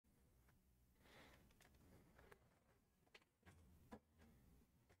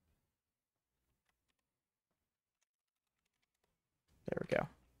There we go.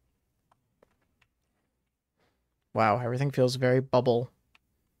 Wow, everything feels very bubble.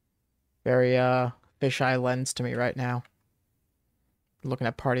 Very, fisheye lens to me right now. Looking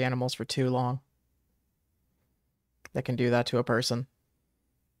at party animals for too long. That can do that to a person.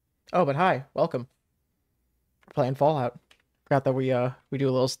 Oh, but hi, welcome. We're playing Fallout. Forgot that we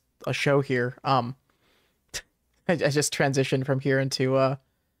do a show here. I just transitioned from here into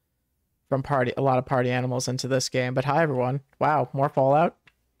from a lot of party animals into this game. But hi everyone. Wow, more Fallout.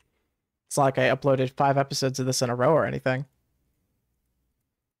 It's not like I uploaded 5 episodes of this in a row or anything.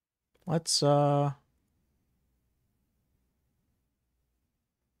 Let's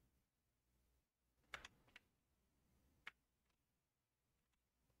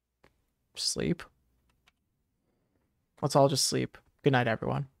sleep. Let's all just sleep. Good night,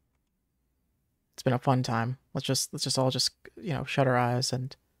 everyone. It's been a fun time. Let's just all just, you know, shut our eyes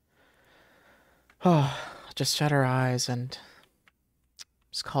and just shut our eyes and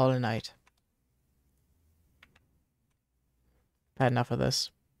just call it a night. I had enough of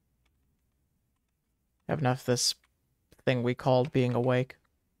this. I have enough of this thing we called being awake.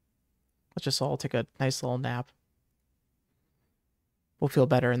 Let's just all take a nice little nap. We'll feel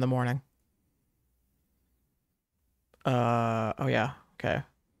better in the morning. Oh yeah, okay.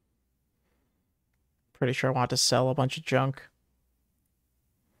 Pretty sure I want to sell a bunch of junk.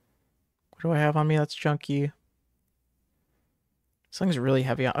 What do I have on me that's junky? Something's really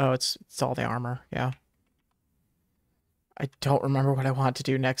heavy on. Oh, it's all the armor, yeah. I don't remember what I want to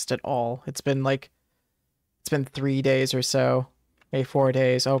do next at all. It's been 3 days or so. Maybe 4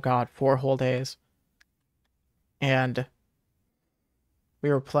 days. Oh god, 4 whole days. And we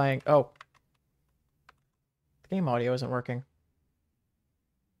were playing. Oh. The game audio isn't working.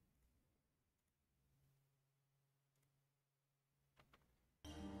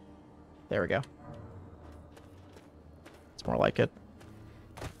 There we go. It's more like it.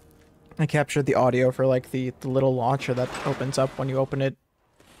 I captured the audio for like the little launcher that opens up when you open it.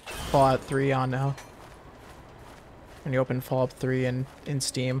 Fallout 3 on when you open Fallout 3 in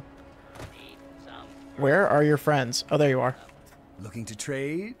Steam. Where are your friends? Oh, there you are. Looking to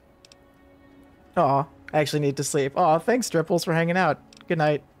trade? Aw, I actually need to sleep. Aw, thanks, Dripples, for hanging out. Good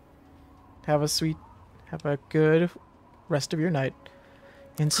night. Have a good rest of your night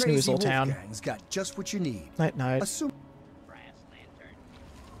in Crazy Snoozle Town. Wolfgang's got just what you need. Night, night. Assume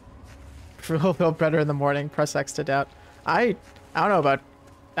We'll feel better in the morning. Press X to doubt. I don't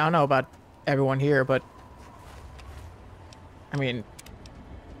know about everyone here, but I mean,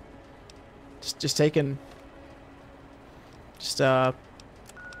 just taking, if I'm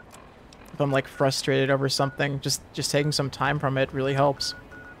like frustrated over something, just taking some time from it really helps.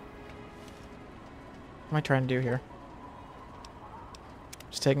 What am I trying to do here?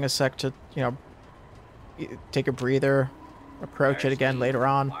 Just taking a sec to, you know, take a breather, approach it again later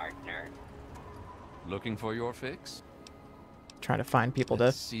on. Looking for your fix? Trying to find people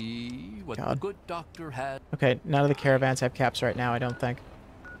Let's to see what God. the good doctor had. Okay, none of the caravans have caps right now, I don't think.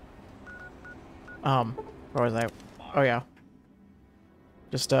 Where was I? Oh yeah.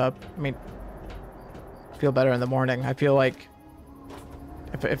 Just I mean, feel better in the morning. I feel like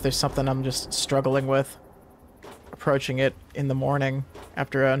if there's something I'm just struggling with, approaching it in the morning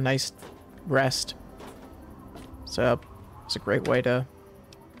after a nice rest. So it's a great way to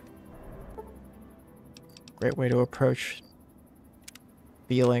approach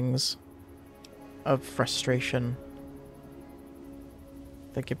feelings of frustration.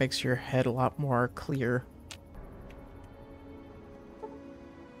 I think it makes your head a lot more clear.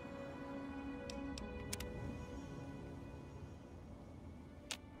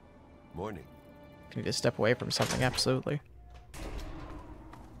 Morning. You need to step away from something, absolutely.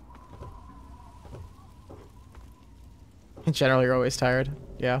 In general, you're always tired.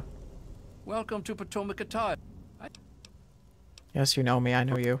 Yeah. Welcome to Potomac Attire. Yes, you know me, I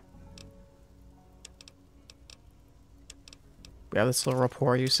know you. We have this little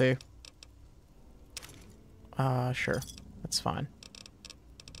rapport, you see. Sure. That's fine.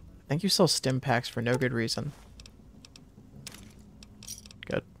 I think you sell stim packs for no good reason.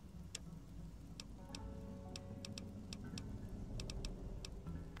 Good.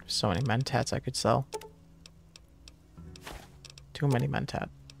 So many mentats I could sell. Too many mentat.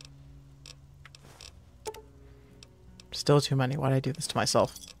 Still too many. Why'd I do this to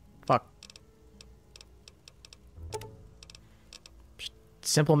myself? Fuck.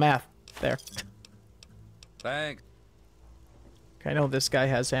 Simple math. There. Thanks. Okay, I know this guy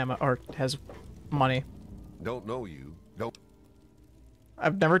has ammo, or has money. Don't know you. Don't.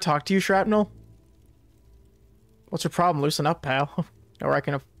 I've never talked to you, Shrapnel. What's your problem? Loosen up, pal. Or I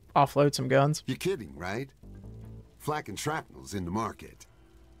can offload some guns. You're kidding, right? Flak and shrapnel's in the market.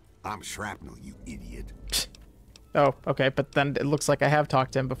 I'm shrapnel, you idiot. Oh, okay, but then it looks like I have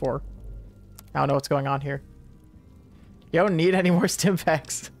talked to him before. I don't know what's going on here. You don't need any more stim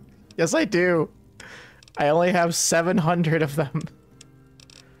packs. Yes, I do. I only have 700 of them.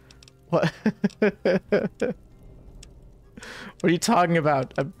 What? What are you talking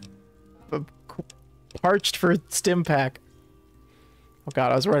about? I'm parched for stim pack. Oh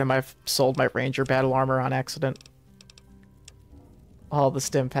god, I was worried I might have sold my Ranger battle armor on accident. All the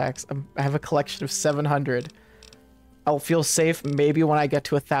stim packs. I have a collection of 700. I'll feel safe maybe when I get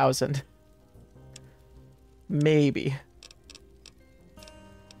to 1,000. Maybe.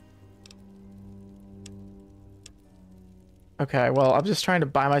 Okay, well, I'm just trying to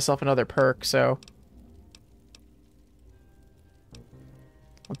buy myself another perk, so...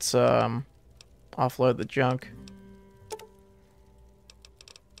 Let's, offload the junk.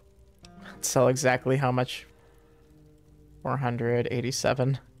 Let's sell exactly how much?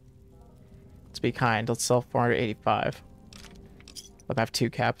 487. Let's be kind. Let's sell 485. Let me have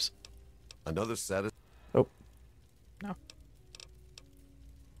 2 caps. Another set of... Oh. No.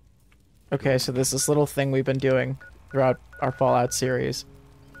 Okay, so there's this little thing we've been doing throughout our Fallout series.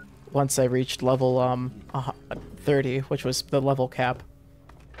 Once I reached level 30, which was the level cap,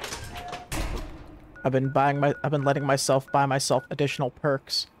 I've been letting myself buy myself additional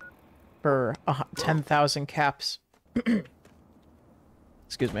perks for 10,000 caps.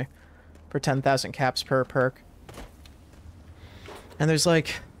 Excuse me. For 10,000 caps per perk. And there's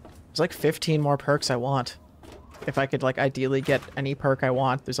like 15 more perks I want. If I could like ideally get any perk I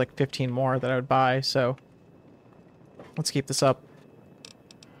want, there's like 15 more that I would buy, so let's keep this up.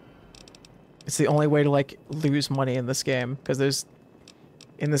 It's the only way to like lose money in this game, because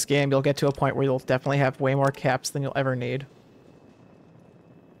in this game you'll get to a point where you'll definitely have way more caps than you'll ever need.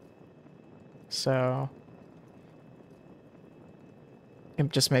 So it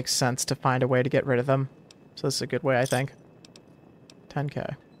just makes sense to find a way to get rid of them. So this is a good way, I think.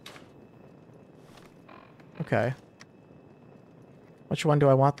 10k. Okay. Which one do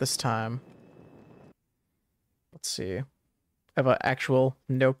I want this time? Let's see. I have an actual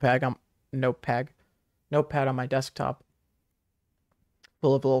notepad on my desktop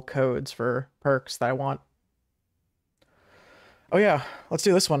full of little codes for perks that I want. Oh yeah, let's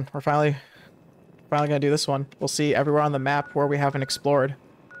do this one. We're finally gonna do this one. We'll see everywhere on the map where we haven't explored.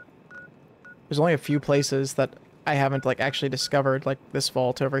 There's only a few places that I haven't like actually discovered, like this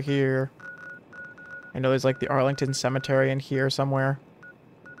vault over here. I know there's like the Arlington Cemetery in here somewhere.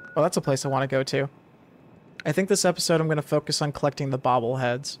 Oh, that's a place I want to go to. I think this episode I'm going to focus on collecting the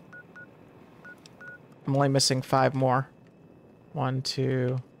bobbleheads. I'm only missing 5 more. 1,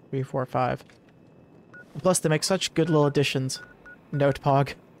 2, 3, 4, 5. Plus, they make such good little additions. Notepog.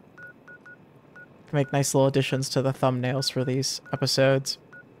 They make nice little additions to the thumbnails for these episodes.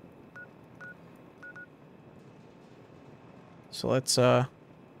 So let's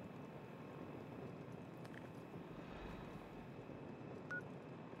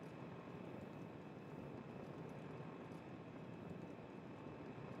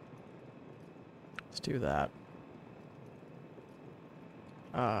do that.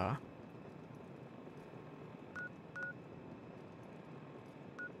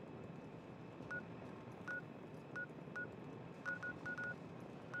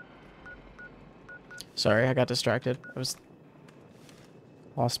 Sorry, I got distracted.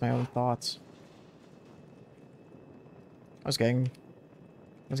 Lost my own thoughts. I was getting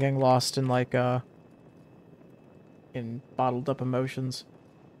lost in like in bottled up emotions.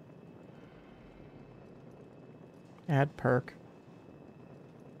 Add perk.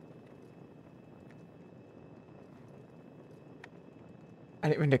 I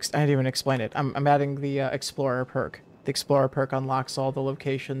didn't even explain it. I'm adding the Explorer perk. The Explorer perk unlocks all the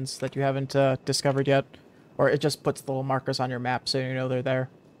locations that you haven't discovered yet. Or it just puts the little markers on your map so you know they're there.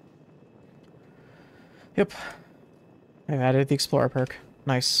 Yep. I've added the Explorer perk.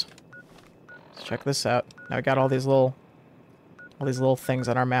 Nice. Let's check this out. Now we got all these little things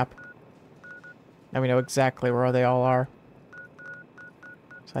on our map. Now we know exactly where they all are.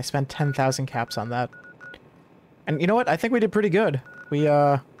 So I spent 10,000 caps on that. And you know what? I think we did pretty good. We,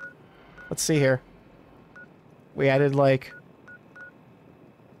 let's see here. We added, like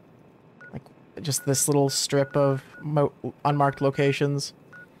just this little strip of unmarked locations.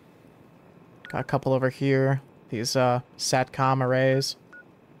 Got a couple over here. These, SATCOM arrays.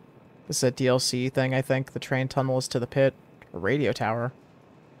 This is a DLC thing, I think. The train tunnel is to the pit. A radio tower.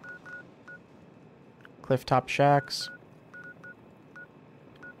 Clifftop shacks.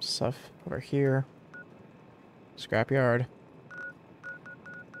 Stuff over here. Scrapyard.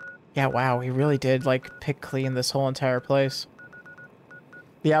 Yeah, wow, he really did, like, pick clean this whole entire place.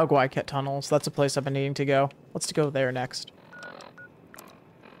 The Alguai tunnels, that's a place I've been needing to go. Let's go there next.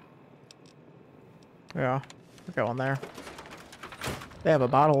 Yeah, we're going there. They have a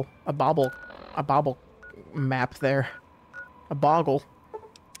bobble map there. A boggle.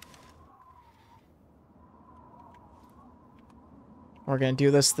 We're gonna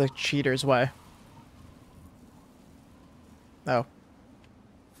do this the cheater's way. Oh.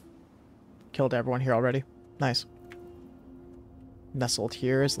 Killed everyone here already. Nice. Nestled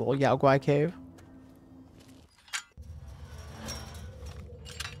here is the little Yao Guai cave.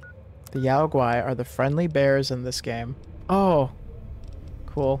 The Yao Guai are the friendly bears in this game. Oh.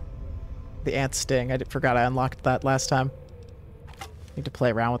 Cool. The ant sting. Forgot I unlocked that last time. Need to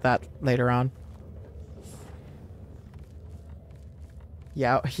play around with that later on.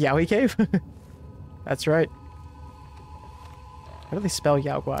 Yowie cave? That's right. How do they spell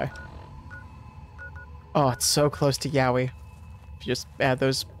Yao Guai? Oh, it's so close to Yowie. If you just add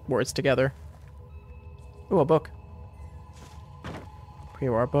those words together. Ooh, a book.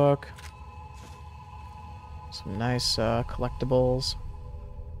 Pre-war book. Some nice collectibles.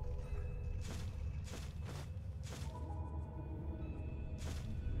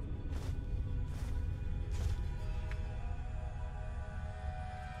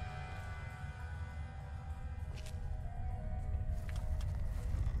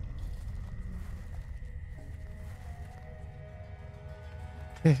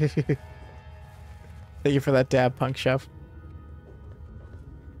 Thank you for that dab, Punk Chef.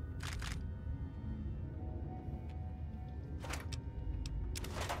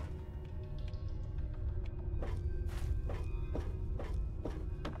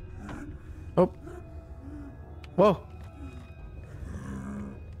 Oh. Whoa.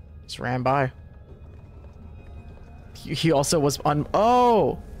 Just ran by. He also was on...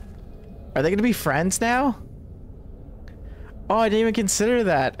 Oh! Are they going to be friends now? Oh, I didn't even consider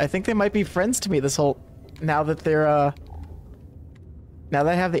that. I think they might be friends to me this whole... Now that they're, now that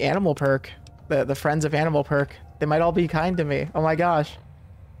I have the animal perk. The Friends of Animal perk. They might all be kind to me. Oh my gosh.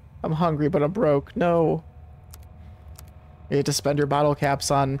 I'm hungry, but I'm broke. No. You need to spend your bottle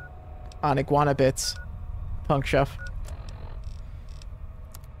caps on iguana bits. Punk Chef.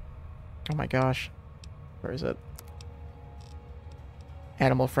 Oh my gosh. Where is it?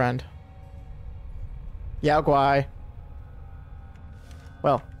 Animal friend. Yao Guai.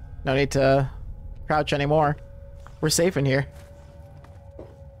 Well, no need to crouch anymore. We're safe in here.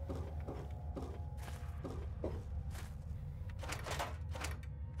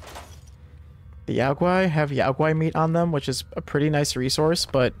 The Yao Guai have Yao Guai meat on them, which is a pretty nice resource,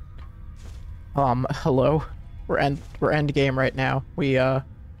 but hello. We're end game right now. We don't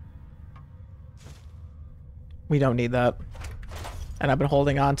need that. And I've been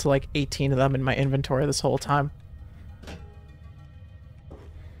holding on to like 18 of them in my inventory this whole time.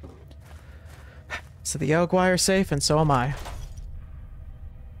 So the Yao Guai are safe, and so am I.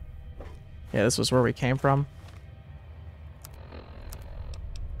 Yeah, this was where we came from.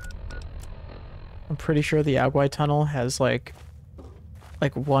 I'm pretty sure the Yao Guai tunnel has like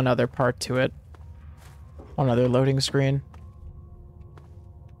one other part to it. One other loading screen.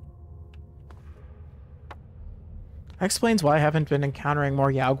 That explains why I haven't been encountering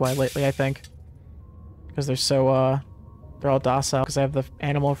more Yao Guai lately, I think. Because they're so, they're all docile, because I have the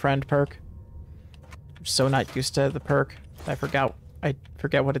animal friend perk. I'm so not used to the perk. I forget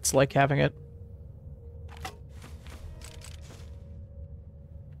what it's like having it.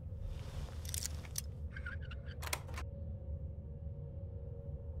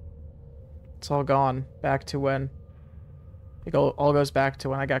 It's all gone. Back to when... It all goes back to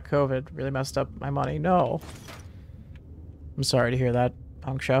when I got COVID. Really messed up my money. No. I'm sorry to hear that,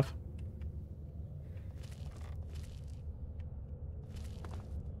 Punk Chef.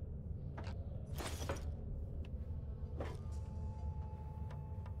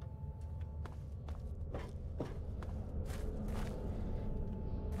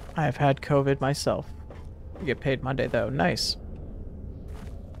 I have had COVID myself. You get paid Monday, though. Nice.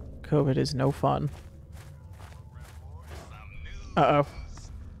 COVID is no fun. Uh-oh.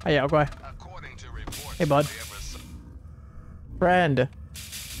 Hey, Yao Guai. Hey, bud. Friend.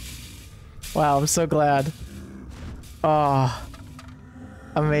 Wow, I'm so glad. Oh.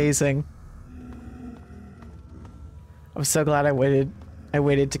 Amazing. I'm so glad I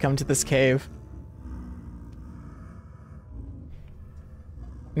waited to come to this cave.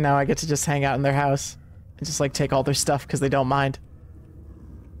 Now I get to just hang out in their house and just like take all their stuff because they don't mind.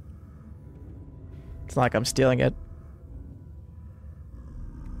 It's not like I'm stealing it.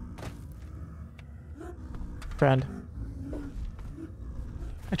 Friend.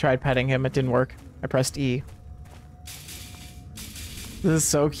 I tried petting him, it didn't work. I pressed E. This is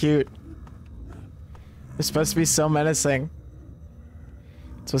so cute. It's supposed to be so menacing.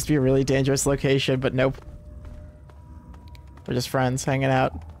 It's supposed to be a really dangerous location, but nope. We're just friends hanging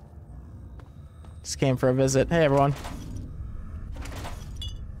out. Just came for a visit. Hey everyone.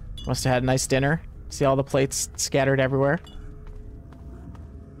 Must have had a nice dinner. See all the plates scattered everywhere.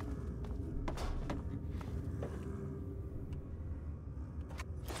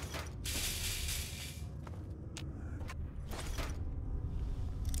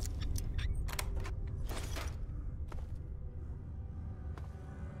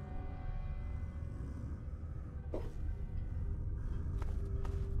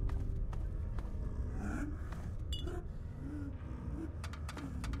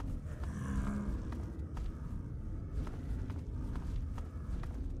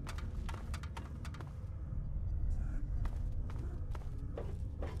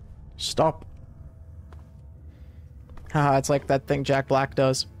 Stop. Haha, it's like that thing Jack Black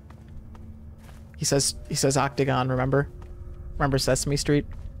does. He says Octagon, remember? Remember Sesame Street?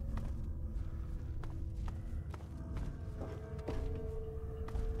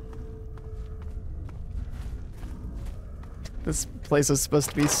 This place is supposed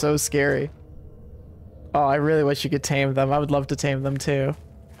to be so scary. Oh, I really wish you could tame them. I would love to tame them too.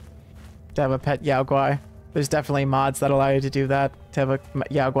 To have a pet Yao Guai. There's definitely mods that allow you to do that, to have a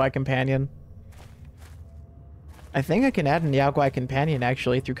Yao Guai companion. I think I can add an Yao Guai companion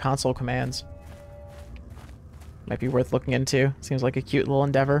actually through console commands. Might be worth looking into. Seems like a cute little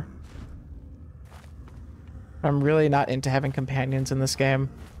endeavor. I'm really not into having companions in this game.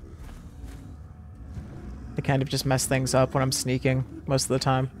 They kind of just mess things up when I'm sneaking most of the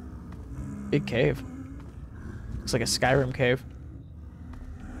time. Big cave. Looks like a Skyrim cave.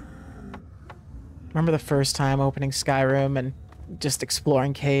 Remember the first time opening Skyrim and just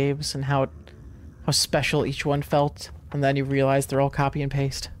exploring caves and how special each one felt, and then you realize they're all copy and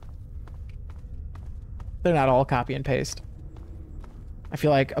paste. They're not all copy and paste. I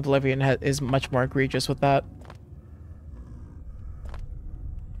feel like Oblivion is much more egregious with that.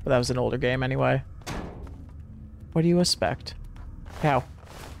 But that was an older game anyway. What do you expect? How?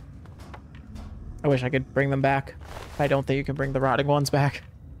 I wish I could bring them back. I don't think you can bring the rotting ones back.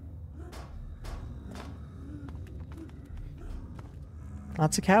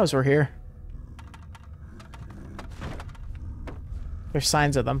 Lots of cows were here. There's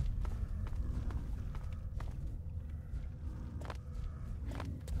signs of them.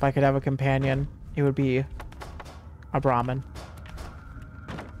 If I could have a companion, it would be a Brahmin.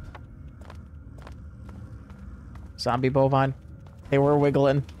 Zombie bovine. They were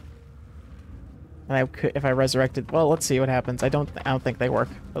wiggling. And I could, if I resurrected, well, let's see what happens. I don't think they work,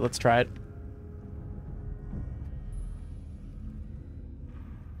 but let's try it.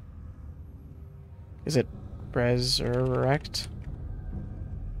 Is it resurrect?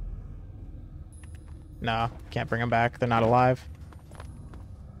 No, can't bring them back. They're not alive.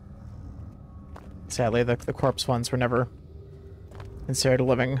 Sadly, the corpse ones were never considered a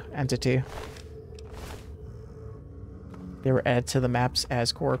living entity. They were added to the maps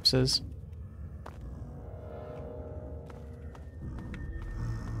as corpses.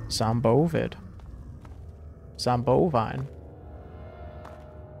 Zombovid. Zombovine.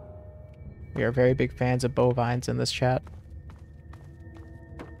 We are very big fans of bovines in this chat.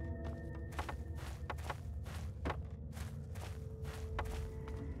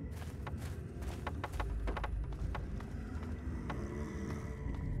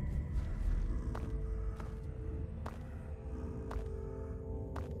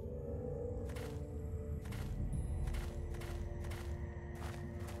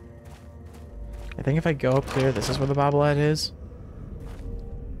 I think if I go up here, this is where the bobblehead is.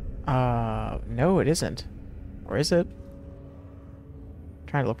 No, it isn't. Or is it? I'm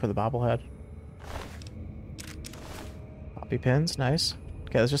trying to look for the bobblehead. Poppy pins, nice.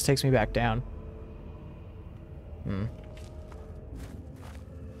 Okay, this just takes me back down.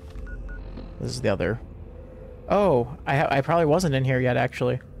 This is the other. Oh, I probably wasn't in here yet,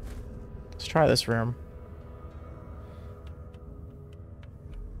 actually. Let's try this room.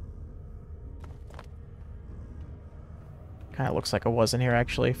 Kind of looks like I was in here,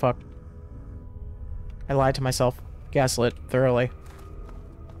 actually. Fuck. I lied to myself. Gaslit thoroughly.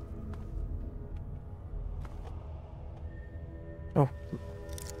 Oh.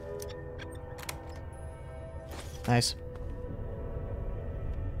 Nice.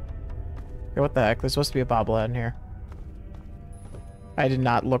 Okay, what the heck? There's supposed to be a bobblehead in here. I did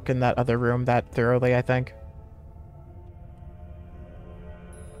not look in that other room that thoroughly, I think.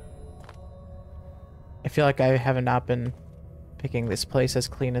 I feel like I have not been Picking this place as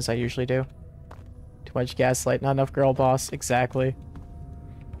clean as I usually do. Too much gaslight, not enough girl boss. Exactly.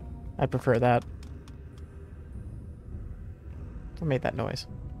 I prefer that. Who made that noise?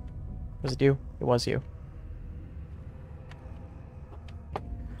 Was it you? It was you.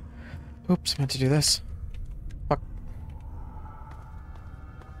 Oops, meant to do this. Fuck.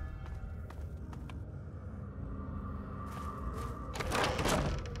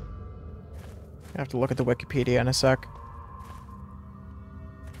 I have to look at the Wikipedia in a sec.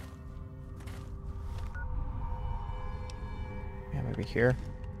 Yeah, maybe here.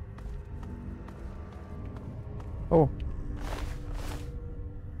 Oh.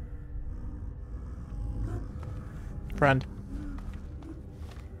 Friend.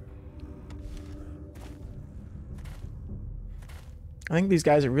 I think these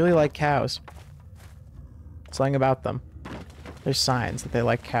guys really like cows. Something about them. There's signs that they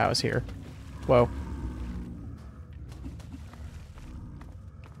like cows here. Whoa.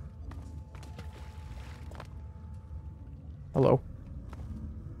 Hello.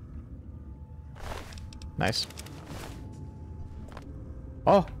 Nice.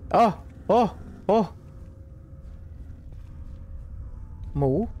 Oh, oh, oh, oh.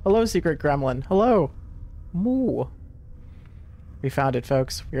 Moo. Hello, secret gremlin. Hello. Moo. We found it,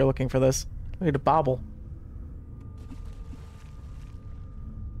 folks. We were looking for this. Look at it bobble.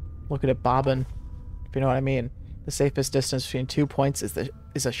 Look at it bobbing. If you know what I mean. The safest distance between 2 points is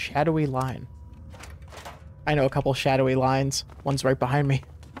a shadowy line. I know a couple shadowy lines. One's right behind me.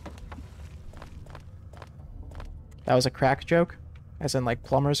 That was a crack joke? As in, like,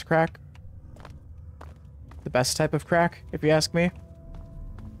 plumber's crack? The best type of crack, if you ask me.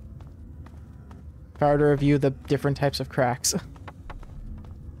 If I were to review the different types of cracks,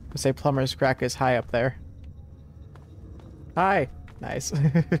 I'd say plumber's crack is high up there. Hi! Nice.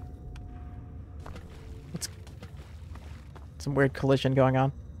 It's some weird collision going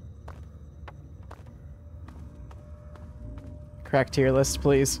on. Crack tier list,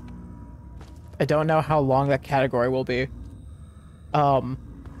 please. I don't know how long that category will be.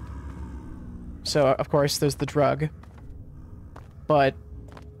 So, of course, there's the drug. But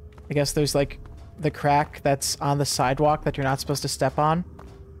I guess there's, like, the crack that's on the sidewalk that you're not supposed to step on.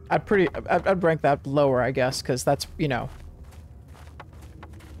 I'd rank that lower, I guess, because that's, you know,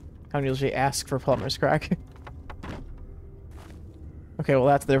 I don't usually ask for plumber's crack. Okay, well,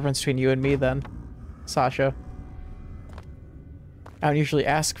 that's the difference between you and me, then, Sasha. I don't usually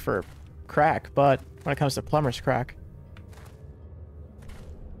ask for crack, but when it comes to plumber's crack,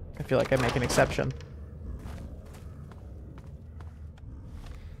 I feel like I make an exception.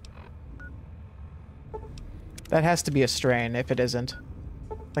 That has to be a strain, if it isn't.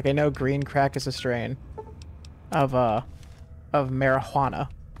 Like, I know green crack is a strain of marijuana.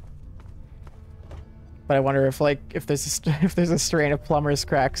 But I wonder if, like, if there's a strain of plumber's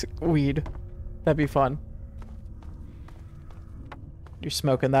crack weed, that'd be fun. You're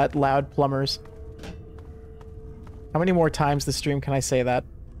smoking that loud, plumbers. How many more times this stream can I say that?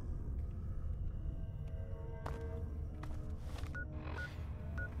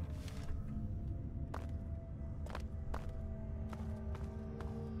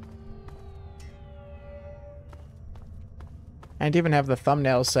 And even have the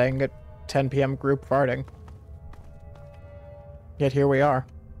thumbnails saying at 10 p.m. group farting. Yet here we are.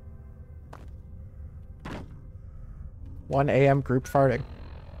 1 a.m. group farting.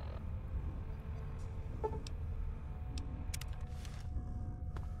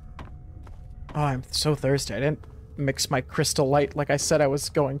 Oh, I'm so thirsty. I didn't mix my crystal light like I said I was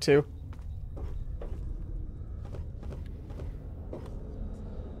going to.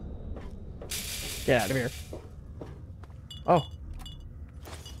 Get out of here. Oh.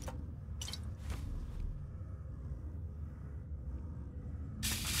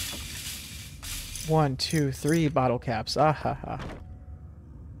 One, two, three bottle caps. Ah ha ha.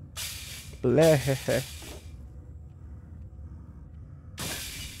 Bleh.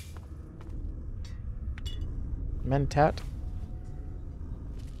 Mentat.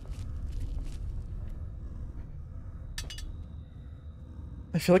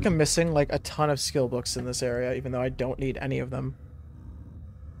 I feel like I'm missing like a ton of skill books in this area, even though I don't need any of them.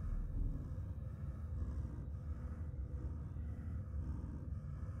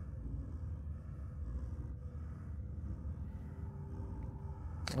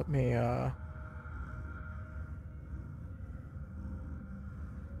 Let me,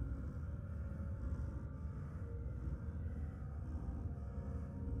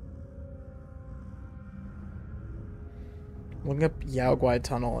 looking up Yaoguai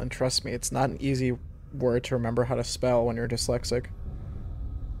Tunnel, and trust me, it's not an easy word to remember how to spell when you're dyslexic.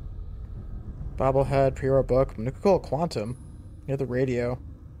 Bobblehead, pre-war book, Nuka-Cola Quantum. Near the radio.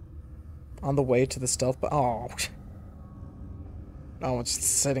 On the way to the stealth, but oh. Oh, it's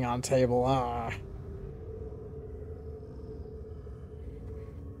sitting on table. Ah.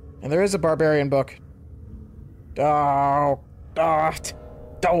 And there is a barbarian book. Oh. Ah.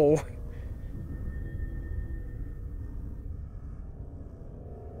 Oh.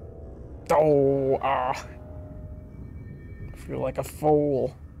 Oh. Ah. I feel like a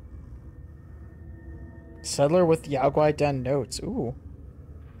fool. Settler with Yaogwai Den notes. Ooh.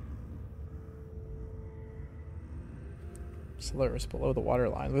 Settler is below the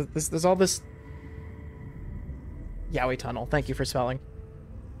waterline. There's all this... Yowie Tunnel. Thank you for spelling.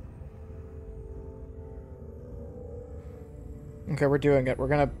 Okay, we're doing it. We're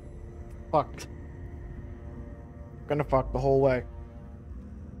gonna... Fuck. We're gonna fuck the whole way.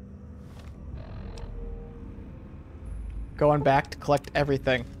 Going back to collect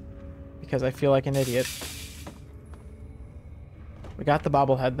everything. Because I feel like an idiot. We got the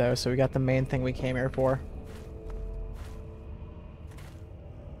bobblehead, though, so we got the main thing we came here for.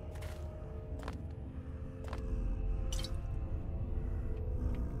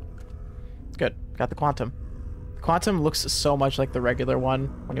 Good. Got the quantum. The quantum looks so much like the regular one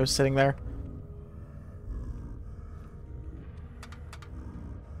when he was sitting there.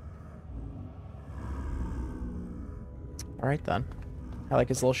 Alright, then. I like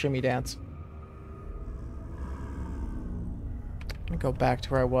his little shimmy dance. I'm gonna go back to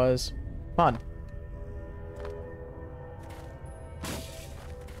where I was. Fun.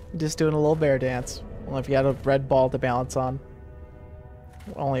 Just doing a little bear dance. Only if you had a red ball to balance on.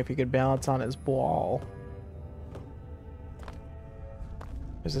 Only if you could balance on his ball.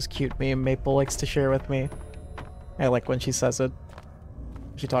 There's this cute meme Maple likes to share with me. I like when she says it.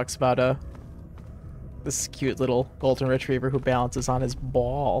 She talks about this cute little golden retriever who balances on his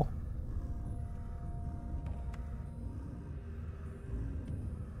ball.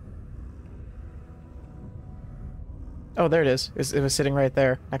 Oh, there it is. It was sitting right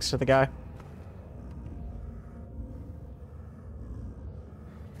there next to the guy.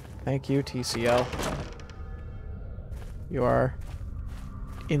 Thank you, TCL. You are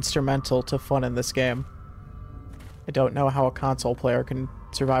instrumental to fun in this game. I don't know how a console player can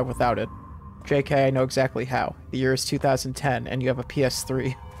survive without it. JK, I know exactly how. The year is 2010, and you have a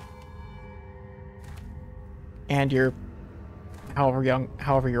PS3. And you're however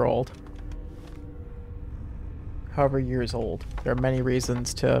you're old. However years old. There are many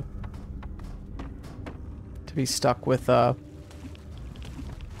reasons to be stuck with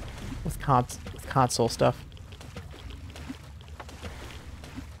console stuff.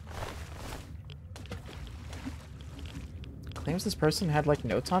 Claims this person had like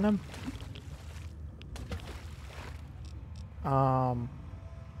notes on him.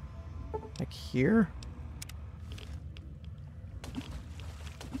 Like here?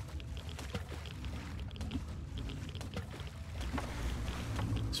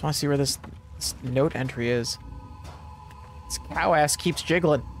 Just want to see where this note entry is. This cow ass keeps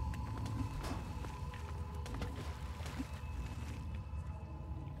jiggling.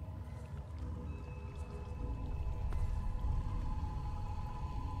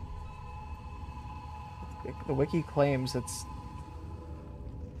 The wiki claims it's...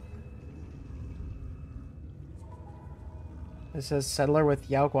 It says settler with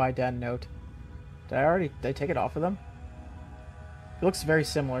Yaogwai Den note. Did I take it off of them? It looks very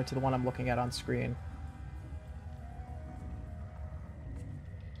similar to the one I'm looking at on screen.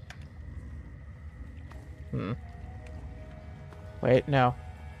 Wait, no.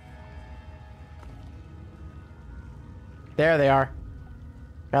 There they are.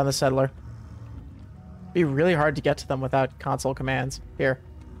 Found the settler. It'd be really hard to get to them without console commands. Here,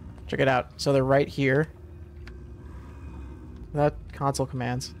 check it out. So they're right here. Without console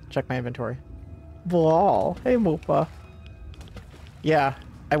commands. Check my inventory. Ball. Hey, Moopa. Yeah,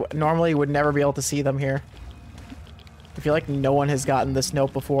 I normally would never be able to see them here. I feel like no one has gotten this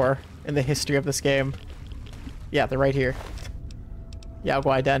note before in the history of this game. Yeah, they're right here.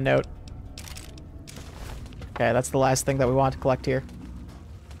 Yaogwai Den note. Okay, that's the last thing that we want to collect here.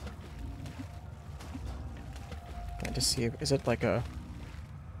 Can I just see, is it like a...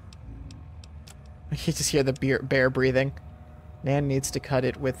 I can just hear the bear breathing. Nan needs to cut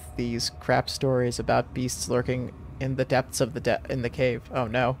it with these crap stories about beasts lurking in the depths of in the cave. Oh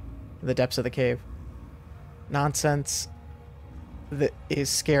no, in the depths of the cave. Nonsense that is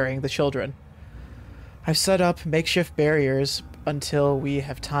scaring the children. I've set up makeshift barriers until we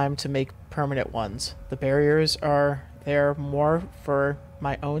have time to make permanent ones. The barriers are there more for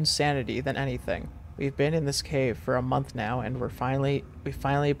my own sanity than anything. We've been in this cave for a month now, and we've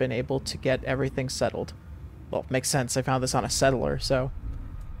finally been able to get everything settled. well, makes sense. I found this on a settler, so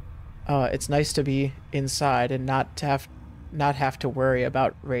it's nice to be inside and not have to worry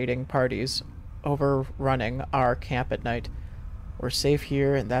about raiding parties overrunning our camp at night. We're safe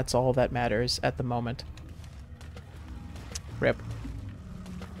here, and that's all that matters at the moment. Rip.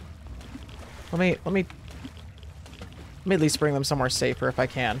 Let me at least bring them somewhere safer if I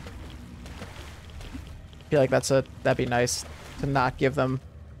can. I feel like that'd be nice to not give them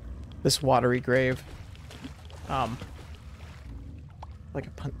this watery grave. Like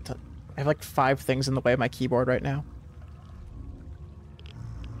I have like 5 things in the way of my keyboard right now.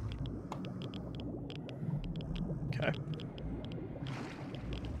 Okay.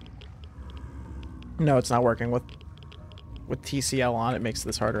 No, it's not working with TCL on. It makes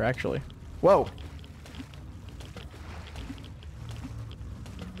this harder, actually. Whoa!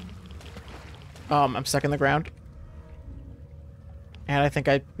 I'm stuck in the ground. And I think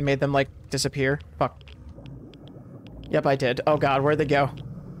I made them, like, disappear. Fuck. Yep, I did. Oh god, where'd they go?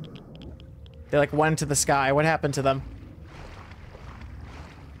 They, like, went into the sky. What happened to them?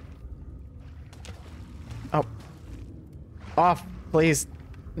 Oh. Off, please.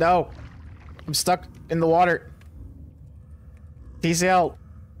 No. I'm stuck in the water. TCL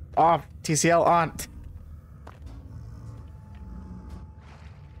off. TCL on.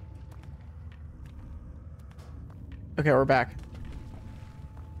 Okay, we're back.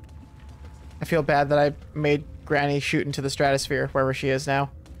 I feel bad that I made Granny shoot into the stratosphere, wherever she is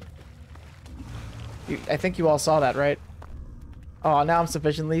now. I think you all saw that, right? Oh, now I'm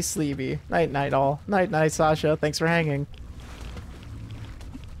sufficiently sleepy. Night-night, all. Night-night, Sasha. Thanks for hanging.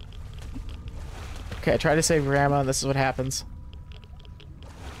 Okay, I try to save Grandma, and this is what happens.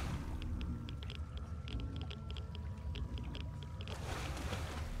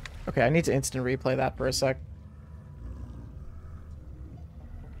 Okay, I need to instant replay that for a sec.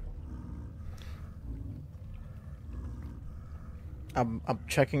 I'm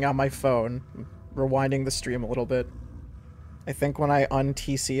checking on my phone, rewinding the stream a little bit. I think when I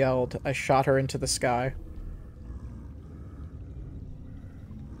un-TCL'd, I shot her into the sky.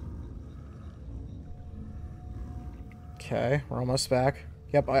 Okay, we're almost back.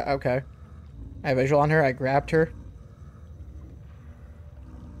 Yep, okay. I have visual on her, I grabbed her.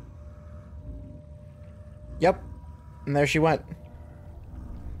 Yep, and there she went.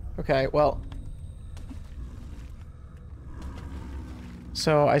 Okay, well...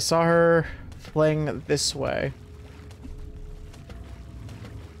 So, I saw her fling this way.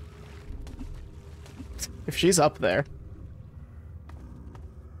 If she's up there.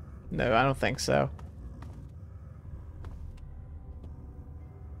 No, I don't think so.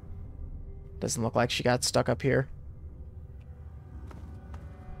 Doesn't look like she got stuck up here.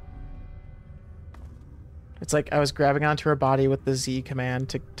 It's like I was grabbing onto her body with the Z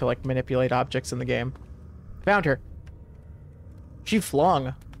command to like manipulate objects in the game. Found her. She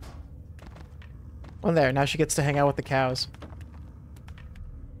flung. Well, there. Now she gets to hang out with the cows.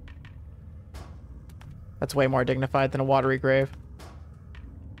 That's way more dignified than a watery grave.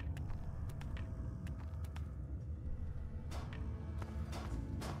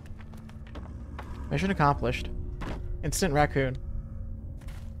 Mission accomplished. Instant raccoon.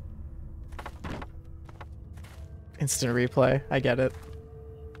 Instant replay. I get it.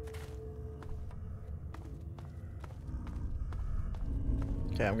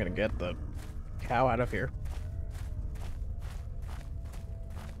 Okay, I'm gonna get the cow out of here.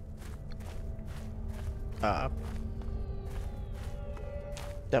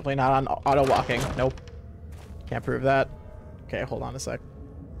 Definitely not on auto walking. Nope. Can't prove that. Okay, hold on a sec.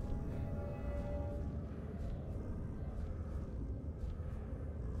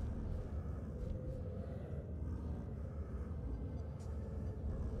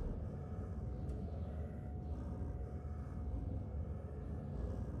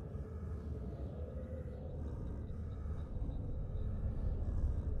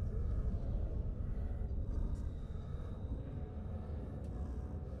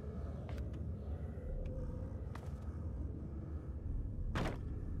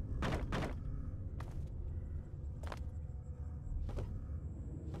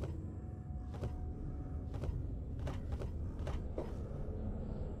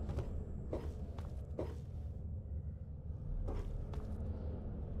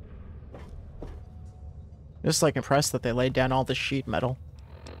 Just like impressed that they laid down all the sheet metal.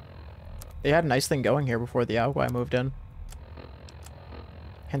 They had a nice thing going here before the Yaogwai moved in.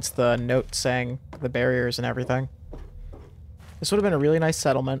 Hence the note saying the barriers and everything. This would have been a really nice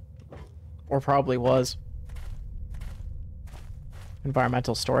settlement. Or probably was.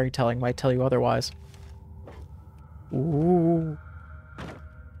 Environmental storytelling might tell you otherwise. Ooh.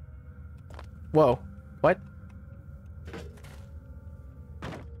 Whoa. What?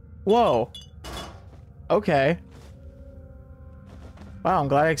 Whoa. Okay. Wow, I'm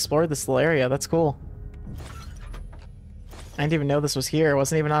glad I explored this little area. That's cool. I didn't even know this was here. It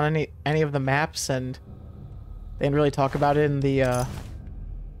wasn't even on any of the maps, and they didn't really talk about it in the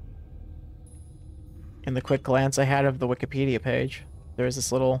quick glance I had of the Wikipedia page. There's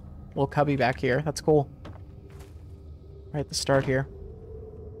this little cubby back here. That's cool. Right at the start here.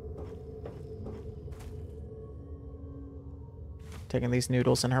 Taking these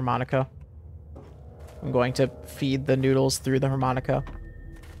noodles and harmonica. I'm going to feed the noodles through the harmonica.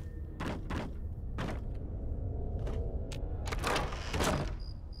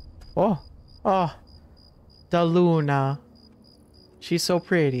 Oh. Oh. The Luna. She's so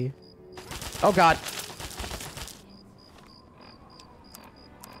pretty. Oh god.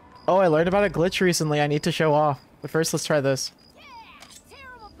 Oh, I learned about a glitch recently I need to show off. But first, let's try this.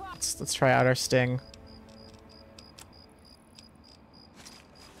 Let's try out our sting.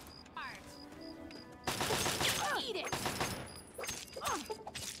 Eat it.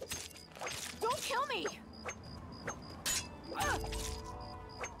 Don't kill me.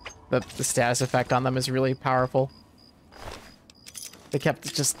 The status effect on them is really powerful. They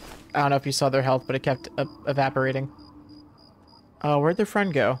kept just... I don't know if you saw their health, but it kept evaporating. Where'd their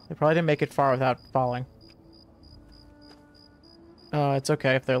friend go? They probably didn't make it far without falling. It's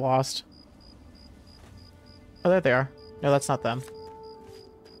okay if they're lost. Oh, there they are. No, that's not them.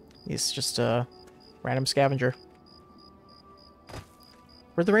 He's just a random scavenger.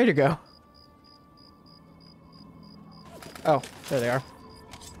 Where'd the raider go? Oh, there they are.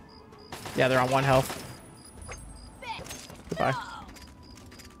 Yeah, they're on 1 health. Goodbye.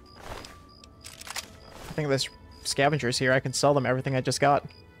 I think there's scavengers here. I can sell them everything I just got.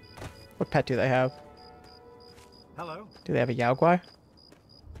 What pet do they have? Hello. Do they have a Yao Guai?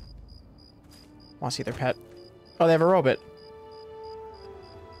 Want to see their pet? Oh, they have a robot.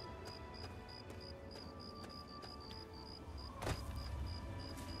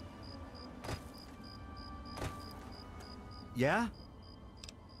 Yeah?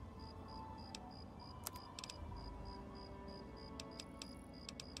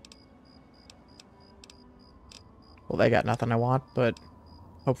 Well, they got nothing I want, but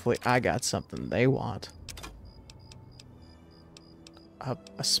hopefully I got something they want.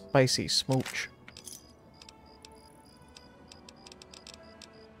 A spicy smooch.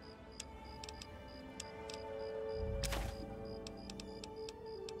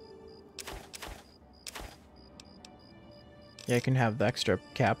 Yeah, you can have the extra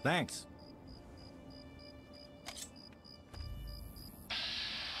cap. Thanks.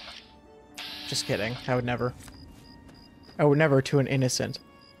 Just kidding. I would never. I would never to an innocent.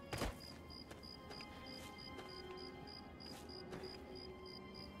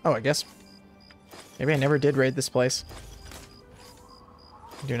 Oh, I guess. Maybe I never did raid this place.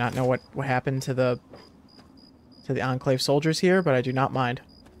 I do not know what happened to the Enclave soldiers here, but I do not mind.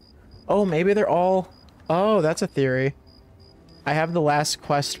 Oh, maybe they're all... Oh, that's a theory. I have the last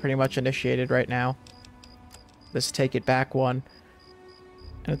quest pretty much initiated right now. This Take It Back one.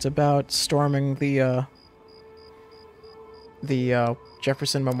 And it's about storming the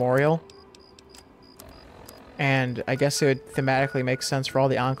Jefferson Memorial. And I guess it would thematically make sense for all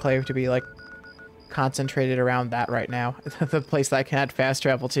the Enclave to be, like, concentrated around that right now. The place that I can add fast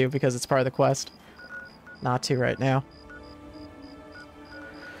travel to because it's part of the quest. Not to right now.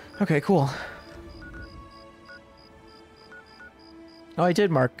 Okay, cool. Oh, I did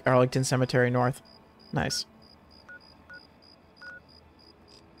mark Arlington Cemetery North. Nice.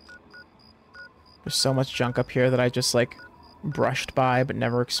 There's so much junk up here that I just, like, brushed by but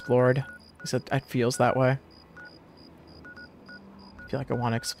never explored. Except it feels that way. I feel like I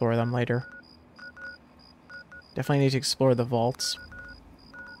want to explore them later. Definitely need to explore the vaults.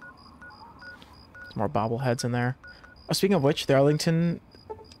 Some more bobbleheads in there. Oh, speaking of which, the Arlington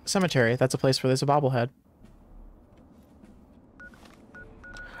Cemetery. That's a place where there's a bobblehead.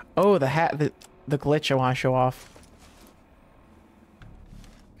 Oh, the hat, the glitch I want to show off.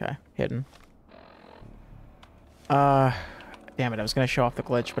 Okay, hidden. Damn it, I was gonna show off the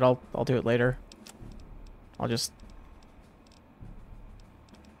glitch, but I'll do it later. I'll just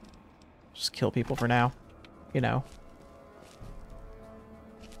kill people for now. You know.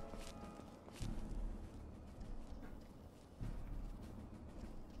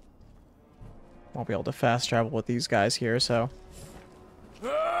 Won't be able to fast travel with these guys here, so.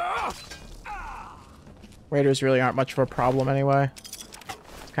 Raiders really aren't much of a problem anyway.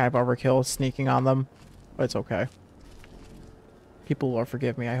 It's kind of overkill sneaking on them, but it's okay. People will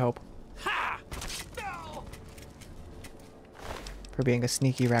forgive me, I hope. For being a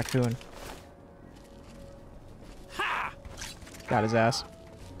sneaky raccoon. Got his ass.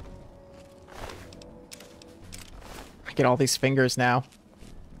 I get all these fingers now.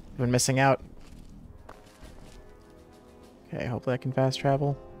 I've been missing out. Okay, hopefully I can fast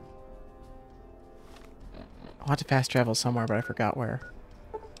travel. I want to fast travel somewhere, but I forgot where.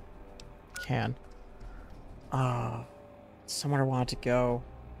 Can. Somewhere I want to go.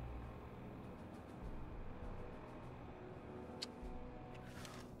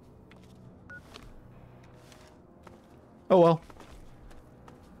 Oh well.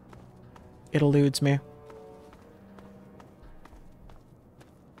 It eludes me.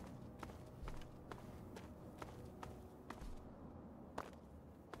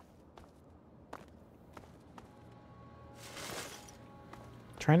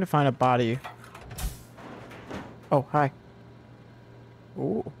 Trying to find a body. Oh, hi.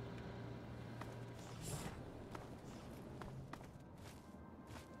 Ooh.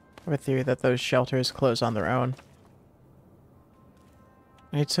 I have a theory that those shelters close on their own.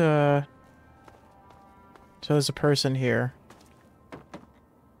 I need to... So there's a person here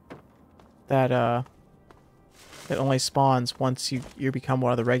that it only spawns once you become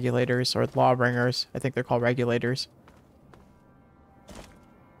one of the regulators or lawbringers. I think they're called regulators.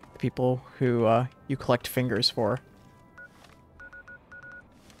 The people who you collect fingers for.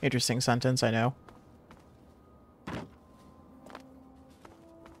 Interesting sentence, I know.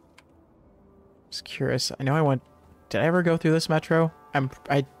 Just curious. I know I went... Did I ever go through this metro?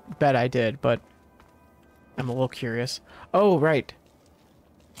 I bet I did, but I'm a little curious. Oh, right.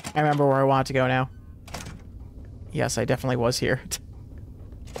 I remember where I want to go now. Yes, I definitely was here.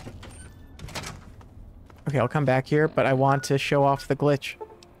 Okay, I'll come back here, but I want to show off the glitch.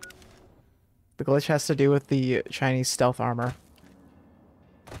 The glitch has to do with the Chinese stealth armor.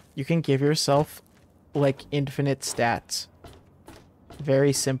 You can give yourself, like, infinite stats.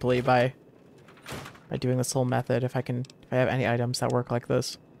 Very simply by doing this little method, if I have any items that work like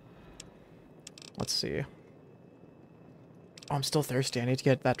this. Let's see. Oh, I'm still thirsty. I need to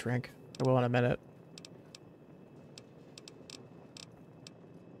get that drink. I will in a minute.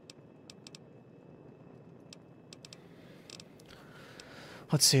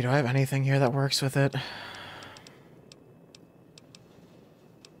 Let's see, do I have anything here that works with it?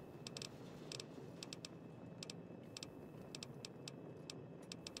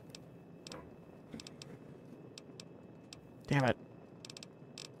 Damn it.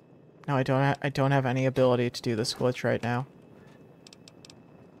 No, I don't have any ability to do this glitch right now.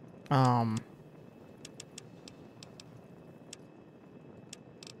 Damn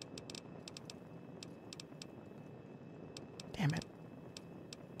it.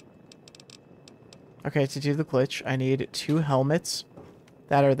 Okay, to do the glitch, I need 2 helmets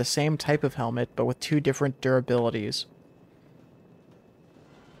that are the same type of helmet, but with 2 different durabilities.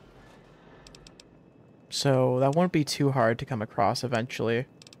 So that won't be too hard to come across eventually.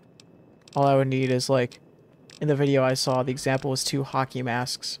 All I would need is, like, in the video I saw, the example was 2 hockey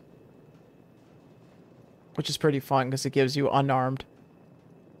masks. Which is pretty fun because it gives you unarmed.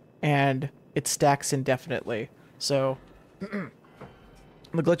 And it stacks indefinitely. So the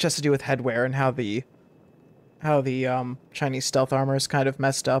glitch has to do with headwear and how the Chinese stealth armor is kind of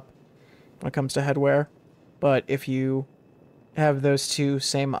messed up when it comes to headwear. But if you have those 2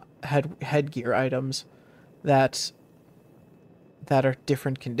 same headgear items that are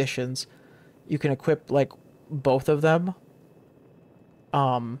different conditions, you can equip, like, both of them.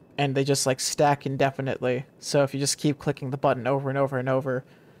 And they just, like, stack indefinitely. So if you just keep clicking the button over and over and over,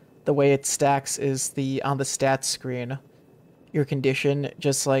 the way it stacks is on the stats screen, your condition,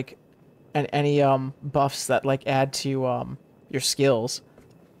 just like, and any buffs that, like, add to your skills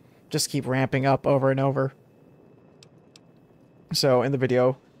just keep ramping up over and over. So in the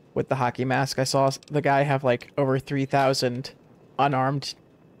video with the hockey mask, I saw the guy have, like, over 3,000 unarmed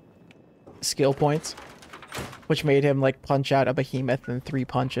skill points, which made him, like, punch out a behemoth in 3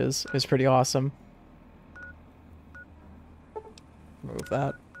 punches. It was pretty awesome. Move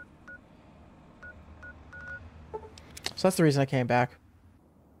that. So that's the reason I came back.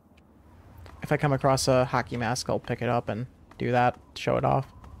 If I come across a hockey mask, I'll pick it up and do that, show it off.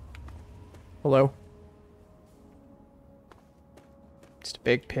 Hello. Just a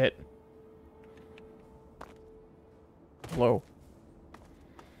big pit. Hello.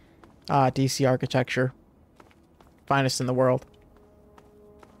 Ah, DC architecture. Finest in the world.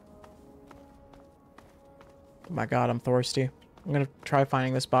 Oh my god, I'm thirsty. I'm gonna try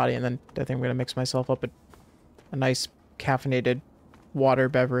finding this body, and then I think I'm gonna mix myself up a nice caffeinated water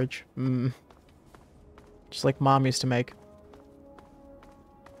beverage. Just like Mom used to make.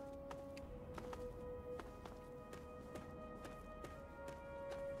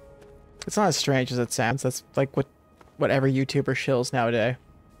 It's not as strange as it sounds. That's like what every YouTuber shills nowadays.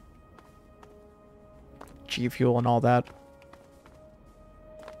 G Fuel and all that.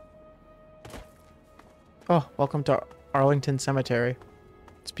 Oh, welcome to Arlington Cemetery.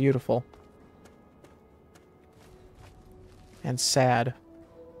 It's beautiful. And sad.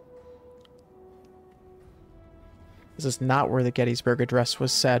 This is not where the Gettysburg Address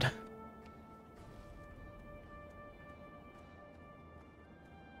was said.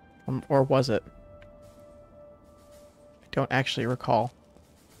 Or was it? I don't actually recall.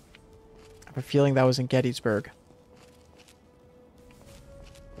 I have a feeling that was in Gettysburg.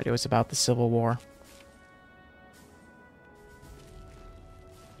 But it was about the Civil War.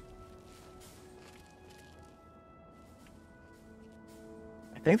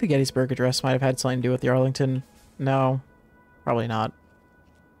 I think the Gettysburg Address might have had something to do with the Arlington. No, probably not.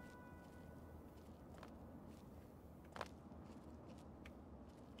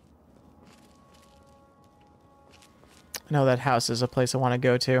 I know that house is a place I want to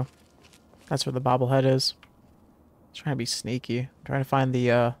go to. That's where the bobblehead is. I'm trying to be sneaky. I'm trying to find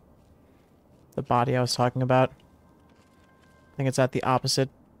the body I was talking about. I think it's at the opposite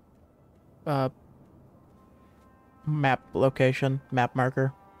map location, map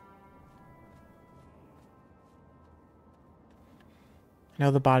marker. I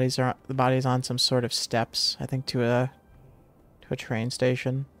know the body's on some sort of steps, I think to a train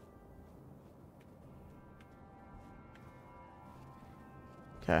station.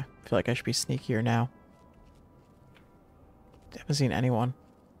 Okay, I feel like I should be sneakier now. I haven't seen anyone.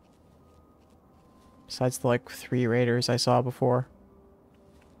 Besides the, like, 3 raiders I saw before.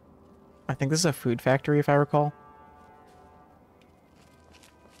 I think this is a food factory, if I recall.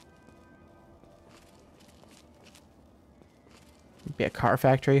 Be a car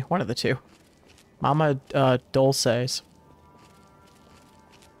factory. One of the two. Mama Dulces.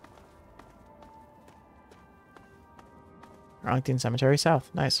 Arlington Cemetery South.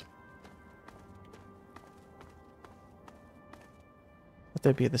 Nice. Would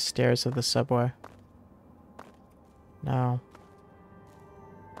there be the stairs of the subway? No.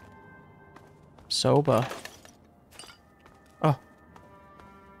 Soba. Oh.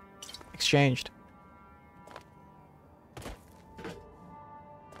 Exchanged.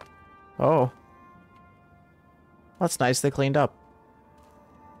 Oh. That's nice. They cleaned up.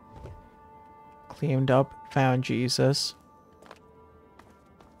 Cleaned up. Found Jesus.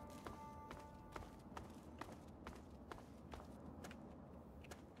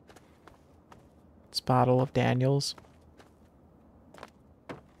 This bottle of Daniels.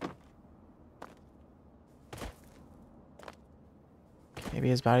 Maybe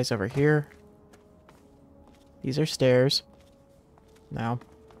his body's over here. These are stairs. No.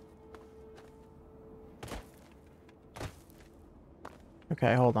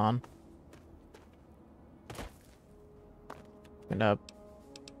 Okay, hold on. I'm gonna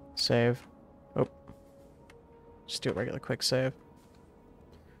save. Oh. Just do a regular quick save.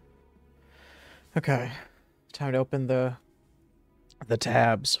 Okay. Time to open the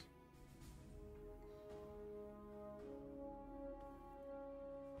tabs.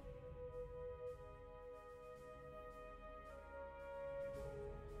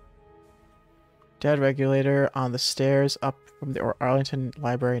 Dead regulator on the stairs up from the Arlington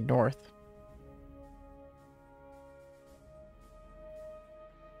Library North.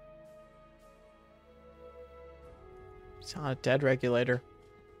 It's not a dead regulator.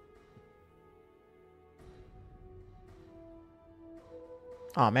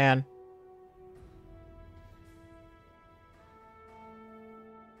 Aw, man.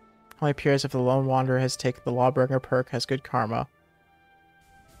 Only appears if the lone wanderer has taken the Lawbringer perk, has good karma.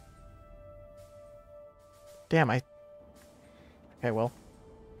 Damn, okay, well.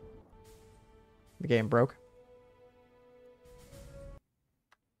 The game broke.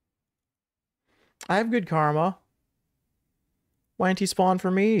 I have good karma. Why didn't he spawn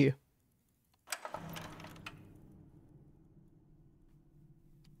for me?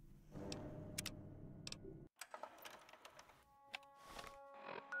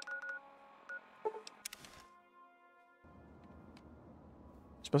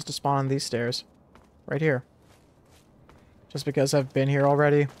 Supposed to spawn on these stairs. Right here. Just because I've been here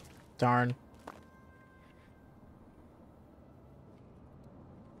already? Darn.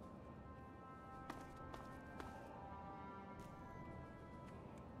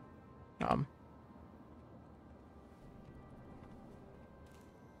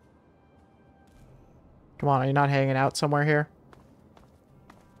 Come on, are you not hanging out somewhere here?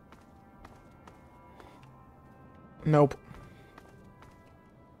 Nope.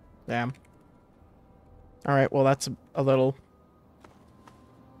 Damn. Alright, well that's a little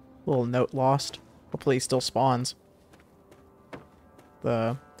note lost. Hopefully he still spawns.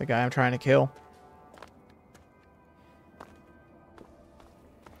 The guy I'm trying to kill.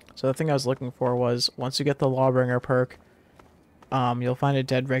 So the thing I was looking for was, once you get the Lawbringer perk, you'll find a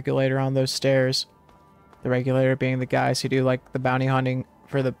dead regulator on those stairs. The regulator being the guys who do, like, the bounty hunting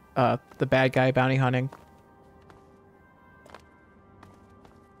for the bad guy bounty hunting.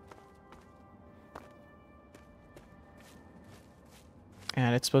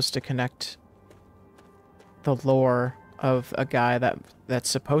 And it's supposed to connect the lore of a guy that's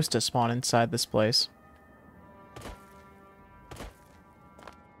supposed to spawn inside this place.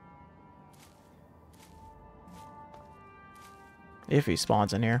 If he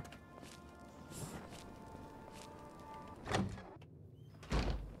spawns in here.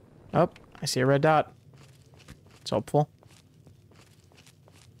 Oh, I see a red dot. It's hopeful.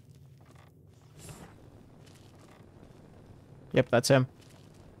 Yep, that's him.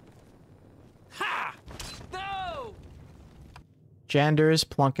 Ha! No! Jander's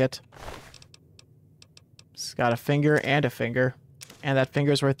Plunkett. He's got a finger and a finger. And that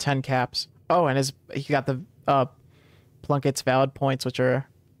finger's worth 10 caps. Oh, and he got the Plunkett's valid points, which are a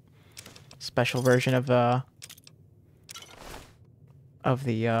special version of the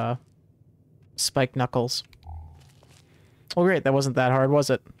spiked knuckles. Oh great, that wasn't that hard,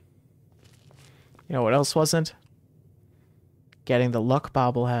 was it? You know what else wasn't? Getting the luck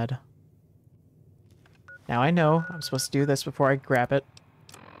bobblehead. Now I know I'm supposed to do this before I grab it.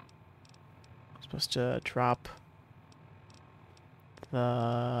 I'm supposed to drop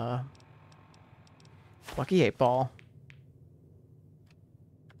the lucky 8-ball.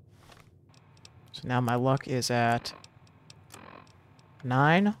 So now my luck is at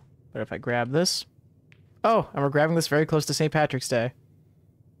 9. But if I grab this... Oh, and we're grabbing this very close to St. Patrick's Day.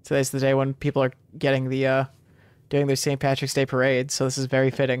 Today's the day when people are getting the, doing their St. Patrick's Day parade, so this is very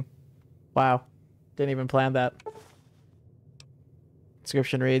fitting. Wow. Didn't even plan that.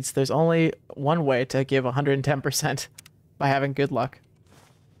 Description reads, there's only one way to give 110% by having good luck.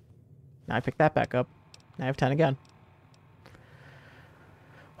 Now I pick that back up. Now I have 10 again.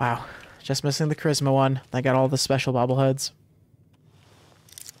 Wow. Just missing the charisma one. I got all the special bobbleheads.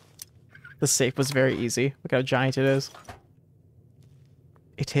 The safe was very easy. Look how giant it is.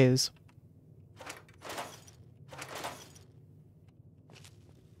 It is.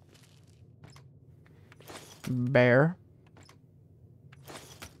 Bear.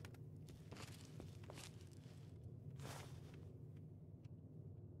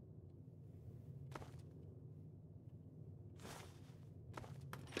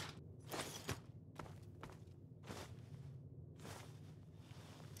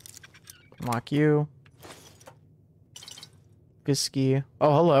 Lock you. Whiskey.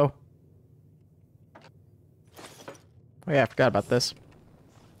 Oh, hello. Oh yeah, I forgot about this.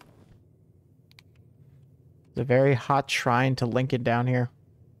 There's a very hot shrine to Lincoln down here.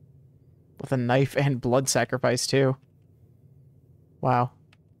 With a knife and blood sacrifice, too. Wow.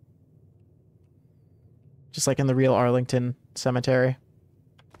 Just like in the real Arlington Cemetery.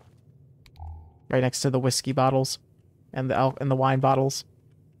 Right next to the whiskey bottles. And the wine bottles.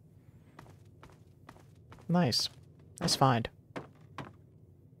 Nice. Nice find.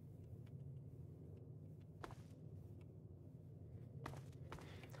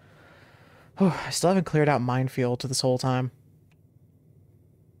 Oh, I still haven't cleared out Minefield this whole time.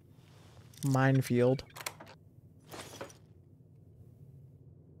 Minefield.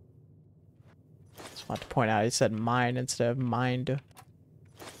 Just want to point out, I said mine instead of mind.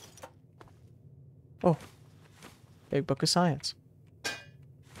 Oh. Big Book of Science.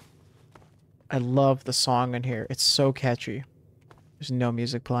 I love the song in here. It's so catchy. There's no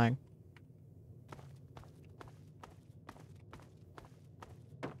music playing.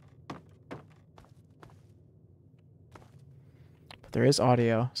 But there is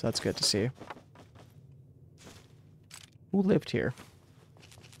audio, so that's good to see. Who lived here?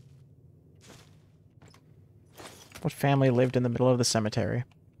 What family lived in the middle of the cemetery?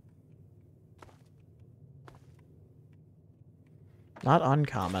 Not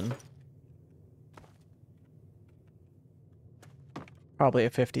uncommon. Probably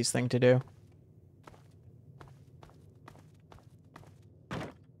a 50s thing to do.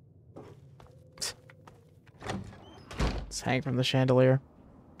 Let's hang from the chandelier.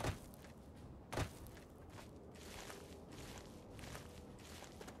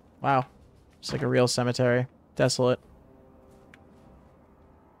 Wow. It's like a real cemetery. Desolate.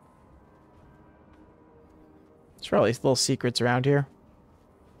 There's probably little secrets around here.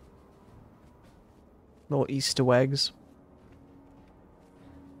 Little Easter eggs.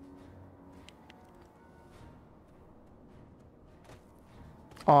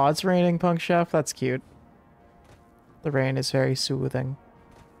 Aw, it's raining, Punk Chef. That's cute. The rain is very soothing.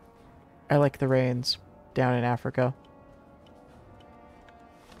 I like the rains down in Africa.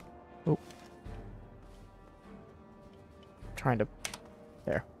 Oh. Trying to...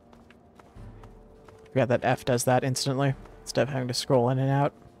 There. Forgot that F does that instantly, instead of having to scroll in and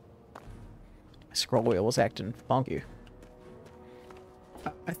out. My scroll wheel was acting funky.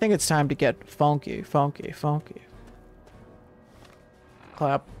 I think it's time to get funky, funky, funky.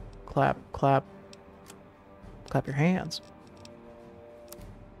 Clap, clap, clap. Clap your hands.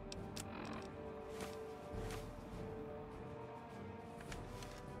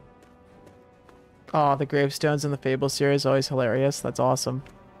 Oh, the gravestones in the Fable series always hilarious. That's awesome.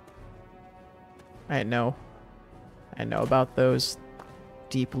 I know about those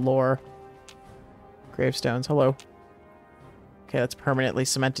deep lore gravestones. Hello. Okay, that's permanently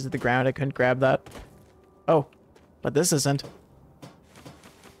cemented to the ground. I couldn't grab that. Oh, but this isn't.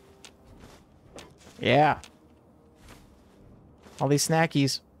 Yeah. All these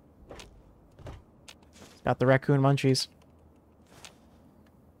snackies. Got the raccoon munchies.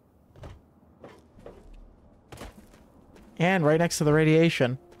 And right next to the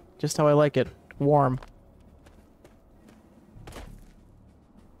radiation. Just how I like it. Warm.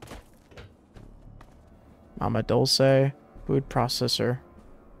 Mama Dulce. Food processor.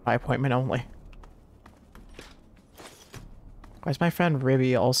 By appointment only. Why is my friend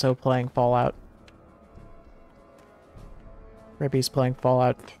Ribby also playing Fallout? Ribby's playing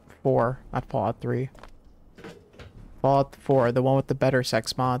Fallout 4, not Fallout 3. Fallout 4, the one with the better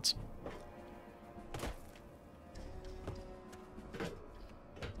sex mods.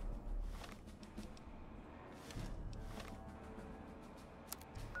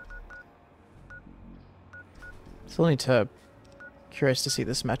 Still need to... Curious to see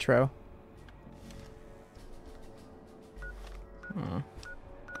this metro.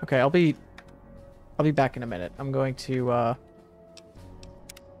 Okay, I'll be back in a minute. I'm going to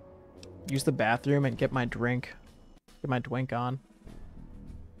use the bathroom and get my drink. Get my drink on.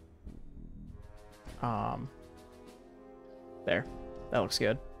 There. That looks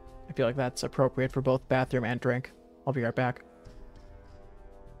good. I feel like that's appropriate for both bathroom and drink. I'll be right back.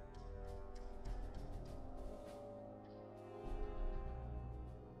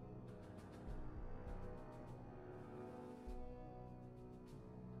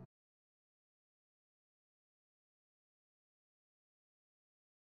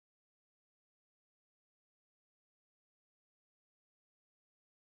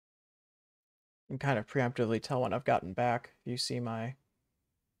 I can kind of preemptively tell when I've gotten back. You see my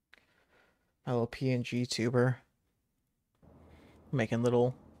little PNG tuber making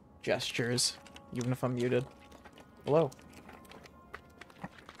little gestures, even if I'm muted. Hello.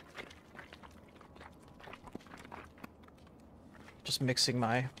 Just mixing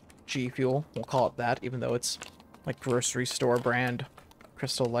my G Fuel. We'll call it that, even though it's like grocery store brand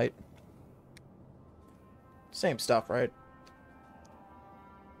Crystal Light. Same stuff, right?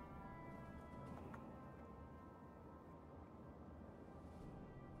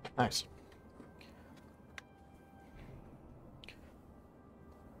 Nice.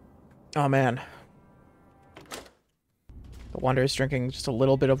 Oh man. The wonder is drinking just a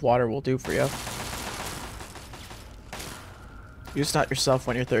little bit of water will do for you. You just not yourself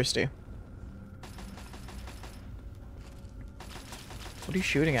when you're thirsty. What are you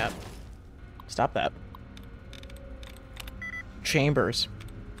shooting at? Stop that. Chambers.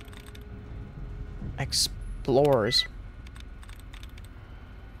 Explorers.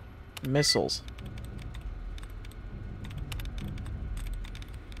 Missiles.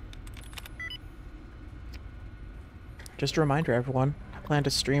 Just a reminder, everyone. I plan to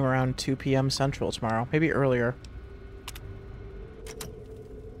stream around 2 p.m. Central tomorrow. Maybe earlier.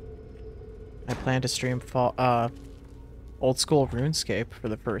 I plan to stream old school RuneScape for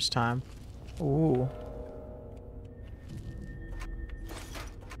the first time. Ooh.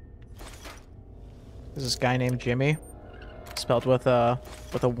 There's this guy named Jimmy. Spelled with a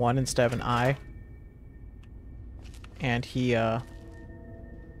 1 instead of an I. And he, wow.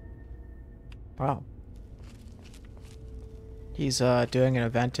 He's, doing an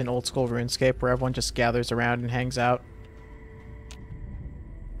event in old school RuneScape where everyone just gathers around and hangs out.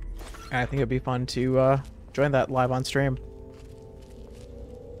 And I think it'd be fun to, join that live on stream.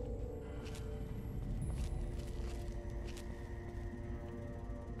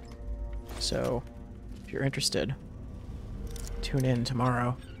 So, if you're interested, tune in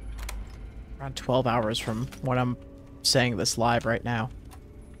tomorrow. Around 12 hours from when I'm saying this live right now.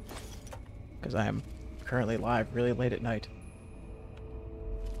 Because I am currently live really late at night.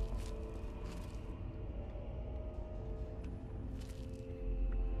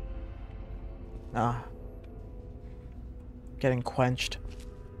 Ah. Getting quenched.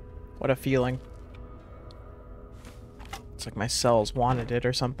 What a feeling. It's like my cells wanted it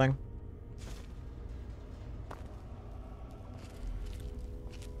or something.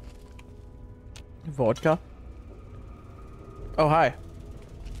 Vodka. Oh, hi.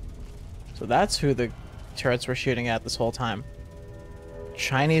 So that's who the turrets were shooting at this whole time.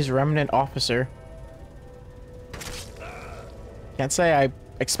 Chinese remnant officer. Can't say I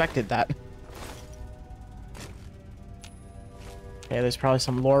expected that. Okay, there's probably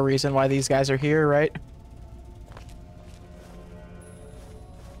some lore reason why these guys are here, right?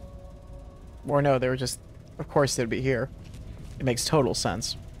 Or no, they were just... Of course they'd be here. It makes total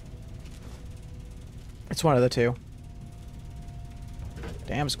sense. It's one of the two.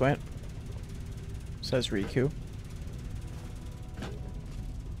 Damn, Squint. Says Riku.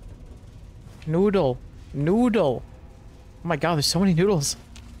 Noodle. Noodle. Oh my god, there's so many noodles.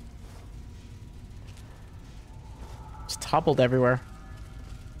 It's toppled everywhere.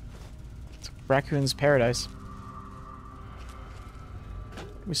 It's raccoon's paradise.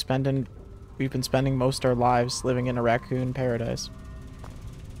 We've been spending most of our lives living in a raccoon paradise.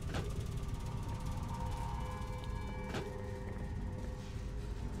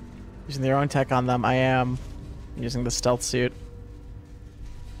 Using their own tech on them, I am using the stealth suit.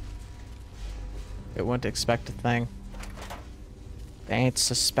 It wouldn't expect a thing. They ain't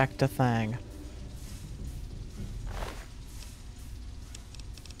suspect a thing.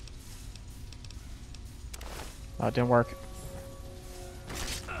 Oh, it didn't work.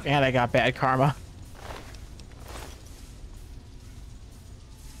 And I got bad karma.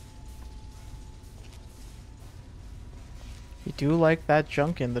 You do like that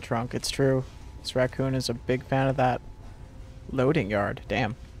junk in the trunk, it's true. This raccoon is a big fan of that loading yard.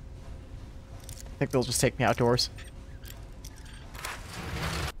 Damn. I think they'll just take me outdoors.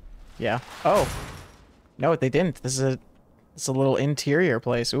 Yeah. Oh. No, they didn't. This is a little interior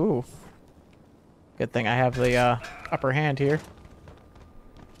place. Ooh. Good thing I have the upper hand here.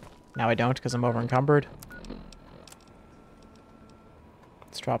 Now I don't because I'm over encumbered.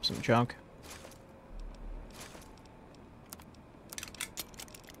 Let's drop some junk.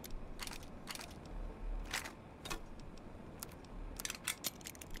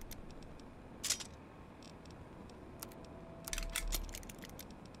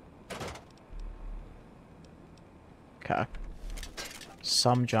 Okay.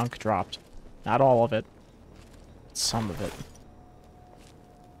 Some junk dropped. Not all of it. Some of it.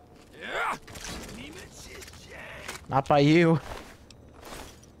 Not by you.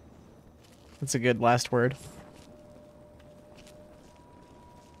 That's a good last word.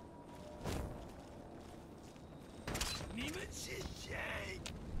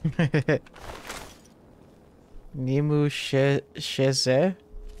 Nimu Shize?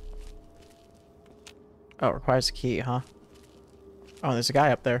 Oh, it requires a key, huh? Oh, there's a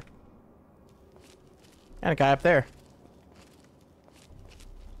guy up there. And a guy up there.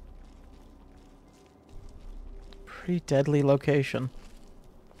 Pretty deadly location.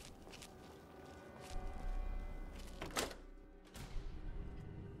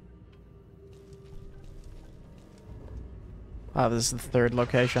 Wow, this is the third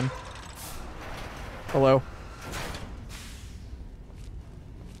location. Hello.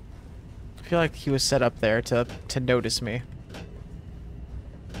 I feel like he was set up there to notice me.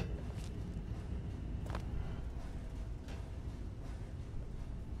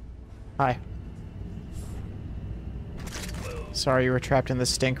 Hi. Sorry you were trapped in the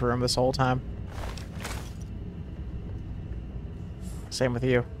stink room this whole time. Same with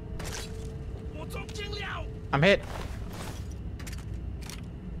you. I'm hit.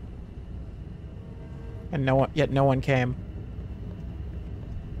 And yet no one came.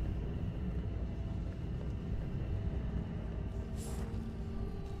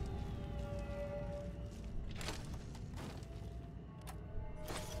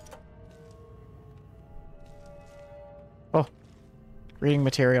 Oh, reading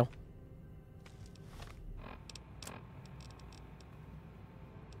material.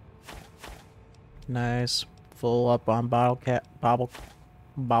 Nice. Full up on bottle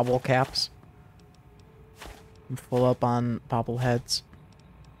caps. I'm full up on bobbleheads.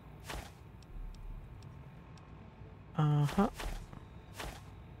 Uh-huh.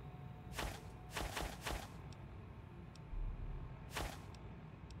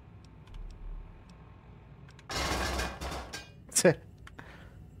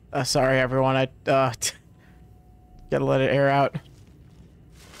 Sorry everyone, I gotta let it air out.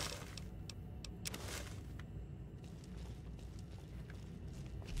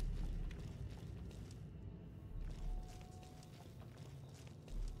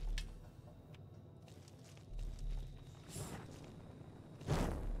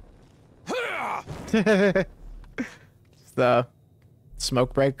 It's the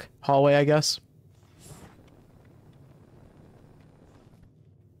smoke break hallway, I guess.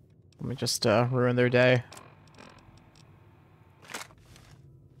 Let me just ruin their day.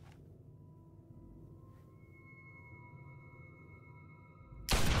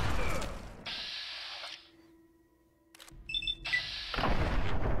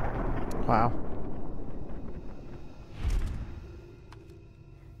 Wow.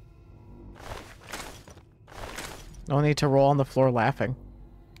 No need to roll on the floor laughing.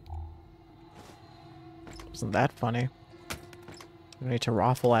 Wasn't that funny? No need to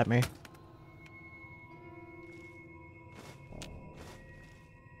raffle at me.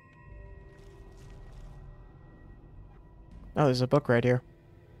 Oh, there's a book right here.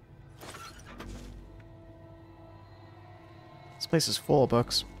 This place is full of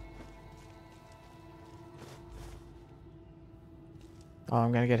books. Oh,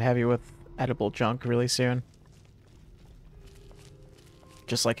 I'm gonna get heavy with edible junk really soon.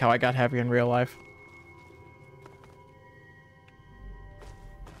 Just like how I got heavy in real life.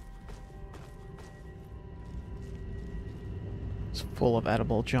 It's full of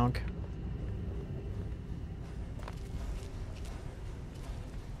edible junk.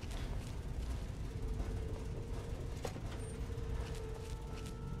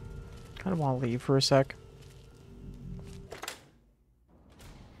 Kind of want to leave for a sec.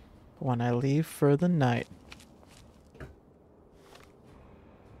 When I leave for the night.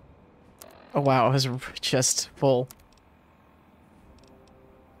 Oh wow, it was just full.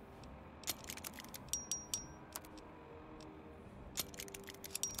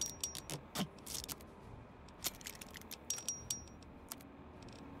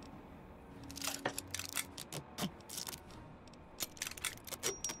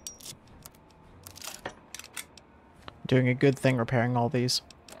 Doing a good thing repairing all these.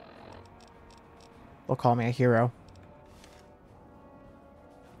 They'll call me a hero.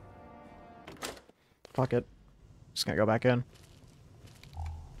 Fuck it. Just gonna go back in.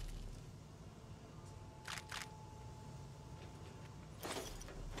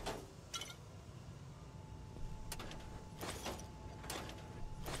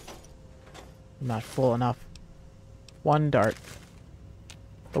 I'm not full enough. One dart.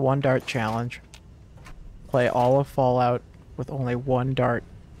 The one dart challenge. Play all of Fallout with only one dart.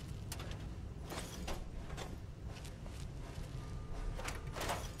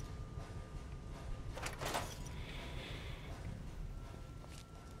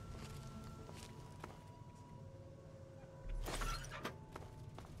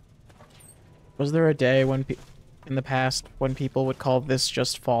 Was there a day when in the past when people would call this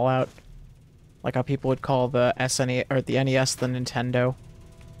just Fallout? Like how people would call the SNES or the NES the Nintendo?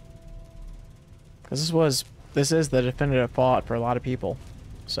 Because this is the definitive Fallout for a lot of people.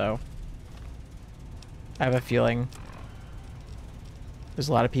 So I have a feeling there's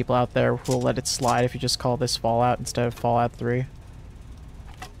a lot of people out there who will let it slide if you just call this Fallout instead of Fallout 3.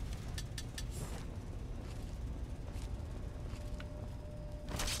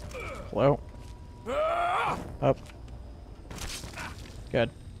 Hello? Up.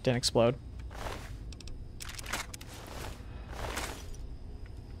 Good. Didn't explode.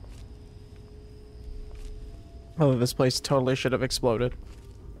 Oh, this place totally should have exploded.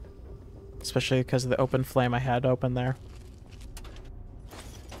 Especially because of the open flame I had open there.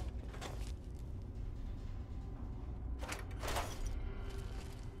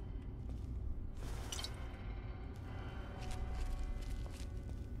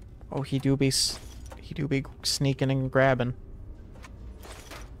 Oh, he do be sneaking and grabbing.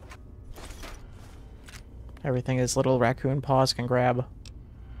 Everything his little raccoon paws can grab.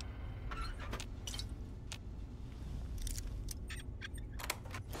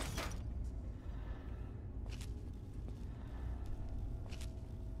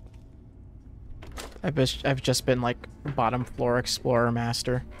 I've just been like bottom floor explorer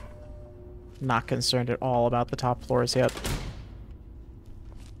master. Not concerned at all about the top floors yet.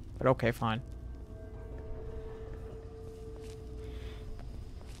 But okay, fine.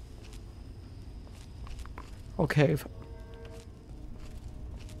 Okay.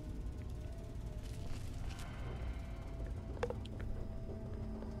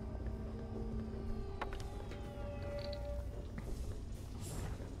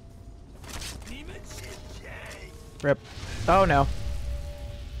 Rip. Oh no.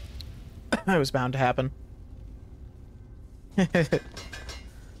 It was bound to happen. And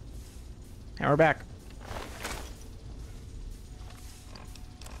we're back.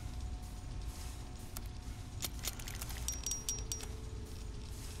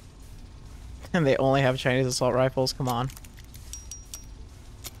 And they only have Chinese assault rifles, come on.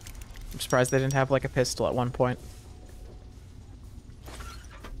 I'm surprised they didn't have like a pistol at one point.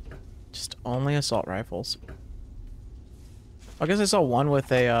 Just only assault rifles. I guess I saw one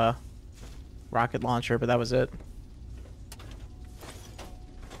with a rocket launcher, but that was it.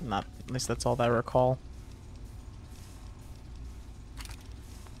 Not, at least that's all that I recall.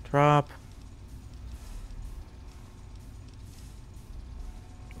 Drop.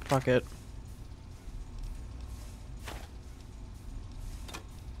 Fuck it.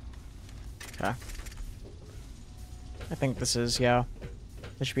 Okay. I think this is, yeah.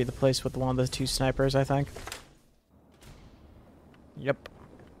 This should be the place with one of the two snipers, I think. Yep.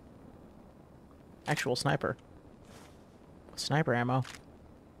 Actual sniper. Sniper ammo.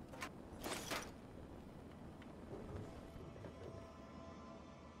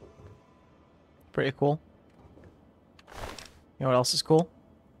 Pretty cool. You know what else is cool?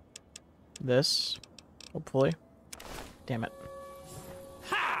 This. Hopefully. Damn it.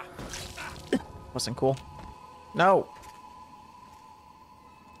 Wasn't cool. No!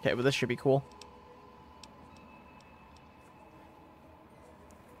 Okay, but this should be cool.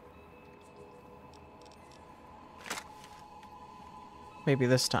 Maybe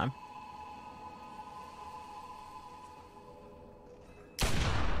this time.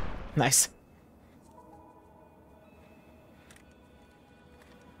 Nice.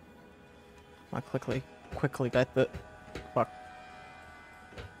 I quickly get the... Fuck.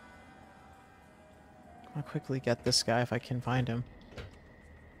 I'll quickly get this guy if I can find him.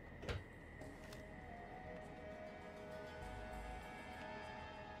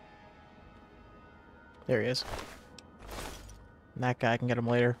 There he is. And that guy, I can get him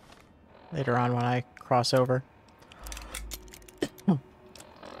later. Later on when I cross over.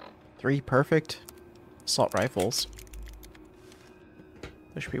 3 perfect assault rifles.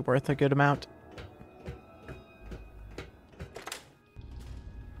 This should be worth a good amount.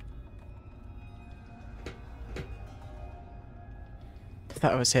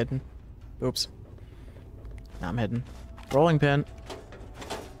 That was hidden. Oops. Now I'm hidden. Rolling pin.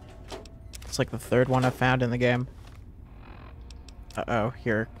 It's like the 3rd one I've found in the game. Uh-oh,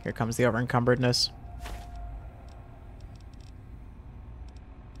 here comes the over-encumbredness.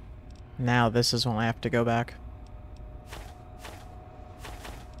 Now this is when I have to go back.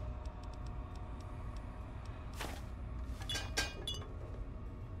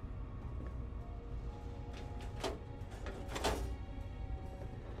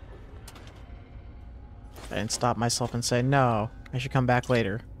 I didn't stop myself and say, no, I should come back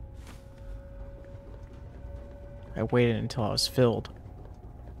later. I waited until I was filled.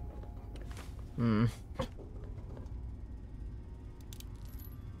 I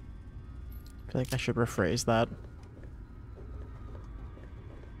feel like I should rephrase that.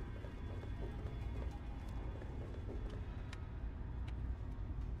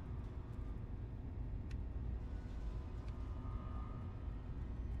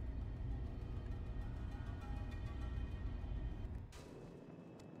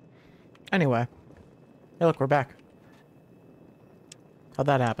 Anyway. Hey, look, we're back. How'd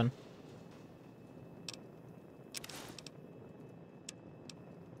that happen?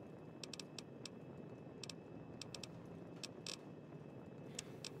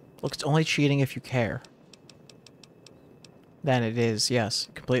 Look, it's only cheating if you care. Then it is, yes,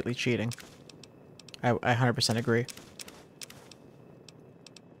 completely cheating. I 100% agree.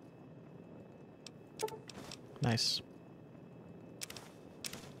 Nice.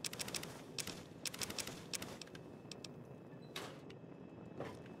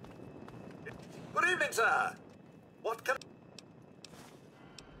 Good evening, sir. What can...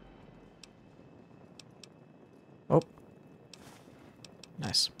 Oh.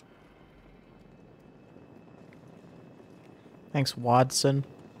 Nice. Thanks, Watson.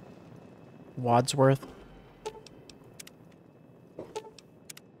 Wadsworth.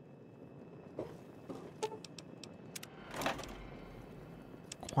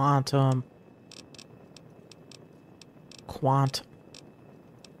 Quantum. Quant.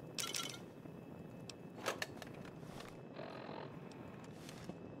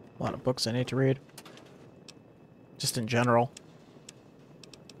 A lot of books I need to read. Just in general.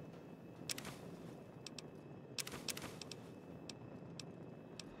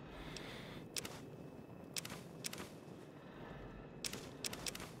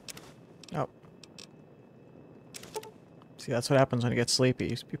 Oh. See, that's what happens when you get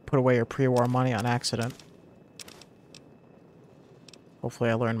sleepy. You put away your pre-war money on accident. Hopefully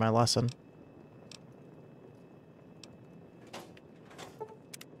I learned my lesson.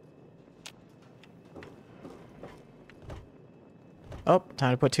 Oh,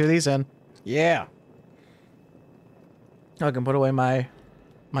 time to put 2 of these in. Yeah. I can put away my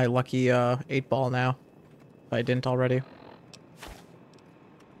lucky 8-ball now. If I didn't already.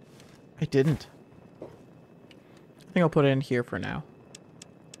 I didn't. I think I'll put it in here for now.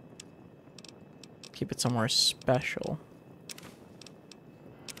 Keep it somewhere special.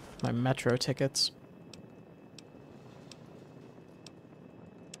 My metro tickets.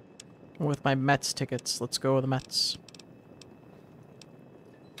 With my Mets tickets. Let's go with the Mets.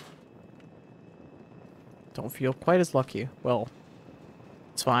 Don't feel quite as lucky. Well,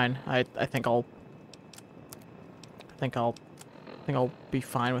 it's fine. I think I'll be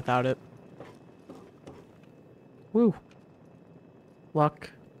fine without it. Woo. Luck.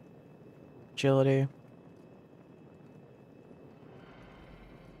 Agility.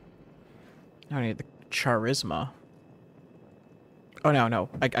 I don't need the charisma. Oh, no.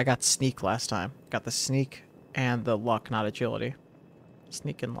 I got sneak last time. Got the sneak and the luck, not agility.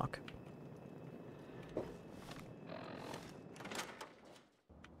 Sneak and luck.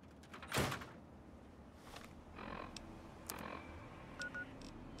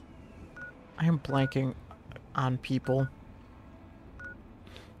 I am blanking on people.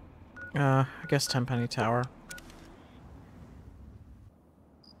 I guess Tenpenny Tower.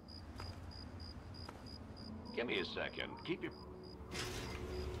 Give me a second. Keep your...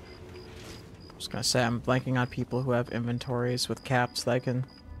 I was gonna say, I'm blanking on people who have inventories with caps that I can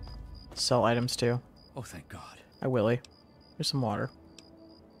sell items to. Oh, thank God. Hi, Willie. Here's some water.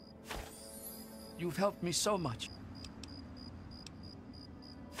 You've helped me so much.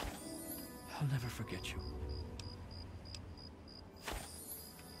 I'll never forget you.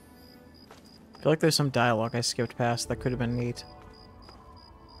 I feel like there's some dialogue I skipped past that could have been neat.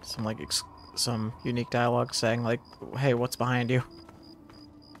 Some, like, some unique dialogue saying, like, hey, what's behind you?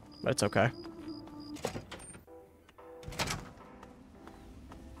 But it's okay.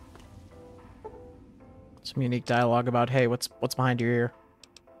 Some unique dialogue about, hey, what's behind your ear?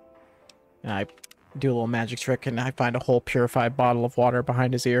 And I do a little magic trick and I find a whole purified bottle of water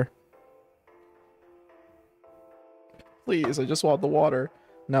behind his ear. Please, I just want the water.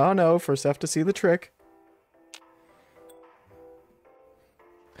 No, first I have to see the trick.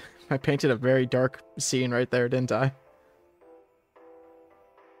 I painted a very dark scene right there, didn't I?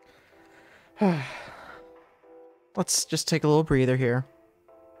 Let's just take a little breather here.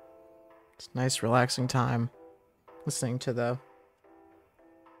 It's a nice, relaxing time. Listening to the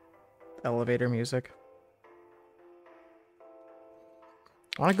elevator music.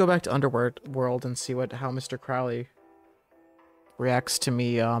 I want to go back to Underworld and see how Mr. Crowley reacts to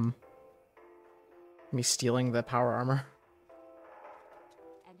me, me stealing the power armor.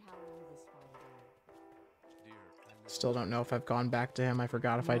 Still don't know if I've gone back to him. I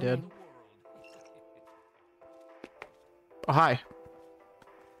forgot if I did. Oh, hi.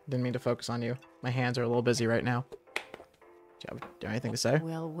 Didn't mean to focus on you. My hands are a little busy right now. Do you have anything to say?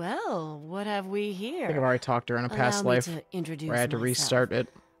 Well, what have we here? I think I've already talked to her in a past life to introduce where I had to myself. restart it.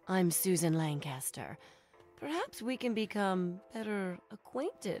 I'm Susan Lancaster. Perhaps we can become better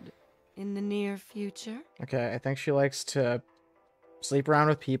acquainted in the near future. Okay, I think she likes to sleep around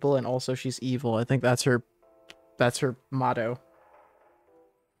with people, and also she's evil. I think that's her motto.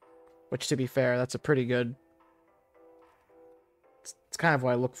 Which, to be fair, that's a pretty good... It's kind of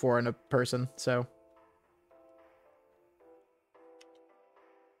what I look for in a person, so...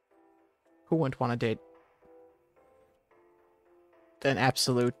 Who wouldn't want to date an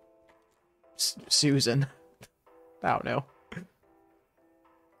absolute Susan? I don't know.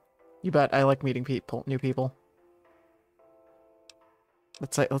 You bet I like meeting people, new people.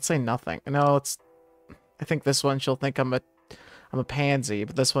 Let's say nothing. No, I think this one she'll think I'm a pansy,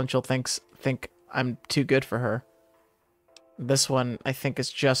 but this one she'll think I'm too good for her. This one I think is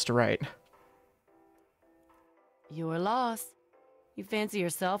just right. You're lost. You fancy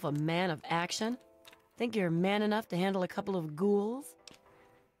yourself a man of action? Think you're man enough to handle a couple of ghouls?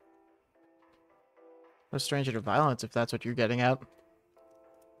 No stranger to violence, if that's what you're getting at.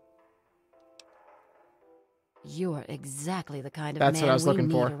 You're exactly the kind of That's man what I was we looking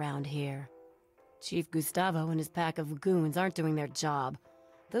need for. around here. Chief Gustavo and his pack of goons aren't doing their job.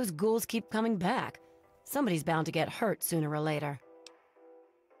 Those ghouls keep coming back. Somebody's bound to get hurt sooner or later.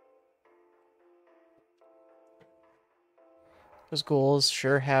 Those ghouls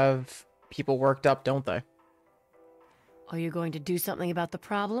sure have people worked up, don't they? Are you going to do something about the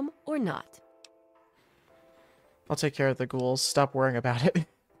problem or not? I'll take care of the ghouls. Stop worrying about it.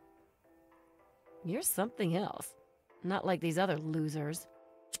 You're something else. Not like these other losers.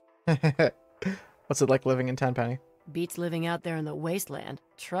 What's it like living in Tenpenny? Beats living out there in the wasteland,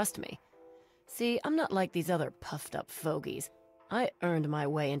 trust me. See, I'm not like these other puffed up fogies. I earned my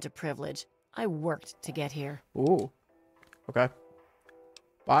way into privilege. I worked to get here. Ooh. Okay.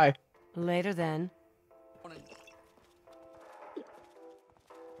 Bye. Later then.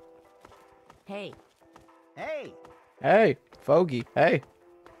 Hey, Hey, Hey, Fogey. Hey.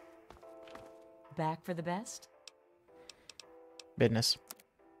 back for the best? Business.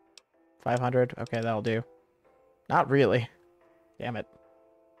 500. Okay, that'll do. Not really. Damn it.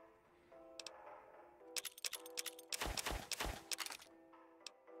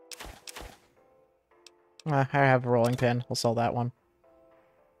 I have a rolling pin. We'll sell that one.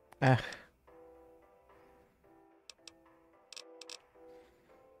 I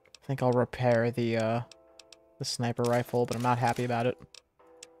think I'll repair the sniper rifle, but I'm not happy about it.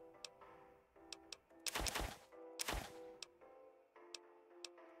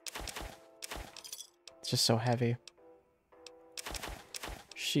 It's just so heavy.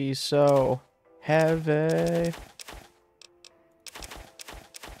 She's so heavy.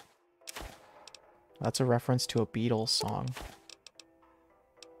 That's a reference to a Beatles song.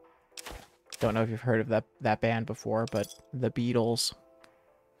 Don't know if you've heard of that band before, but the Beatles.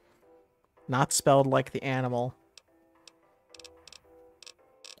 Not spelled like the animal,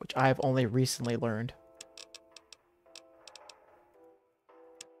 which I have only recently learned.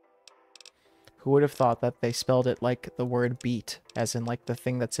 Who would have thought that they spelled it like the word beat, as in like the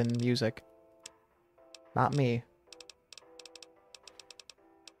thing that's in music? Not me.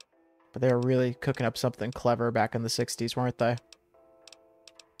 But they were really cooking up something clever back in the 60s, weren't they?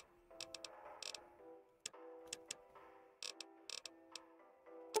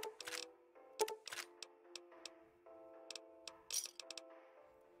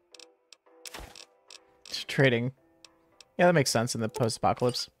 Trading. Yeah, that makes sense in the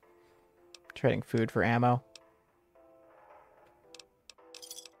post-apocalypse. Trading food for ammo.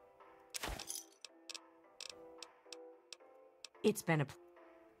 It's been a...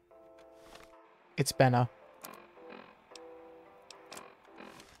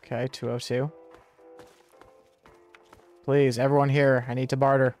 Okay, 202. Please, everyone here. I need to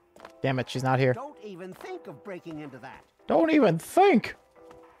barter. Damn it, she's not here. Don't even think of breaking into that. Don't even think!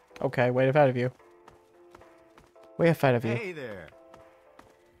 Okay, way ahead of you. Way ahead of you. Hey there.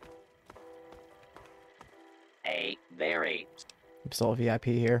 Hey, very. I'm still a VIP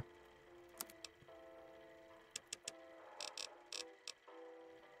here.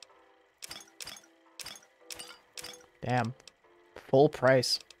 Damn. Full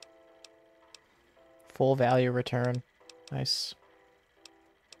price. Full value return. Nice.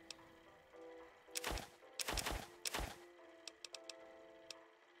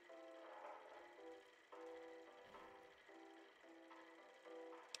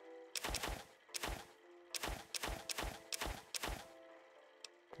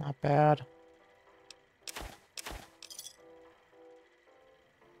 Not bad.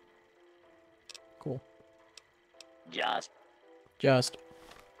 Cool. Just.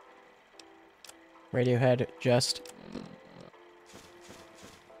 Radiohead, just.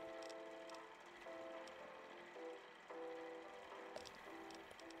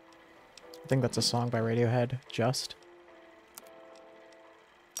 I think that's a song by Radiohead, Just.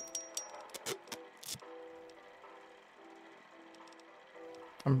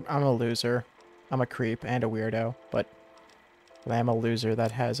 I'm a loser. I'm a creep and a weirdo, but I am a loser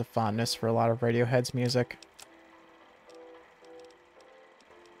that has a fondness for a lot of Radiohead's music.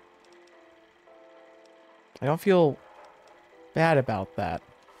 I don't feel bad about that.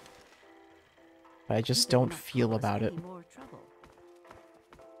 But I just don't feel about it.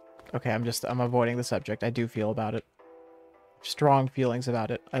 Okay, I'm avoiding the subject. I do feel about it. Strong feelings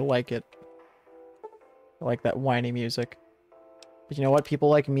about it. I like it. I like that whiny music. But you know what? People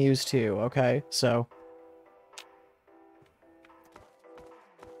like Muse too, okay? So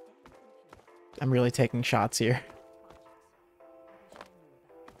I'm really taking shots here.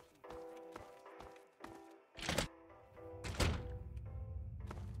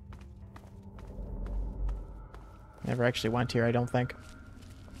 Never actually went here, I don't think.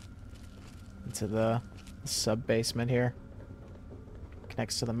 Into the sub-basement here.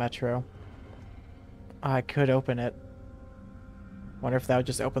 Connects to the metro. I could open it. Wonder if that would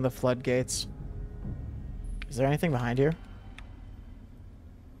just open the floodgates. Is there anything behind here?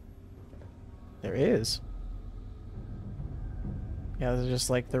 There is. Yeah, this is just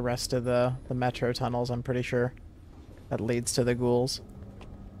like the rest of the metro tunnels, I'm pretty sure. That leads to the ghouls.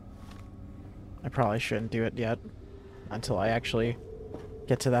 I probably shouldn't do it yet. Until I actually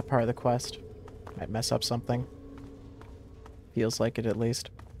get to that part of the quest. Might mess up something. Feels like it, at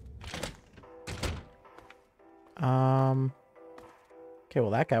least. Okay,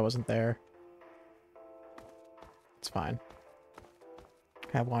 well that guy wasn't there. It's fine.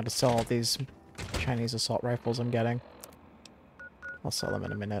 I wanted to sell all these Chinese assault rifles I'm getting. I'll sell them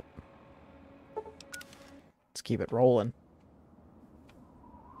in a minute. Let's keep it rolling.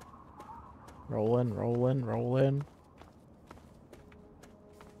 Rolling, rolling, rolling.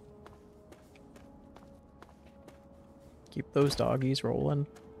 Keep those doggies rolling.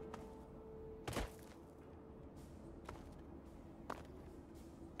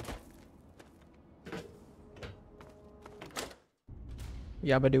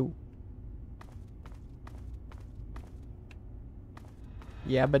 Yabadoo.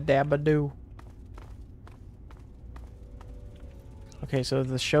 Yabba-dabba-doo. Okay, so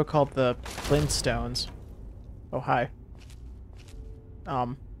the show called The Flintstones. Oh, hi.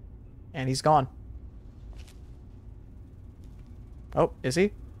 And he's gone. Oh, is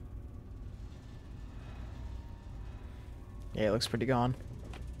he? Yeah, he looks pretty gone.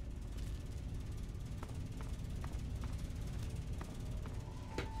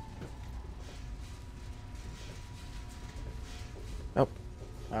 Oh.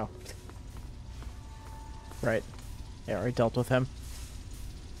 Oh. Right. Yeah, I already dealt with him.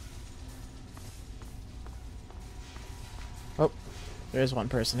 Oh. There's one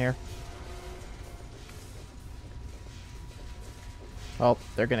person here. Well,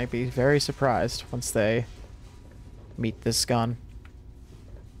 they're gonna be very surprised once they meet this gun.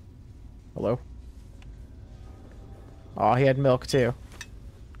 Hello? Aw, he had milk too.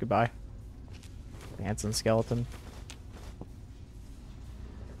 Goodbye. Handsome skeleton.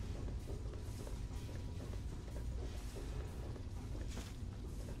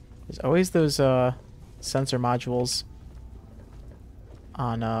 There's always those sensor modules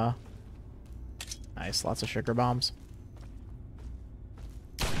on nice, lots of sugar bombs.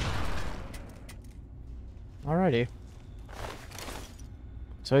 Alrighty.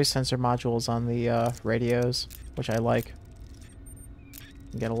 There's always sensor modules on the radios, which I like.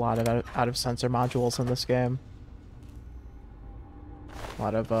 You get a lot of out of sensor modules in this game. A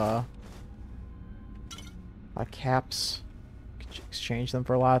lot of caps. You can exchange them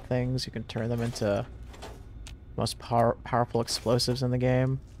for a lot of things. You can turn them into the most powerful explosives in the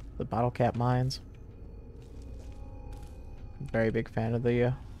game. The bottle cap mines. Very big fan of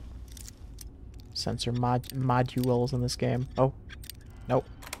the sensor modules in this game. Oh. Nope.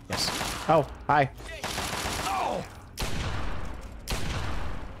 Yes. Oh, hi.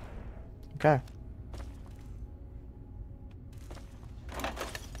 Okay.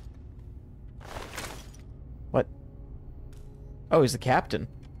 What? Oh, he's the captain.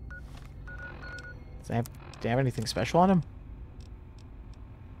 Do they have anything special on him?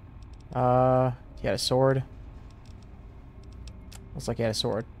 He had a sword. Looks like he had a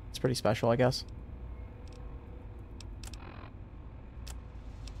sword. It's pretty special, I guess.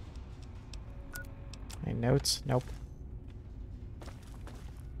 Any notes? Nope.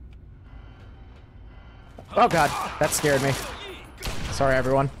 Oh god, that scared me. Sorry,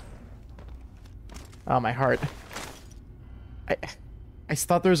 everyone. Oh, my heart. I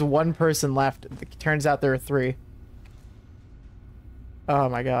thought there was one person left. It turns out there are 3. Oh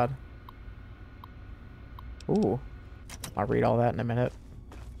my god. Ooh. I'll read all that in a minute.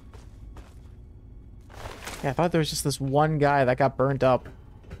 Yeah, I thought there was just this one guy that got burnt up.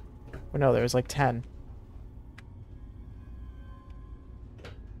 Oh no, there was like 10.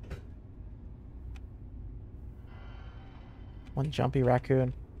 One jumpy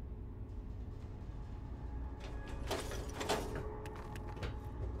raccoon.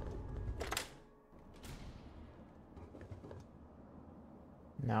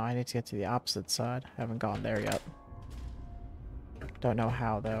 Now I need to get to the opposite side. I haven't gone there yet. Don't know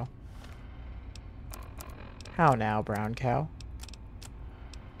how, though. How now, brown cow?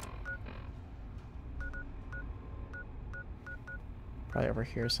 Probably over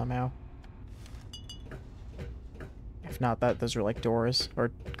here somehow. If not that, those are like doors,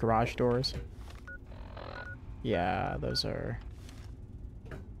 or garage doors. Yeah, those are...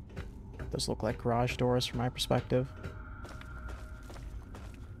 Those look like garage doors from my perspective.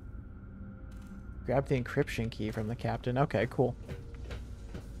 Grab the encryption key from the captain. Okay, cool.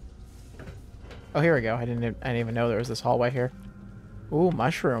 Oh, here we go. I didn't even know there was this hallway here. Ooh,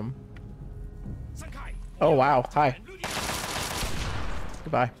 mushroom. Oh, wow. Hi.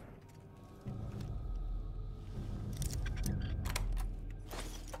 Goodbye.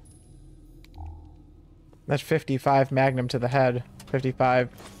 That 55 magnum to the head. 55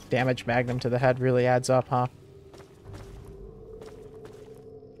 damage magnum to the head really adds up, huh?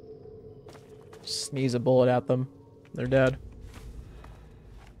 Sneeze a bullet at them. They're dead.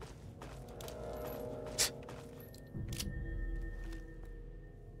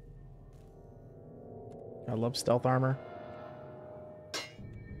 I love stealth armor.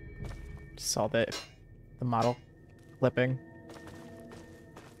 Just saw the model flipping.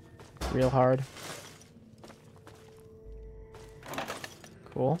 Real hard.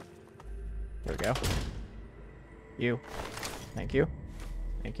 Cool. Here we go. You. Thank you.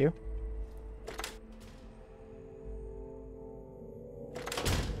 Thank you.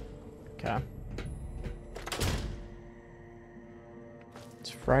 Okay. It's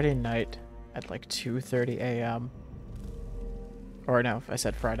Friday night at like 2:30 a.m. Or no, I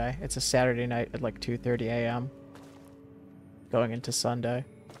said Friday. It's a Saturday night at like 2:30 a.m. Going into Sunday.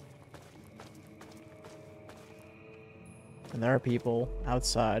 And there are people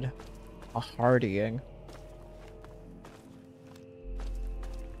outside partying.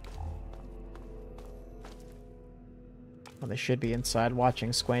 Well, they should be inside watching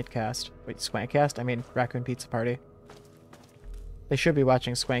Squankcast. Wait, Squankcast? I mean, Raccoon Pizza Party. They should be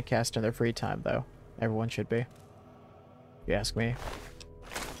watching Squankcast in their free time, though. Everyone should be. If you ask me.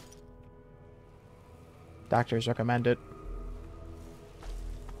 Doctors recommend it.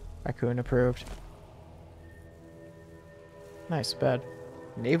 Raccoon approved. Nice bed.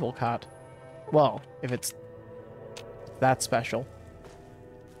 Naval cot. Well, if it's that special.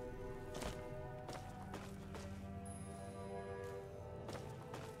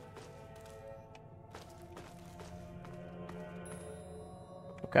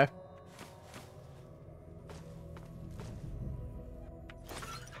 Okay.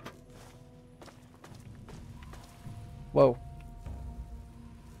 Whoa.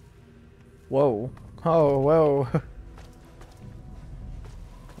 Whoa. Oh, whoa.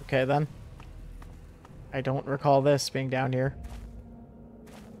 Okay, then. I don't recall this being down here.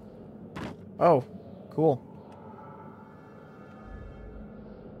 Oh, cool.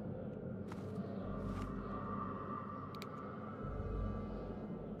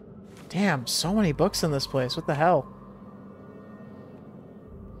 Damn, so many books in this place. What the hell?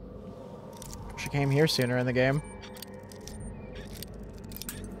 She came here sooner in the game.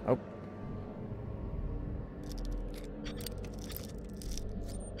 Oh.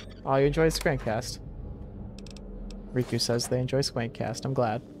 Oh, you enjoy Squankcast. Riku says they enjoy Squankcast. I'm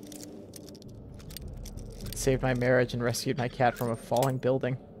glad. Saved my marriage and rescued my cat from a falling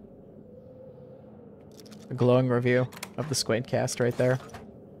building. A glowing review of the Squankcast right there.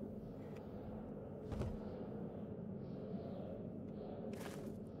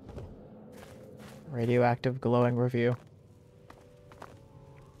 Radioactive glowing review.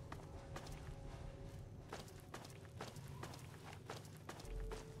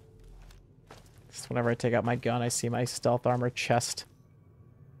 Just whenever I take out my gun, I see my stealth armor chest.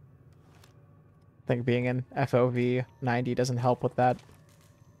 I think being in FOV 90 doesn't help with that.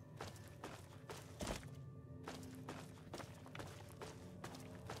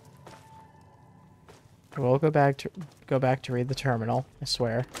 We'll go back to read the terminal, I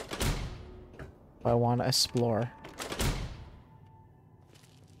swear. I want to explore.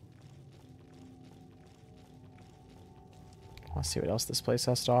 Let's see what else this place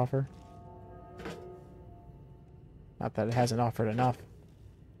has to offer. Not that it hasn't offered enough.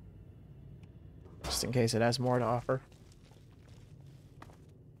 Just in case it has more to offer.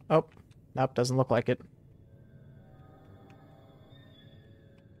 Oh, nope, doesn't look like it.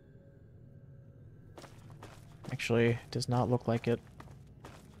 Actually, does not look like it.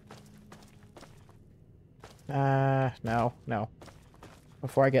 No.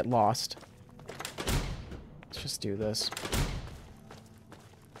 Before I get lost. Let's just do this.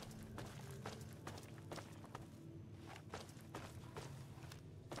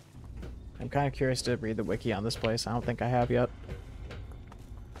 I'm kind of curious to read the wiki on this place. I don't think I have yet.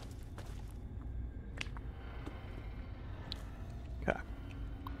 Okay.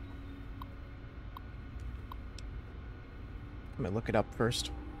 Let me look it up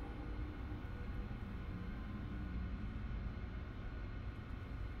first.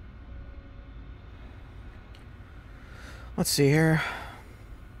 Let's see here.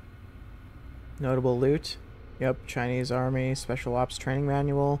 Notable loot. Yep, Chinese Army Special Ops Training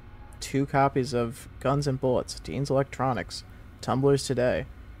Manual. 2 copies of Guns and Bullets, Dean's Electronics, Tumblers Today,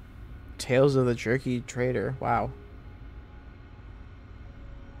 Tales of the Jerky Trader. Wow.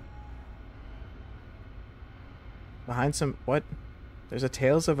 Behind some... What? There's a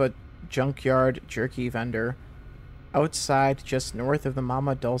Tales of a Junkyard Jerky Vendor. Outside, just north of the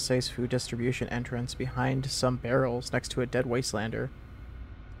Mama Dulce's food distribution entrance, behind some barrels next to a dead wastelander.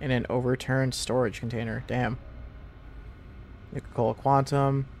 In an overturned storage container. Damn. Nuka-Cola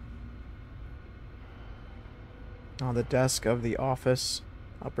Quantum. On the desk of the office.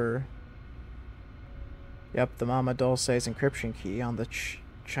 Upper. Yep, the Mama Dulce's encryption key on the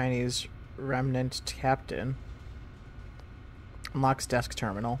Chinese remnant captain. Unlocks desk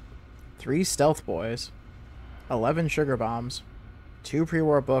terminal. 3 stealth boys. 11 sugar bombs, 2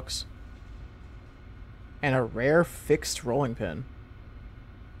 pre-war books, and a rare fixed rolling pin.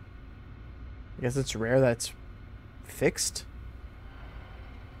 I guess it's rare that's fixed?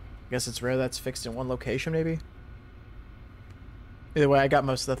 I guess it's rare that's fixed in one location, maybe? Either way, I got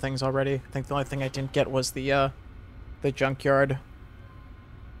most of the things already. I think the only thing I didn't get was the junkyard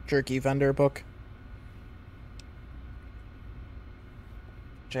jerky vendor book.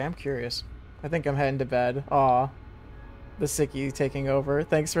 Which I am curious. I think I'm heading to bed. Aw. The sickie taking over.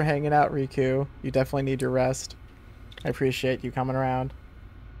 Thanks for hanging out, Riku. You definitely need your rest. I appreciate you coming around.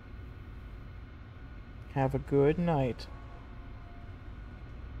 Have a good night.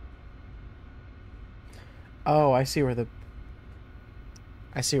 Oh, I see where the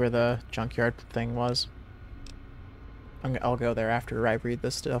junkyard thing was. I'll go there after I read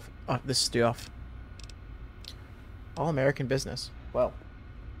this stuff. This stuff. All American business. Well.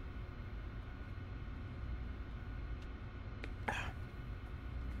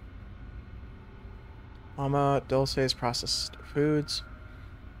 Mama Dulce's processed foods.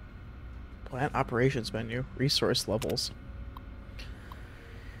 Plant operations menu. Resource levels.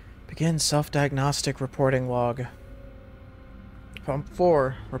 Begin self-diagnostic reporting log. Pump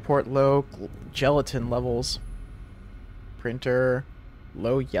 4. Report low gelatin levels. Printer.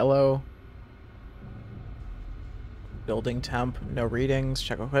 Low yellow. Building temp. No readings.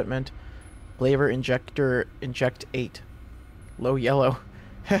 Check equipment. Flavor injector. Inject 8. Low yellow.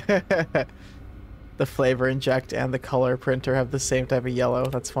 The flavor inject and the color printer have the same type of yellow.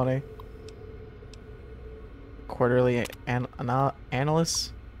 That's funny. Quarterly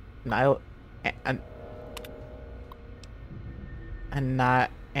analysis.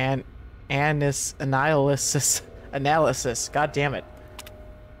 Analysis. God damn it.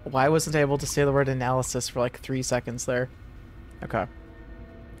 Why wasn't I able to say the word analysis for like 3 seconds there? Okay.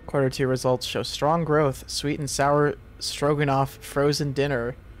 Quarter 2 results show strong growth. Sweet and sour stroganoff frozen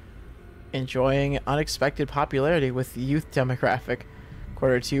dinner. Enjoying unexpected popularity with the youth demographic.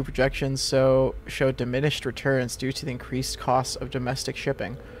 Quarter 2 projections show diminished returns due to the increased costs of domestic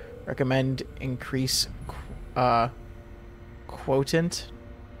shipping. Recommend increase quotient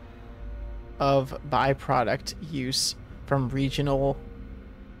of byproduct use from regional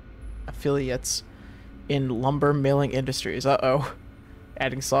affiliates in lumber milling industries. Uh-oh.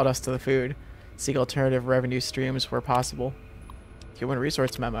 Adding sawdust to the food. Seek alternative revenue streams where possible. Human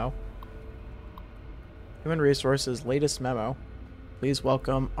resource memo. Human Resources latest memo. Please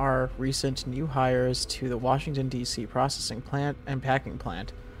welcome our recent new hires to the Washington, D.C. processing plant and packing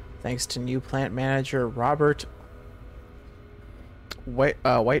plant. Thanks to new plant manager Robert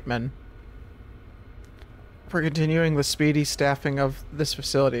Whiteman for continuing the speedy staffing of this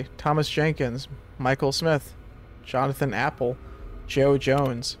facility. Thomas Jenkins, Michael Smith, Jonathan Apple, Joe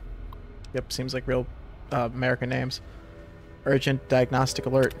Jones. Yep, seems like real American names. Urgent diagnostic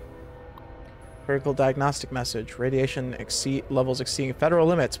alert. Critical diagnostic message. Radiation levels exceeding federal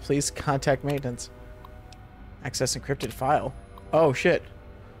limits. Please contact maintenance. Access encrypted file. Oh, shit.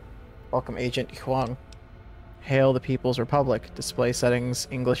 Welcome, Agent Huang. Hail the People's Republic. Display settings,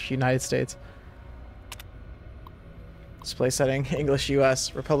 English, United States. Display setting, English,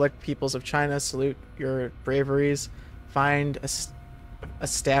 U.S. Republic, Peoples of China, salute your braveries. Find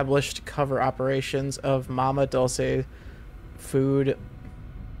established cover operations of Mama Dulce Food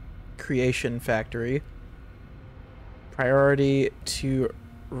Creation Factory. Priority to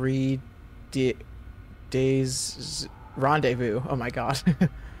rendezvous. Oh my god.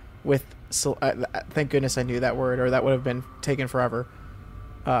 With thank goodness I knew that word, or that would have been taken forever.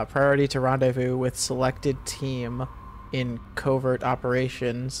 Priority to rendezvous with selected team in covert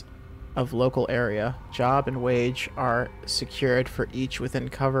operations of local area. Job and wage are secured for each within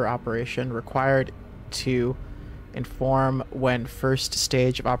cover operation. Required to inform when first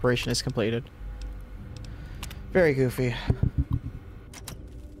stage of operation is completed. Very goofy.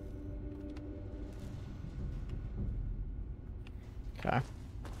 Okay.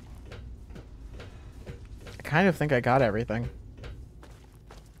 I kind of think I got everything.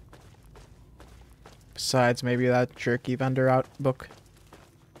 Besides maybe that jerky vendor out book.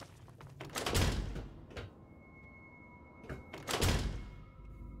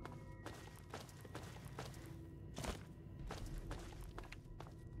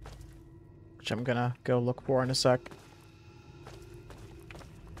 Which I'm gonna go look for in a sec.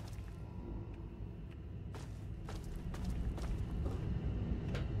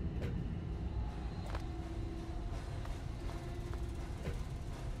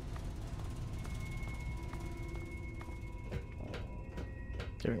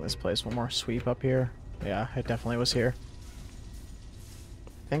 Giving this place one more sweep up here. Yeah, it definitely was here.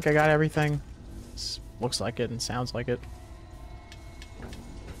 I think I got everything. Looks like it and sounds like it.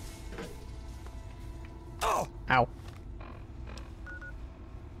 Oh! Ow.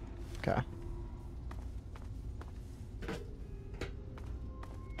 Okay.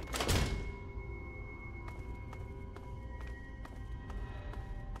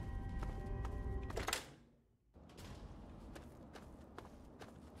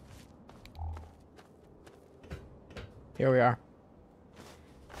 Here we are.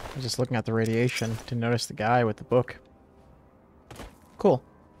 I was just looking at the radiation to notice the guy with the book. Cool.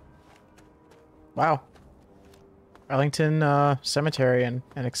 Wow. Arlington Cemetery and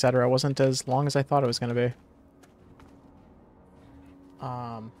etc. wasn't as long as I thought it was going to be.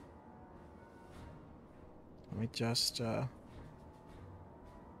 Let me just gonna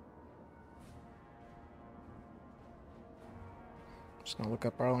look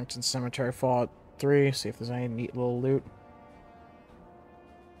up Arlington Cemetery Fallout 3, see if there's any neat little loot.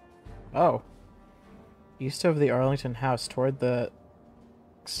 Oh. East of the Arlington house, toward the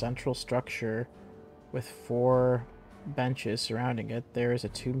central structure with 4 benches surrounding it, there is a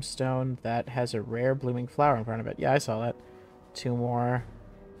tombstone that has a rare blooming flower in front of it. Yeah, I saw that. 2 more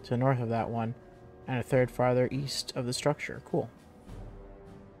to the north of that one, and a 3rd farther east of the structure. Cool.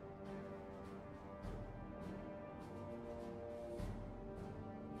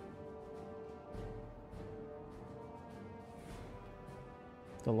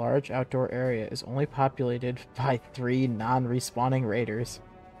 The large outdoor area is only populated by 3 non-respawning raiders.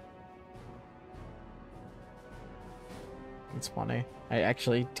 It's funny. I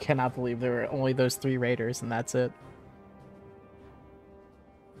actually cannot believe there were only those 3 raiders and that's it.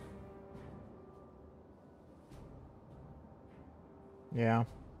 Yeah.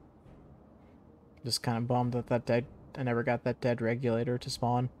 Just kind of bummed that I never got that dead regulator to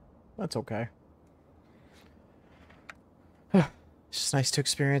spawn. That's okay. It's just nice to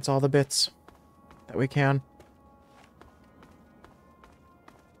experience all the bits that we can.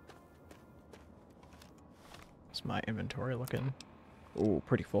 What's my inventory looking? Ooh,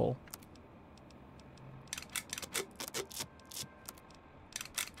 pretty full.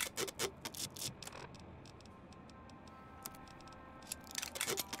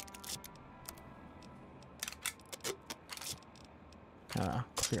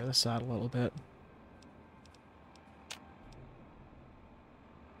 Clear this out a little bit.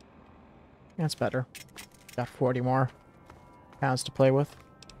 That's better. Got 40 more pounds to play with.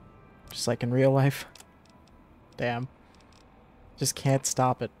 Just like in real life. Damn. Just can't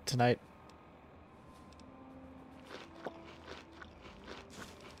stop it tonight.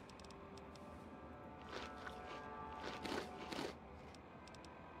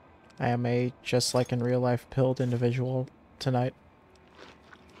 I am a just like in real life pilled individual tonight.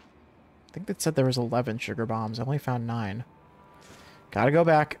 I think that said there was 11 sugar bombs. I only found 9. Gotta go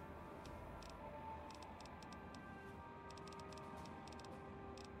back.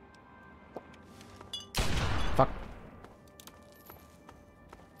 Fuck.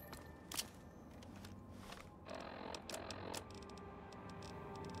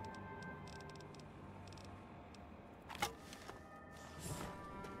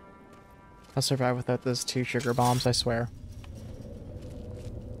 I'll survive without those 2 sugar bombs, I swear.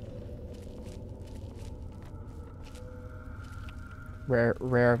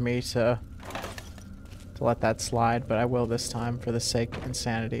 Rare of me to let that slide, but I will this time for the sake and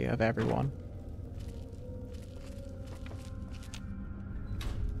sanity of everyone.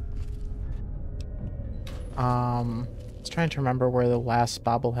 I was trying to remember where the last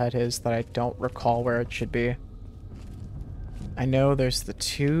bobblehead is that I don't recall where it should be. I know there's the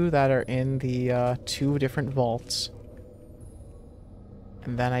 2 that are in the 2 different vaults.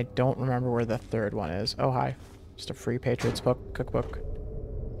 And then I don't remember where the 3rd one is. Oh, hi. Just a free Patriots book, cookbook.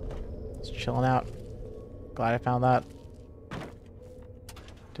 Just chilling out. Glad I found that.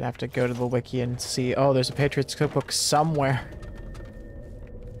 Didn't have to go to the wiki and see, oh, there's a Patriots cookbook somewhere.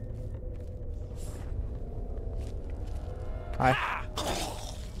 Hi.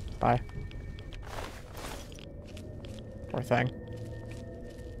 Bye. Poor thing.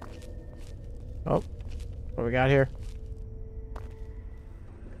 Oh, what do we got here?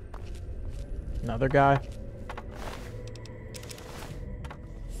 Another guy.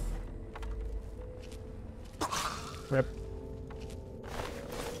 Rip.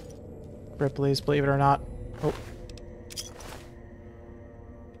 Ripley's, believe it or not. Oh.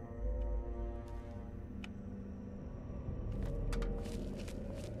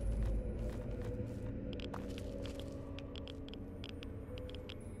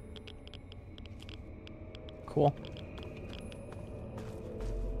 Cool.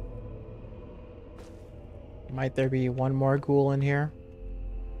 Might there be one more ghoul in here?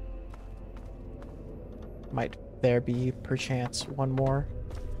 Might there be, perchance, one more?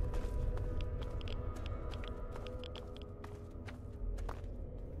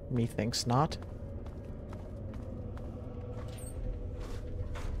 Methinks not.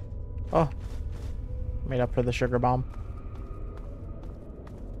 Oh. Made up for the sugar bomb.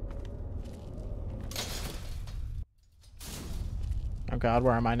 Oh god,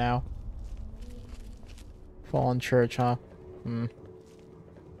 where am I now? Fallen church, huh? Hmm.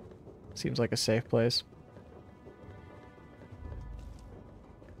 Seems like a safe place.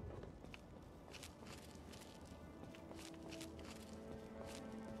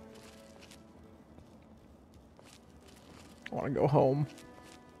 I want to go home.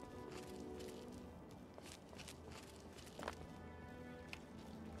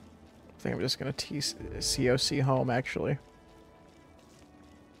 I think I'm just gonna COC home, actually.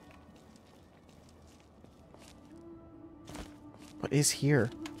 What is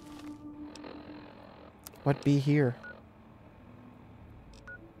here? What be here?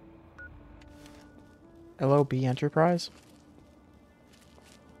 LOB Enterprise?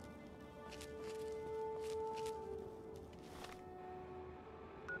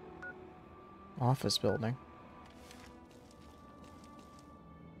 Office building.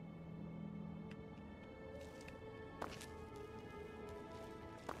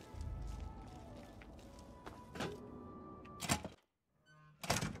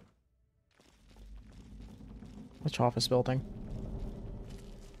 Which office building?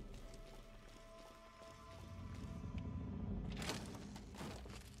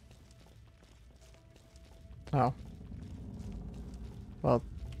 Oh. Well,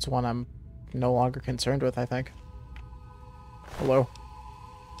 it's one I'm no longer concerned with, I think. Hello.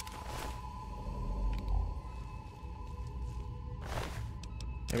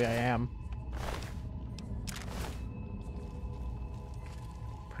 Maybe I am.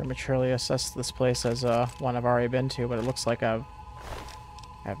 Prematurely assessed this place as one I've already been to, but it looks like I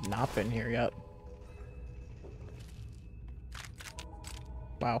have not been here yet.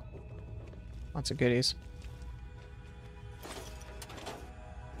 Wow. Lots of goodies.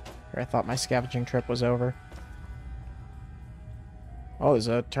 I thought my scavenging trip was over. Oh, there's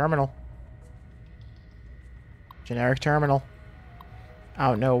a terminal. Generic terminal. I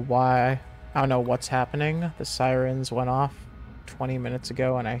don't know why. I don't know what's happening. The sirens went off 20 minutes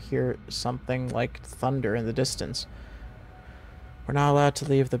ago, and I hear something like thunder in the distance. We're not allowed to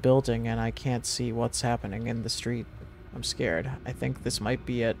leave the building, and I can't see what's happening in the street. I'm scared. I think this might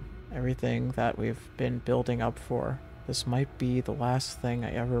be it. Everything that we've been building up for. This might be the last thing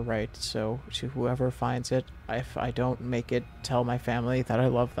I ever write, so to whoever finds it, if I don't make it, tell my family that I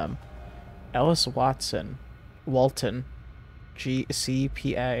love them. Ellis Walton,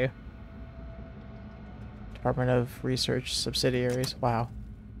 GCPA. Department of Research subsidiaries. Wow.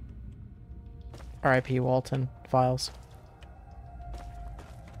 R.I.P. Walton files.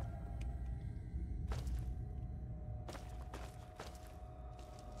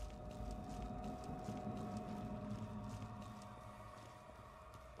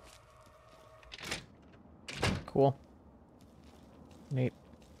 Cool. Neat.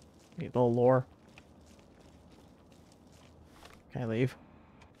 Neat little lore. Can I leave?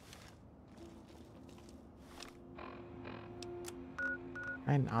 Can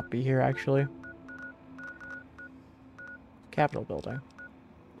I not be here, actually? Capitol building.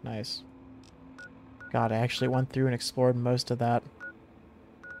 Nice. God, I actually went through and explored most of that.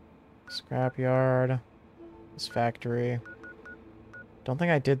 Scrapyard. This factory. Don't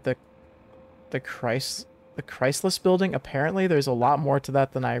think I did the Chrysalis building. Apparently, there's a lot more to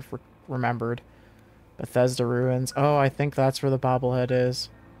that than I remembered. Bethesda ruins. Oh, I think that's where the bobblehead is.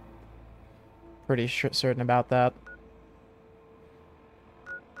 Pretty certain about that.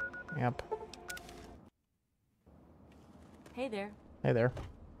 Yep. Hey there. Hey there.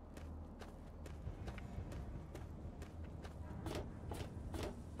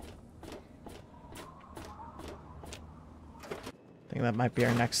 I think that might be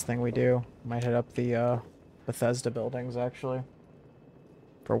our next thing we do. Might hit up the Bethesda buildings, actually.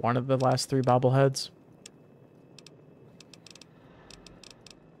 For one of the last 3 bobbleheads.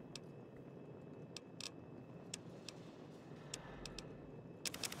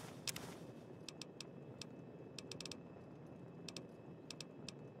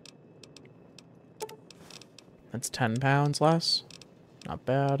 That's 10 pounds less. Not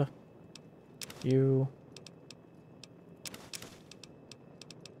bad. You.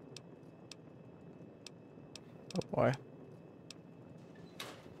 Oh boy.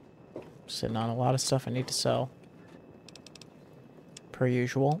 Sitting on a lot of stuff I need to sell. Per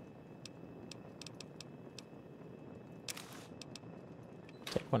usual.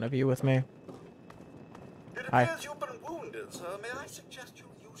 Take one of you with me. It Hi. appears you've been wounded, sir. May I suggest you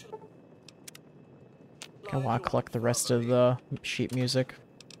use it? I want to collect the rest of the sheet music.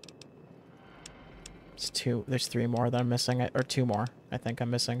 There's 3 more that I'm missing, or 2 more I think I'm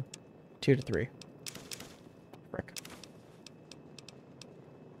missing. 2 to 3. Frick.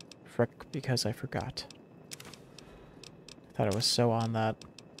 Frick, because I forgot. I thought I was so on that.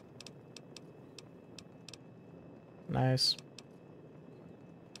 Nice.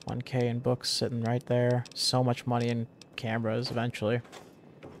 1K in books sitting right there. So much money in cameras eventually.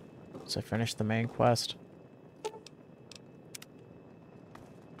 So I finished the main quest.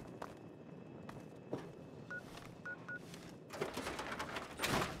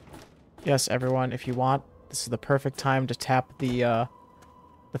 Yes, everyone, if you want, this is the perfect time to tap the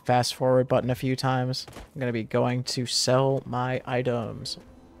fast forward button a few times. I'm gonna be going to sell my items.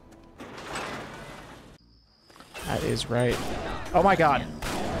 That is right. Oh my god.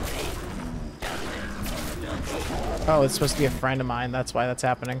 Oh, it's supposed to be a friend of mine. That's why that's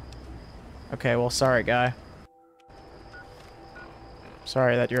happening. Okay, well, sorry, guy.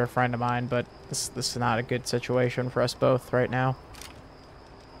 Sorry that you're a friend of mine, but this is not a good situation for us both right now.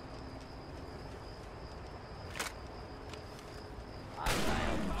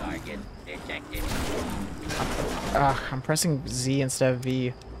 Target detected. I'm pressing Z instead of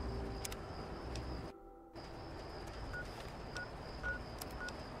V.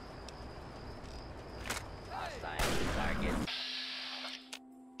 Hostile target.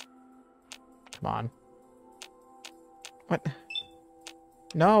 Come on. What?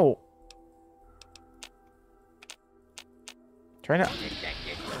 No. Trying to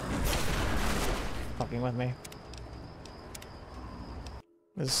Detected. fucking with me.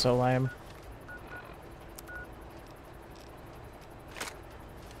 This is so lame.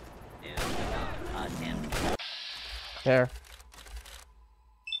 New attempt. There.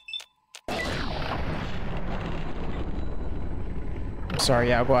 I'm sorry,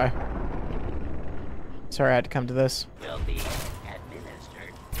 Yaguai. Sorry I had to come to this. Will be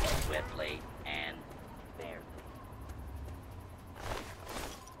administered swiftly and fairly.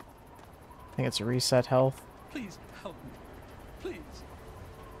 I think it's reset health. Please help me. Please.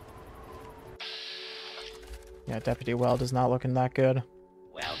 Yeah, Deputy Weld is not looking that good.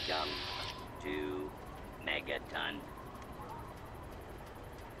 Welcome to Megaton.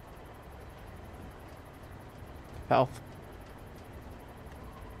 Health.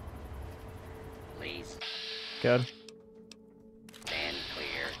 Please Good. stand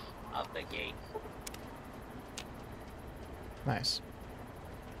clear of the gate. Nice.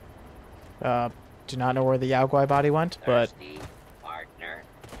 Do not know where the Yaguai body went, but Thirsty partner.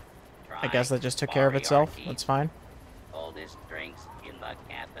 I guess that just took care of itself. That's fine. Oldest drinks in the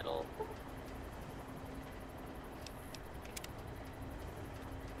capital.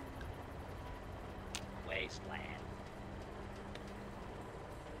 Wasteland.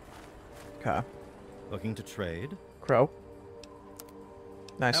 Okay. Looking to trade? Crow.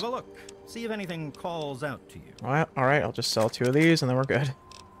 Nice. Have a look. See if anything calls out to you. Alright, I'll just sell 2 of these and then we're good.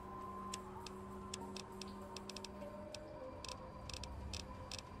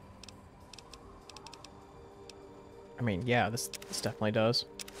 I mean, yeah, this definitely does.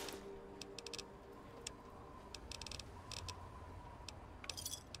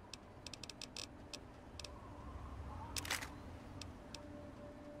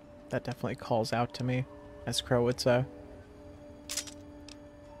 That definitely calls out to me, as Crow would say.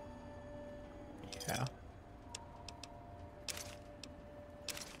 Yeah.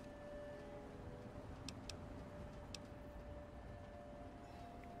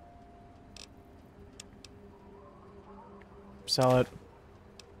 Sell it.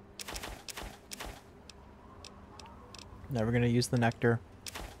 Never gonna use the nectar.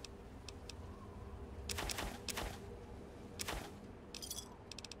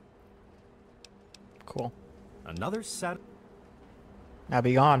 Cool. Another set. Now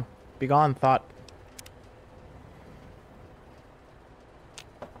be gone. Be gone, thought.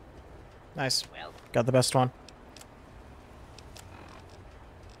 Nice. Well, Got the best one.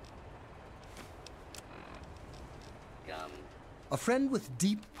 come. A friend with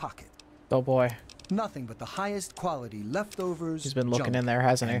deep pocket. Oh boy. Nothing but the highest quality leftovers. He's been looking junk, in there,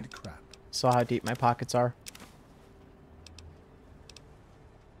 hasn't he? and crap. Saw how deep my pockets are.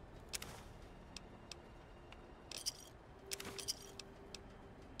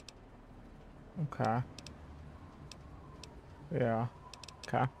 Okay. Yeah.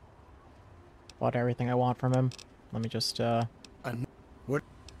 Okay. Bought everything I want from him. Let me just, What?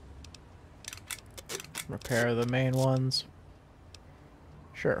 repair the main ones.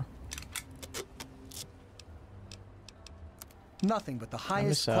 Sure. Nothing but the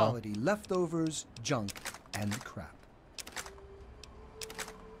highest sell. quality leftovers, junk, and crap.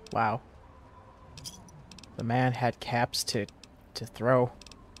 Wow. The man had caps to throw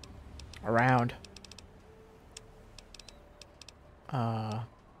around.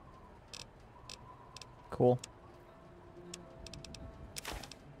 Cool.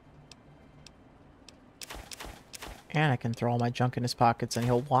 And I can throw all my junk in his pockets and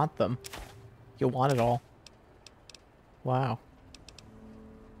he'll want them. He'll want it all. Wow.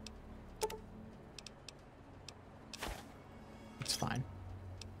 It's fine.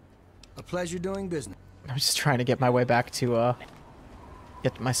 A pleasure doing business. I'm just trying to get my way back to,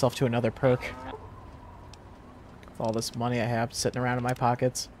 get myself to another perk. With all this money I have sitting around in my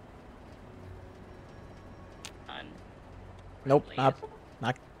pockets. Nope, not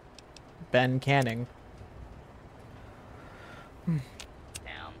Ben Canning. Down,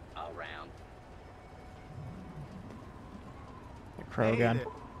 around. Crow again.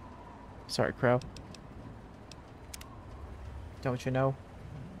 Sorry, Crow. Don't you know?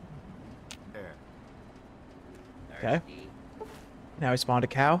 Okay. Thirsty. Now he spawned a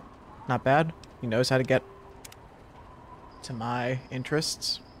cow. Not bad. He knows how to get to my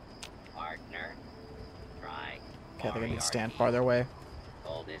interests. Partner. Try. Okay, they're gonna need to stand Moriarty. farther away.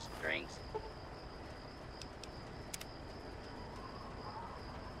 Coldest drinks.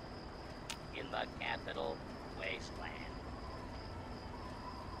 In the capital wasteland.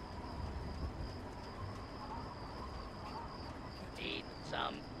 Need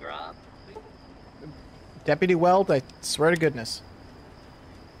some grub? Deputy Weld, I swear to goodness.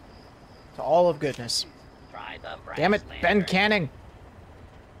 To all of goodness. Try the brass Damn it, Ben lantern. Canning!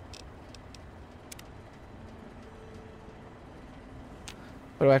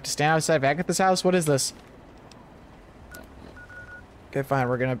 What, do I have to stand outside of Agatha's house? What is this? Okay, fine,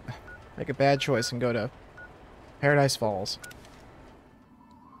 we're gonna make a bad choice and go to Paradise Falls.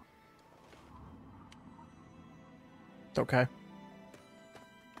 Okay.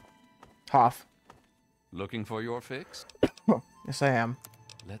 Hoff. Looking for your fix? Yes, I am.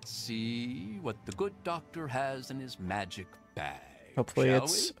 Let's see what the good doctor has in his magic bag. Hopefully shall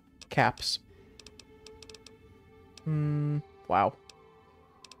it's caps. Wow.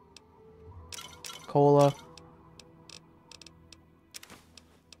 Cola.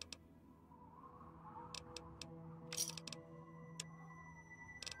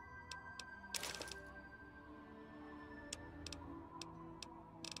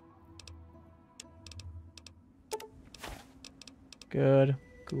 Good.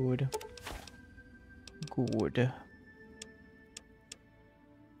 Good. Good.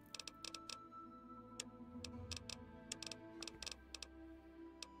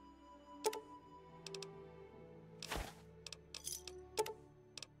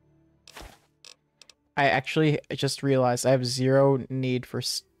 I just realized I have zero need for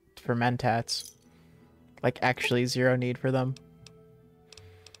mentats. Like, actually zero need for them.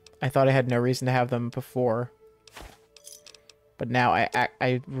 I thought I had no reason to have them before. But now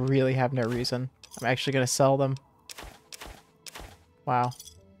I really have no reason. I'm actually going to sell them. Wow.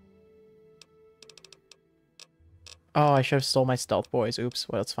 Oh, I should have stole my stealth boys. Oops.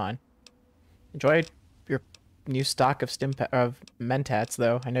 Well, that's fine. Enjoy your new stock of mentats,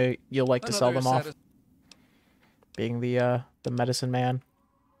 though. I know you'll like to sell them off. Being the medicine man.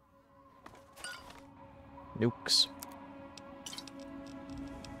 Nukes.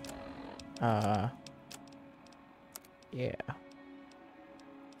 Yeah.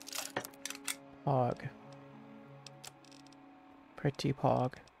 Pog. Pretty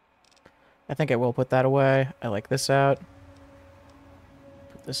pog. I think I will put that away. I like this out.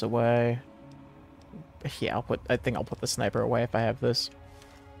 Put this away. Yeah, I think I'll put the sniper away if I have this.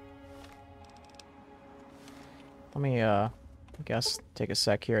 Let me, I guess, take a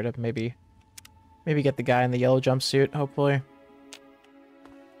sec here to maybe get the guy in the yellow jumpsuit, hopefully.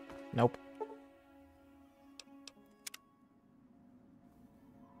 Nope.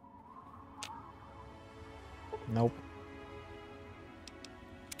 Nope.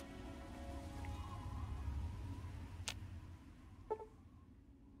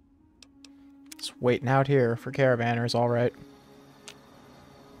 Just waiting out here for caravanners, alright.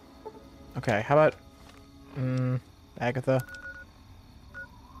 Okay, how about... Agatha?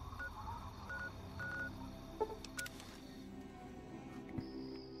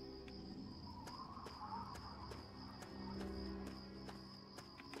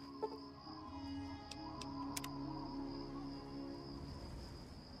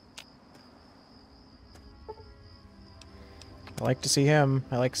 I like to see him.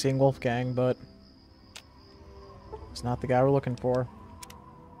 I like seeing Wolfgang, but it's not the guy we're looking for.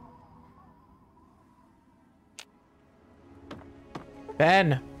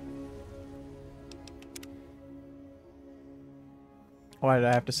 Ben! Why did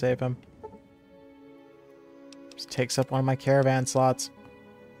I have to save him? Just takes up one of my caravan slots.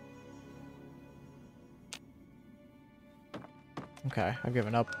 Okay, I've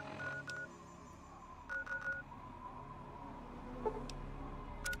given up.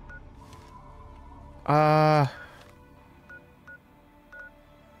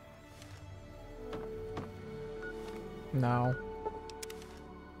 now.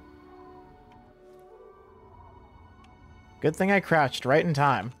 Good thing I crouched right in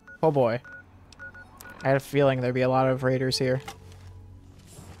time. Oh boy. I had a feeling there'd be a lot of raiders here.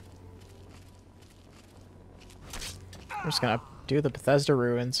 I'm just gonna do the Bethesda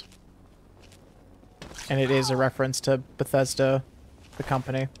ruins. And it is a reference to Bethesda, the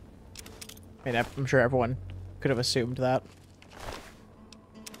company. I mean, I'm sure everyone could have assumed that.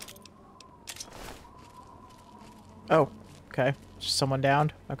 Oh, okay. Just someone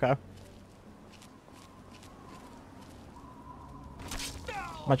downed? Okay.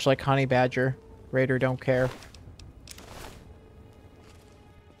 Much like Honey Badger, Raider don't care.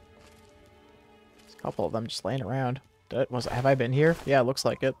 There's a couple of them just laying around. Have I been here? Yeah, it looks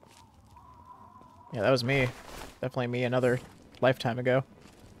like it. Yeah, that was me. Definitely me another lifetime ago.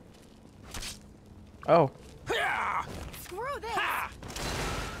 Oh. Screw this!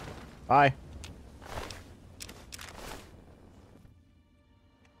 Bye.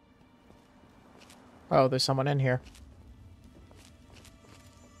 Oh, there's someone in here.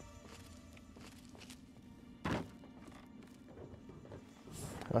 I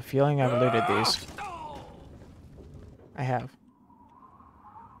have a feeling I've looted these. I have.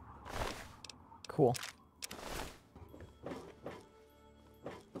 Cool.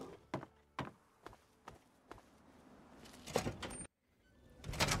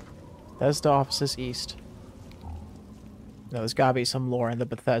 Bethesda offices east. No, there's gotta be some lore in the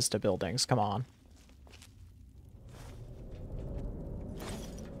Bethesda buildings. Come on.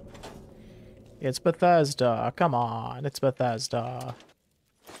 It's Bethesda. Come on. It's Bethesda.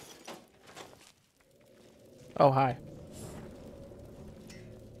 Oh, hi.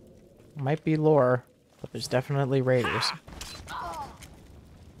 Might be lore, but there's definitely raiders.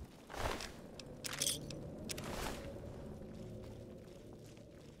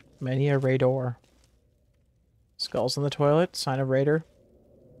 Many a raider. Skulls in the toilet, sign of raider.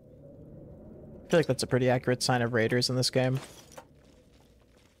 I feel like that's a pretty accurate sign of raiders in this game.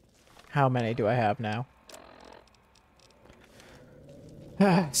 How many do I have now?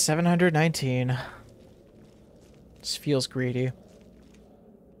 719. This feels greedy.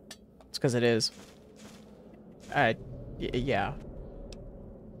 It's because it is. Yeah.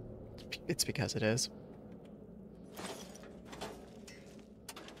 It's because it is.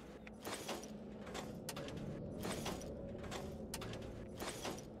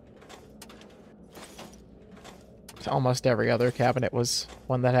 Almost every other cabinet was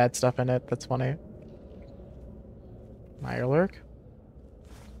one that had stuff in it. That's funny. Mirelurk.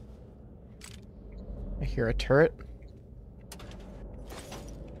 I hear a turret.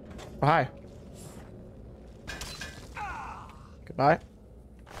 Oh, hi. Goodbye.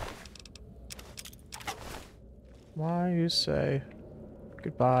 Why you say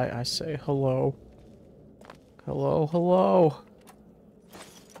goodbye, I say hello. Hello, hello.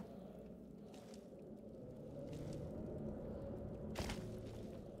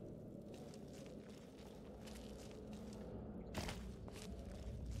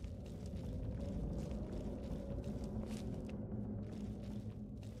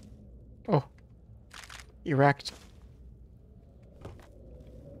 Oh. Erect.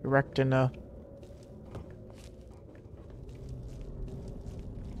 Erect in a...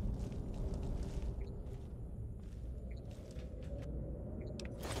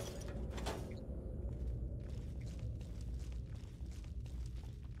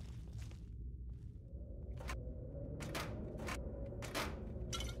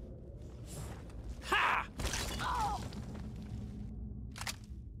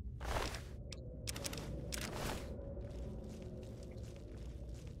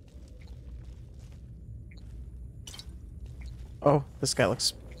 Oh, this guy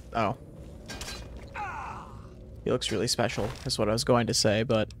looks... Oh. He looks really special, is what I was going to say,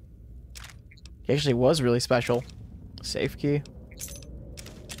 but... He actually was really special. Safe key?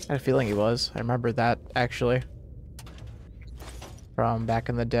 I had a feeling he was. I remember that, actually. From back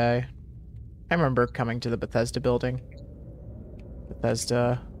in the day. I remember coming to the Bethesda building.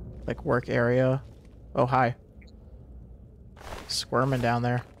 Bethesda, like, work area. Oh, hi. Squirming down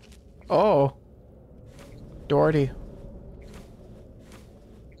there. Oh! Doherty.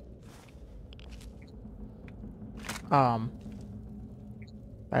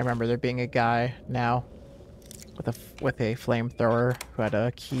 I remember there being a guy now with a flamethrower who had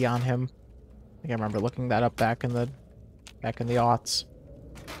a key on him. I think I remember looking that up back in the aughts.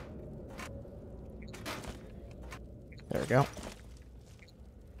 There we go.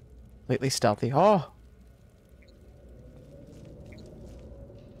 Completely stealthy. Oh!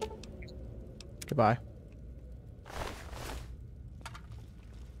 Goodbye.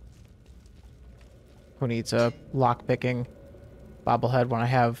 Who needs a lock-picking bobblehead when I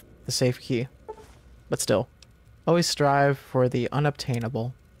have the safe key? But still. Always strive for the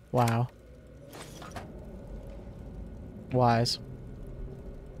unobtainable. Wow. Wise.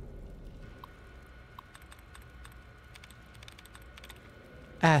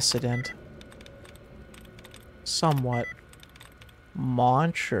 Accident. Somewhat.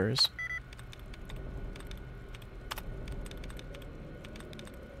 Monsters.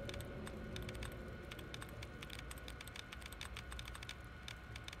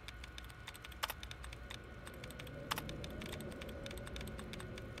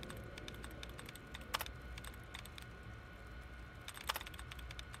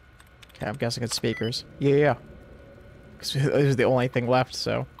 Okay, I'm guessing it's speakers. Yeah. Because it was the only thing left,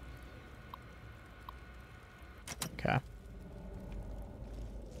 so. Okay.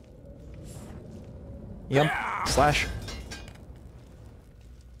 Yep. Slash.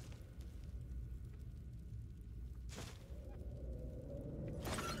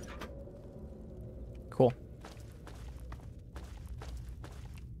 Cool.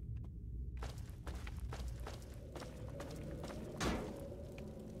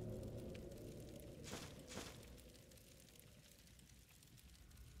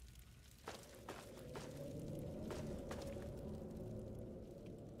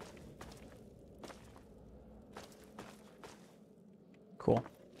 Cool.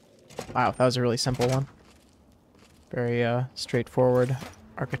 Wow, that was a really simple one. Very straightforward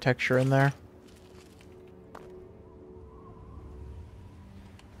architecture in there.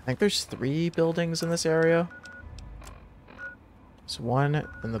 I think there's 3 buildings in this area. There's one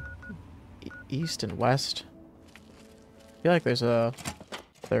in the east and west. I feel like there's a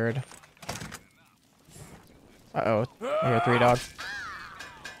 3rd. Uh-oh. I hear 3 dogs.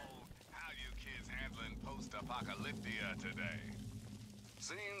 How you kids handling post-apocalyptia today?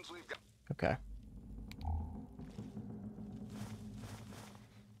 Seems we've got... Okay.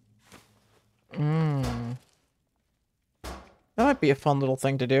 That might be a fun little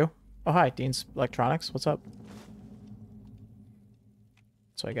thing to do. Oh, hi, Dean's Electronics. What's up?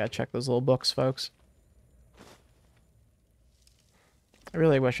 So I gotta check those little books, folks. I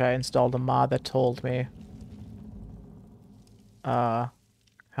really wish I installed a mod that told me how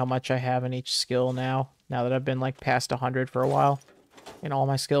much I have in each skill now that I've been like past 100 for a while in all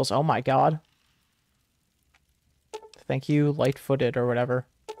my skills. Oh my god. Thank you, light-footed or whatever.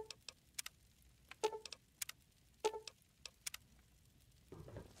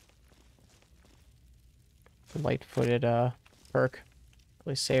 The light-footed perk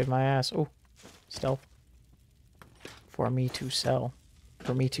really saved my ass. Oh, stealth. For me to sell.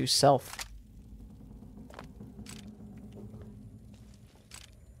 For me to self.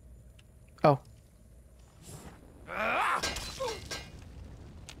 Oh.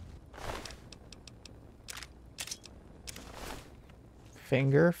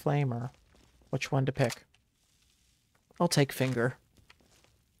 Finger flamer. Which one to pick? I'll take finger.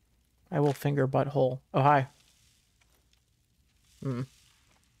 I will finger butthole. Oh, hi.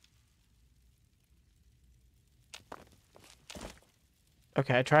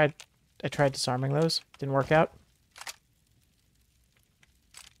 Okay, I tried disarming those. Didn't work out.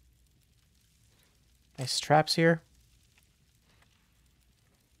 Nice traps here.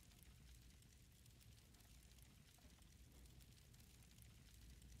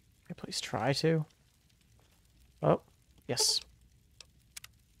 Okay, please try to. Oh, yes.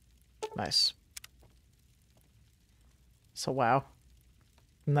 Nice. So, wow.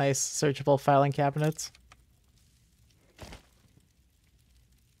 Nice searchable filing cabinets.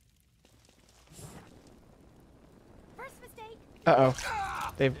 First mistake. Uh-oh.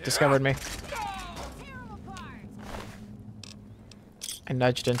 They've discovered me. I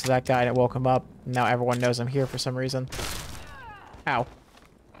nudged into that guy and it woke him up. Now everyone knows I'm here for some reason. Ow.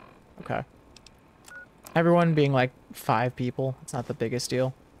 Okay. Everyone being like 5 people. It's not the biggest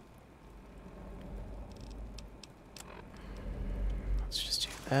deal. Let's just do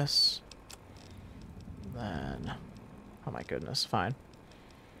this. Then... Oh my goodness, fine.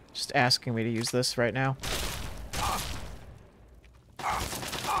 Just asking me to use this right now.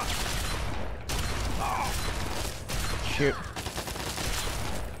 Shoot.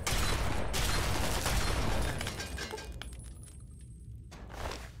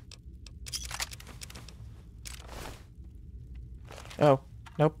 Oh,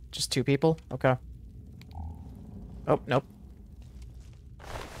 nope, just 2 people? Okay. Oh, nope.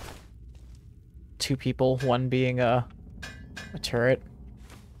 2 people, one being a turret.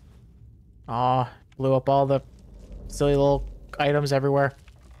 Aw, blew up all the silly little items everywhere.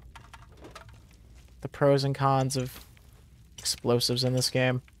 The pros and cons of explosives in this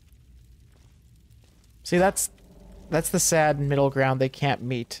game. See, that's the sad middle ground they can't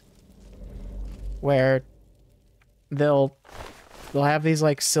meet. Where they'll have these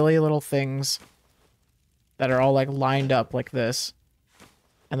like silly little things that are all like lined up like this.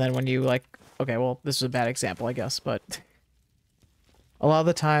 And then when you like, okay, well, this is a bad example, I guess, but a lot of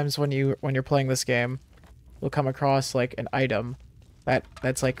the times when you're playing this game, you'll come across like an item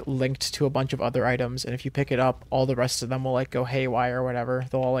that's like linked to a bunch of other items, and if you pick it up, all the rest of them will like go haywire or whatever.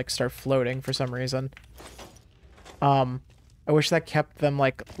 They'll all like start floating for some reason. I wish that kept them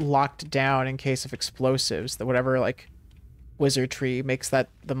like locked down in case of explosives, that whatever like wizard tree makes them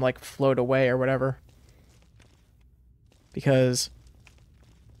like float away or whatever. Because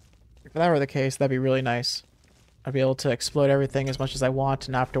if that were the case, that'd be really nice. I'd be able to explode everything as much as I want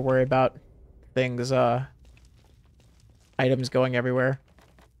and not have to worry about things, items going everywhere.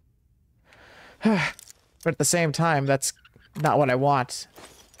 But at the same time, that's not what I want.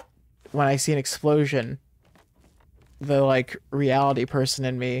 When I see an explosion, the, like, reality person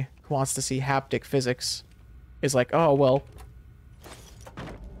in me who wants to see haptic physics is like, oh, well,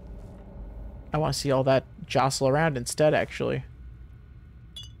 I want to see all that jostle around instead, actually.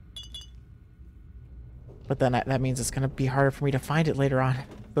 But then that means it's going to be harder for me to find it later on.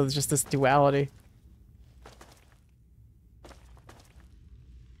 So there's just this duality.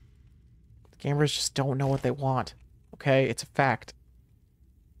 The gamers just don't know what they want. Okay? It's a fact.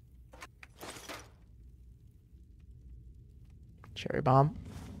 Cherry bomb.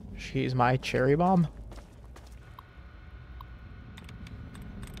 She's my cherry bomb.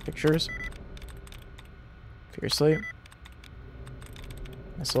 Pictures. Fiercely.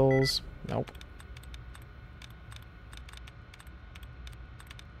 Missiles. Nope.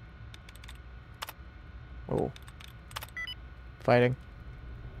 Oh. Fighting.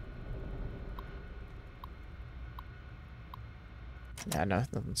 Yeah, no,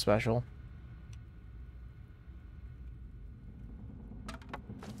 nothing special.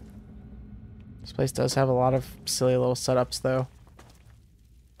 This place does have a lot of silly little setups, though.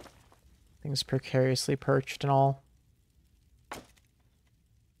 Things precariously perched and all.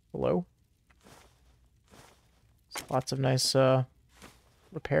 Hello? Lots of nice,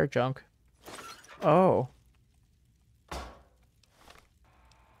 repair junk. Oh.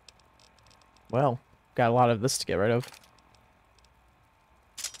 Well, got a lot of this to get rid of.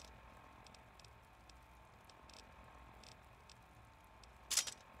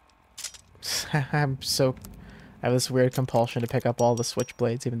 I have this weird compulsion to pick up all the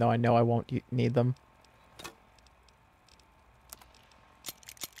switchblades, even though I know I won't need them.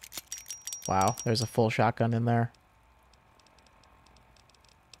 Wow, there's a full shotgun in there.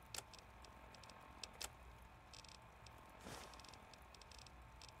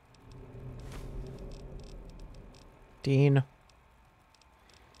 Dean.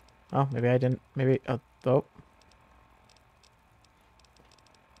 Oh, maybe I didn't. Maybe. Oh.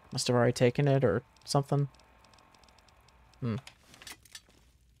 Must have already taken it or something.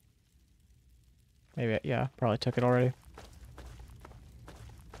 Maybe, yeah, probably took it already.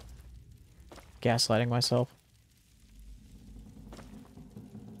 Gaslighting myself.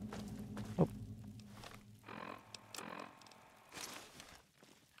 Oh.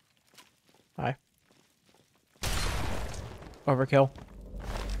 Hi. Overkill.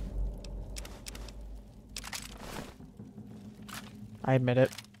 I admit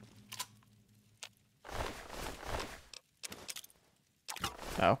it.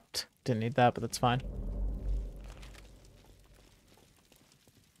 Oh, didn't need that, but that's fine.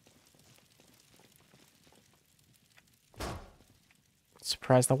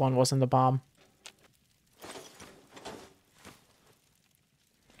 Surprised the one wasn't the bomb.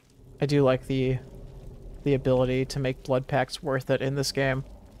 I do like the ability to make blood packs worth it in this game.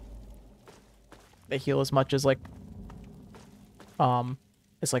 They heal as much as like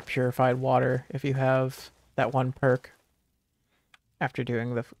it's like purified water if you have that one perk after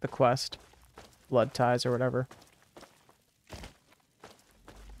doing the quest. Blood ties or whatever.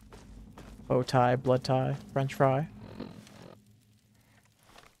 Bow tie, blood tie, french fry. I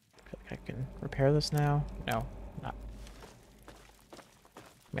feel like I can repair this now. No, not. I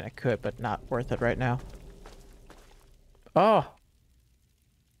mean, I could, but not worth it right now. Oh!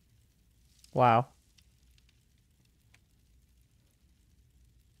 Wow.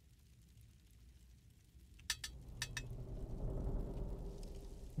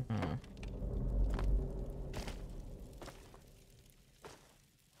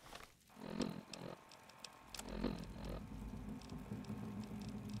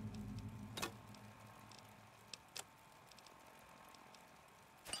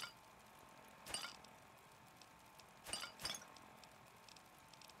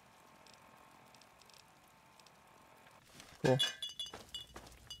 Cool.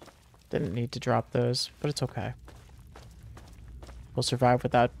 Didn't need to drop those, but it's okay. We'll survive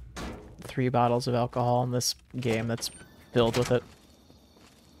without 3 bottles of alcohol in this game that's filled with it.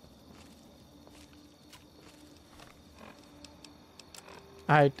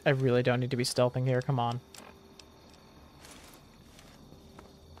 I really don't need to be stealthing here, come on.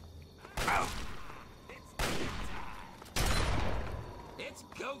 It's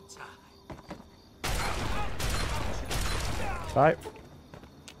go time. Bye.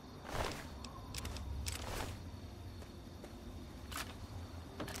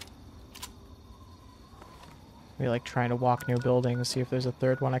 We like trying to walk near buildings, see if there's a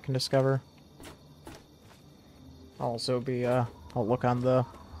third one I can discover. I'll also be, I'll look on the...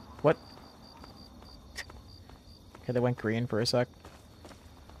 What? Okay, they went green for a sec.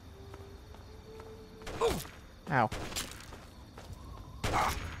 Ow.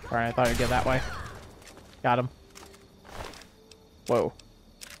 Alright, I thought I'd get that way. Got him. Whoa.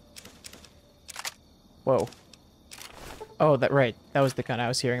 Whoa. Oh, that right. That was the gun I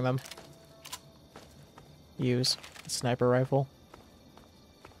was hearing them use. A sniper rifle.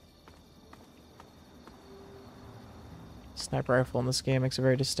 Sniper rifle in this game makes a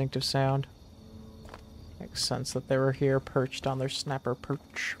very distinctive sound. Makes sense that they were here perched on their sniper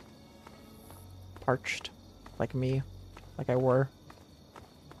perch. Parched. Like me. Like I were.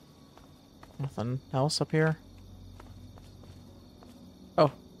 Nothing else up here?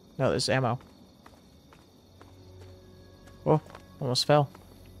 Oh. No, there's ammo. Oh, almost fell. I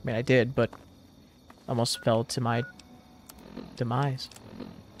mean, I did, but almost fell to my demise.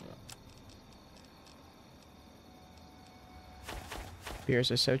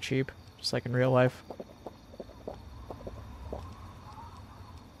 Beers are so cheap, just like in real life.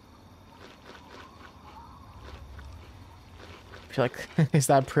 I feel like it's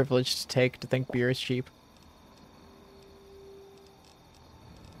that privilege to take to think beer is cheap.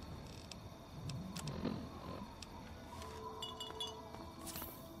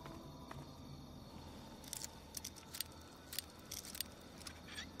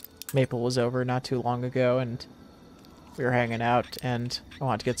 Maple was over not too long ago, and we were hanging out, and I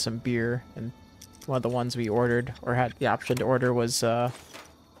wanted to get some beer, and one of the ones we ordered, or had the option to order, was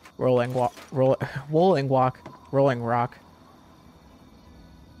Rolling Rock.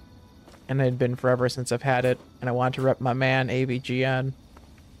 And it had been forever since I've had it, and I wanted to rep my man AVGN,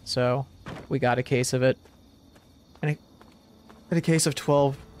 so we got a case of it. And a case of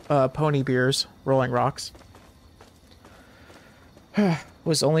 12 pony beers, Rolling Rocks.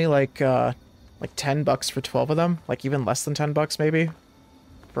 Was only like $10 for 12 of them, like even less than $10 maybe,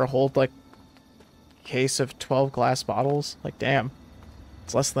 for a whole like case of 12 glass bottles. Like damn,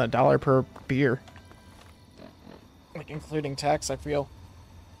 it's less than $1 per beer, like including tax, I feel.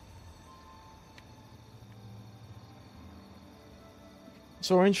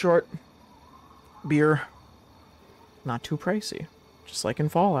 So in short, beer, not too pricey, just like in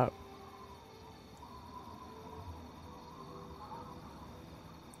Fallout.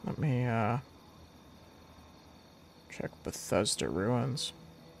 Let me, check Bethesda Ruins.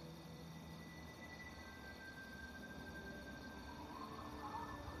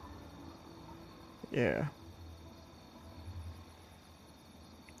 Yeah.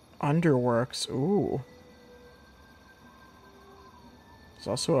 Underworks, ooh. There's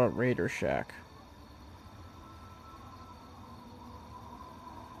also a Raider Shack.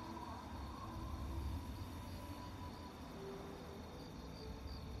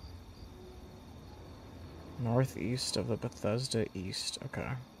 Northeast of the Bethesda East. Okay.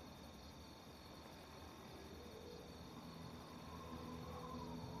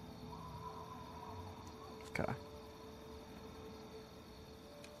 Okay.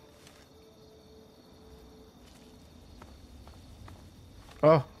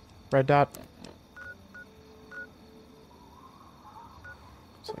 Oh, red dot.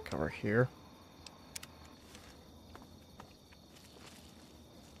 It's like over here.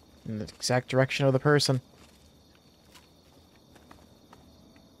 In the exact direction of the person.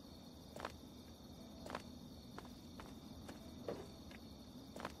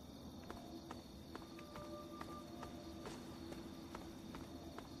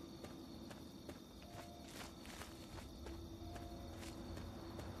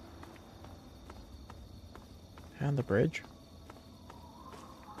 And the bridge.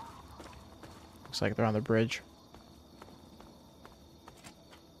 Looks like they're on the bridge.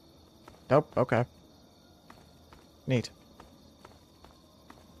 Nope, okay. Neat.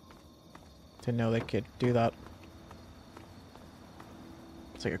 Didn't know they could do that.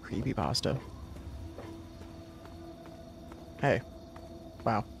 It's like a creepypasta. Hey.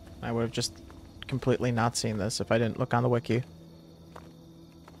 Wow. I would have just completely not seen this if I didn't look on the wiki.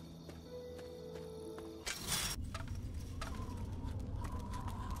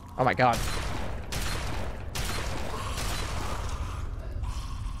 Oh my god.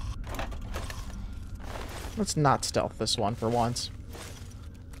 Let's not stealth this one for once.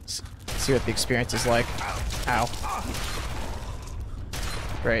 See what the experience is like. Ow.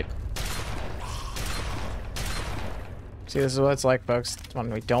 Great. See, this is what it's like, folks,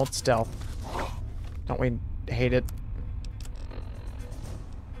 when we don't stealth. Don't we hate it?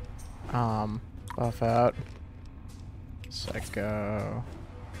 Buff out. Psycho.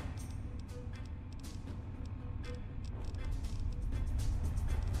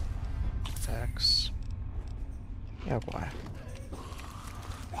 X. Yeah, why?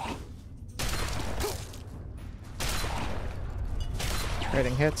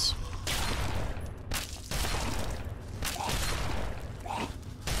 Trading hits.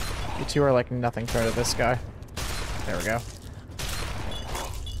 You two are like nothing compared to this guy. There we go.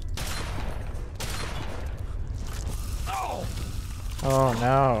 Oh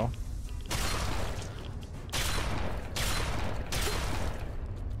no.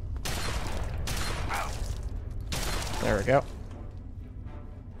 There we go.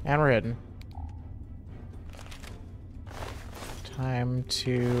 And we're hidden. Time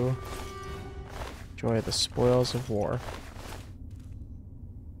to enjoy the spoils of war.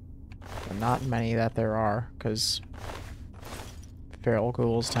 But not many that there are, because feral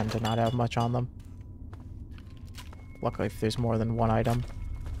ghouls tend to not have much on them. Luckily, if there's more than one item.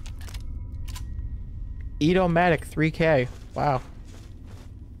 Eat-O-Matic 3K. Wow.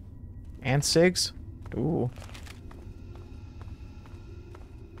 And SIGs? Ooh.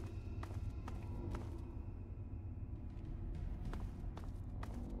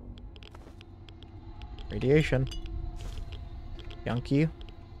 Radiation. Yunky.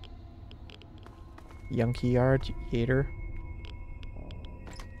 Yunky Yard Yater.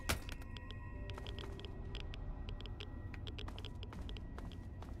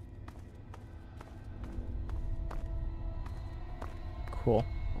 Cool.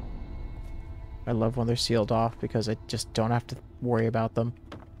 I love when they're sealed off because I just don't have to worry about them.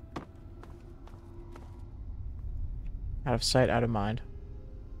 Out of sight, out of mind.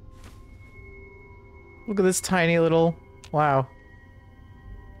 Look at this tiny little... Wow.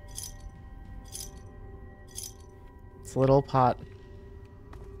 It's a little pot.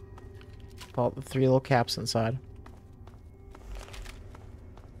 All the 3 little caps inside.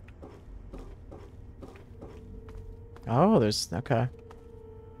 Oh, there's... Okay.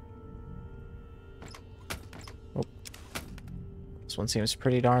 Oh. This one seems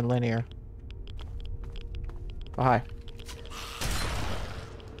pretty darn linear. Oh, hi.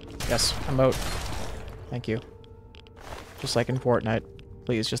 Yes, emote. Thank you. Just like in Fortnite.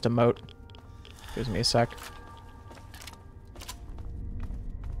 Please, just emote. Gives me a sec.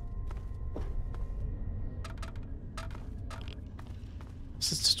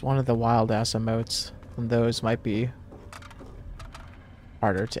 This is just one of the wild-ass emotes, and those might be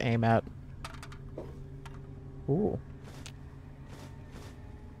harder to aim at. Ooh.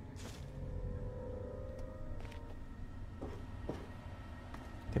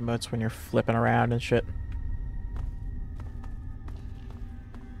 The emotes when you're flipping around and shit.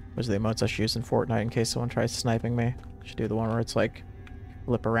 Those are the emotes I should use in Fortnite in case someone tries sniping me. I should do the one where it's like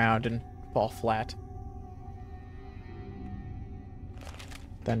flip around and fall flat.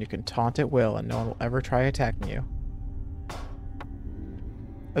 Then you can taunt at will and no one will ever try attacking you. I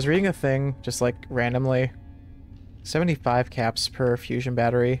was reading a thing just like randomly. 75 caps per fusion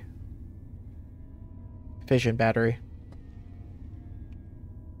battery. Fission battery.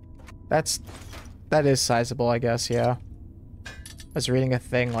 That is sizable, I guess, yeah. I was reading a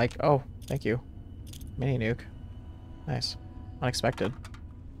thing like, oh, thank you. Mini nuke. Nice. Unexpected.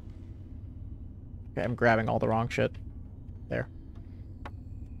 Okay, I'm grabbing all the wrong shit. There.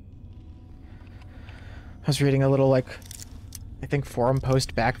 I was reading a little, like, I think forum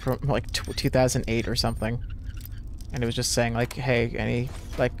post back from, like, 2008 or something. And it was just saying, like, hey, any,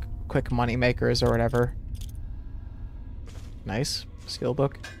 like, quick money makers or whatever. Nice. Skill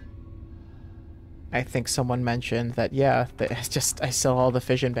book. I think someone mentioned that, yeah, that I sell all the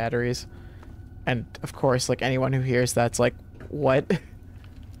fission batteries. And, of course, like, anyone who hears that's like, what?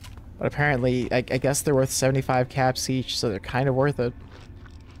 But apparently, I guess they're worth 75 caps each, so they're kind of worth it.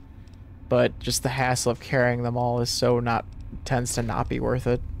 But just the hassle of carrying them all is tends to not be worth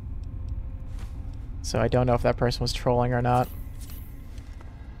it. So I don't know if that person was trolling or not.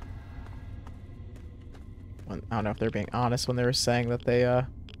 I don't know if they're being honest when they were saying that they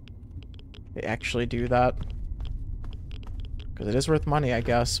actually do that. Because it is worth money, I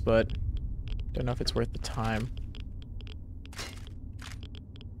guess, but Don't know if it's worth the time.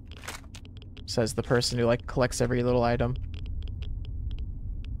 Says the person who, like, collects every little item.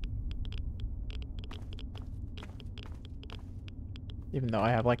 Even though I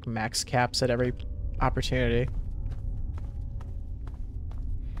have, like, max caps at every opportunity.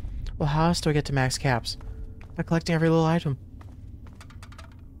 Well, how else do I get to max caps? By collecting every little item.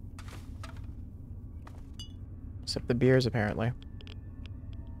 Except the beers, apparently.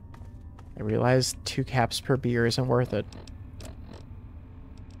 I realize 2 caps per beer isn't worth it.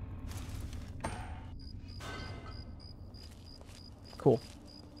 Cool.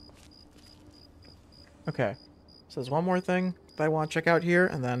 Okay. So there's one more thing that I want to check out here,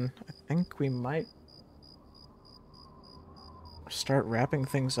 and then I think we might start wrapping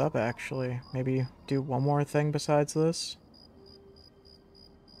things up, actually. Maybe do one more thing besides this.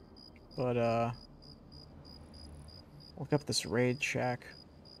 But, look up this raid shack.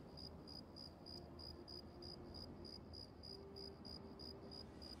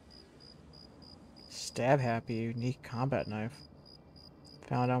 Stab Happy, unique combat knife.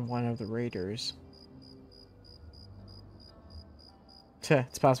 Found on one of the raiders.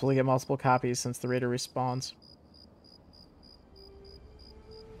 It's possible to get multiple copies since the raider respawns.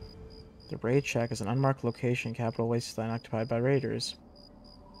 The raid shack is an unmarked location, capital wasteland occupied by raiders.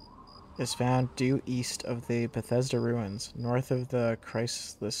 It is found due east of the Bethesda ruins, north of the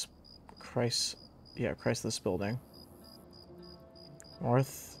Chrysalis building.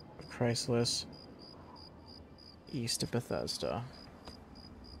 North of Chrysalis, east of Bethesda.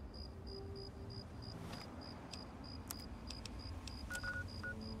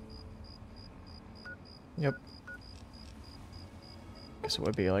 Yep. Guess it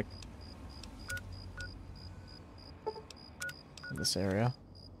would be like in this area.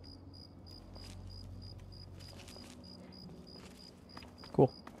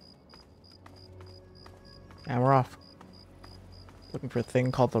 Cool. And we're off. Looking for a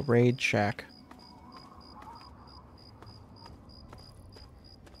thing called the Raid Shack.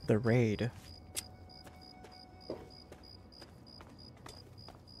 The Raid.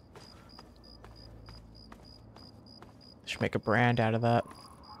 Should make a brand out of that.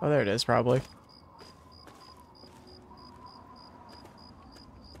 Oh, there it is, probably.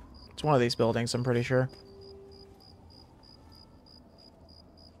 It's one of these buildings, I'm pretty sure.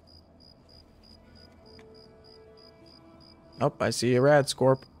 Oh, I see a rad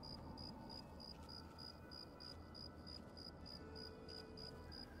scorp.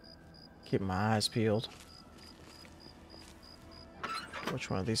 Keep my eyes peeled. Which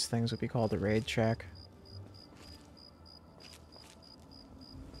one of these things would be called the Raid Shack?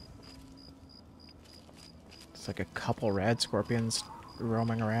 It's like a couple rad scorpions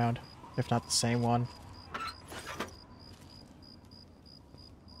roaming around, if not the same one.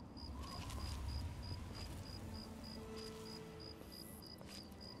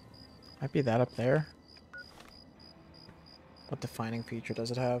 Might be that up there. What defining feature does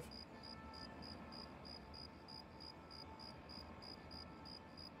it have?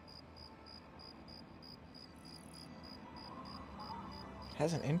 It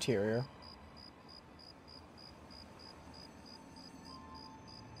has an interior.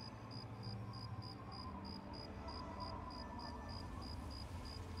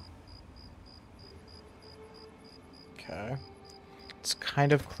 Okay. It's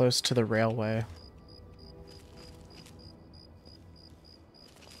kind of close to the railway.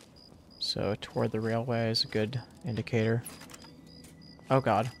 So toward the railway is a good indicator. Oh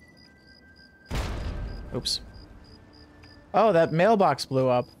god. Oops. Oh, that mailbox blew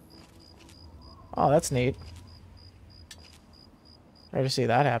up. Oh, that's neat. Rare to see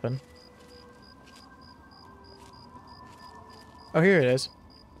that happen. Oh, here it is.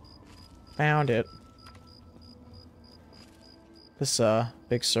 Found it. This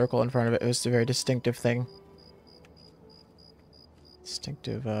big circle in front of it was a very distinctive thing.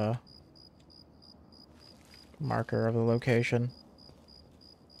 Distinctive marker of the location.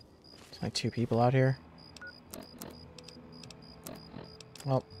 There's like 2 people out here.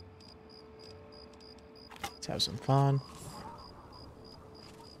 Well, let's have some fun.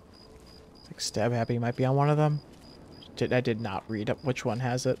 I think Stab Happy might be on one of them. I did not read up which one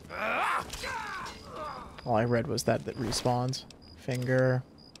has it. All I read was that respawns. Finger.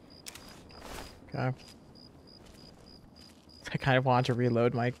 Okay. I kind of want to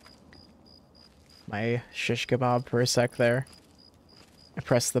reload my shish kebab for a sec there. I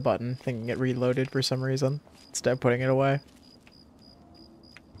pressed the button thinking it reloaded for some reason instead of putting it away.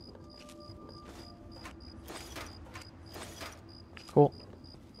 Cool.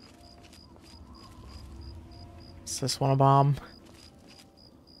 Is this one a bomb?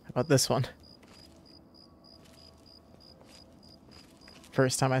 How about this one?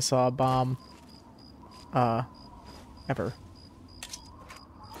 First time I saw a bomb, ever.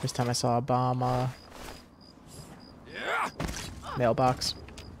 First time I saw a bomb, mailbox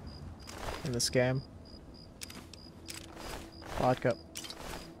in this game. Vodka.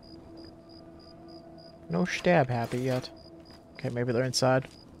 No stab happy yet. Okay, maybe they're inside.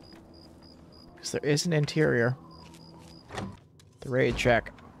 Because there is an interior. The raid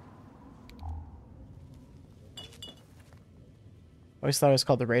check. I always thought it was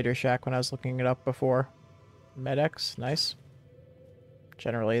called the Raider Shack when I was looking it up before. Medex, nice.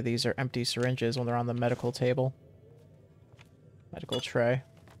 Generally, these are empty syringes when they're on the medical table. Medical tray.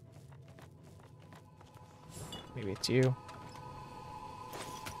 Maybe it's you.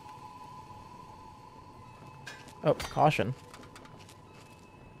 Oh, caution.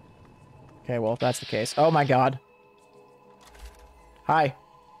 Okay, well, if that's the case. Oh my god. Hi.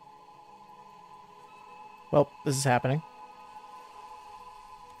 Well, this is happening.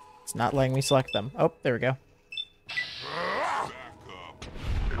 It's not letting me select them. Oh, there we go.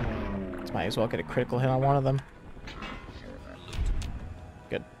 Might as well get a critical hit on one of them.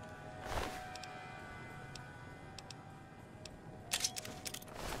 Good.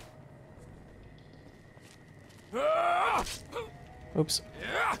 Oops.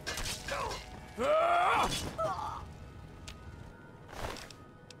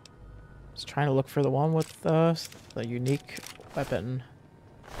 Just trying to look for the one with the unique weapon.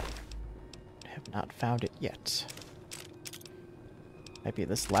 Have not found it yet. Might be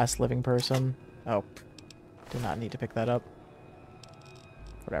this last living person. Oh, do not need to pick that up.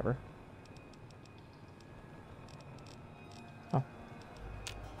 Whatever. Oh.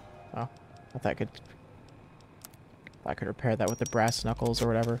 Oh, I thought I could repair that with the brass knuckles or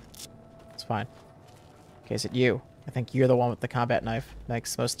whatever. It's fine. Okay, is it you? I think you're the one with the combat knife.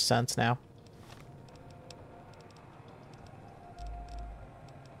 Makes most sense now.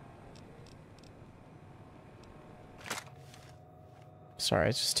 Sorry,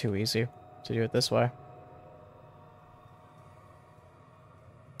 it's just too easy to do it this way.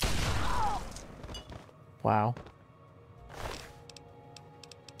 Wow.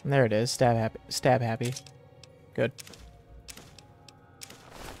 And there it is. Stab happy. Stab happy. Good.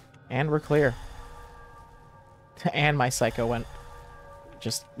 And we're clear. And my psycho went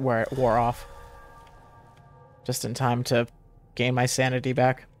just where it wore off. Just in time to gain my sanity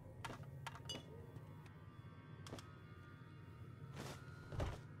back.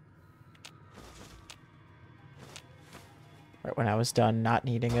 Right when I was done not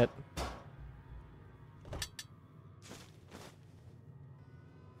needing it.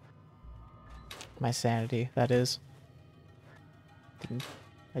 My sanity, that is.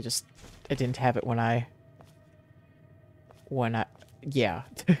 I didn't have it when I, yeah.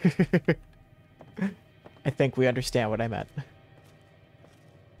 I think we understand what I meant.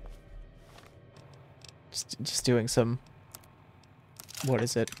 Just doing some, what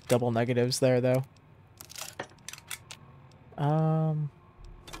is it, double negatives there, though.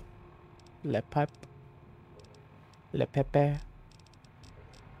 Le pipe. Le pepe.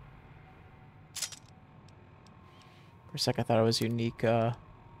 For a sec I thought it was unique,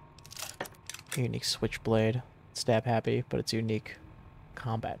 unique switchblade. Stab happy, but it's unique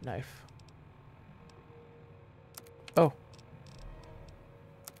combat knife. Oh.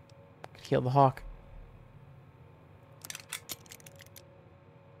 Kill the hawk.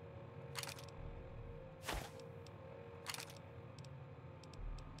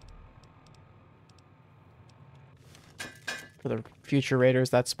 For the future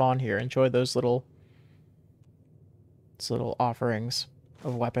raiders that spawn here, enjoy those little offerings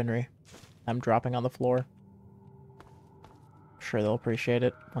of weaponry I'm dropping on the floor. I'm sure they'll appreciate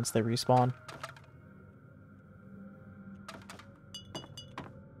it once they respawn.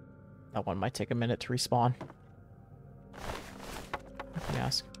 That one might take a minute to respawn. Let me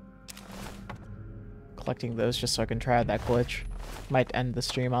ask. Collecting those just so I can try that glitch. Might end the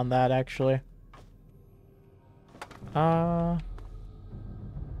stream on that, actually. Hello.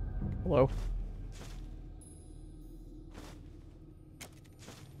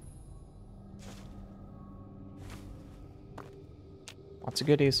 Lots of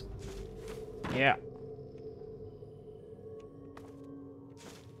goodies. Yeah.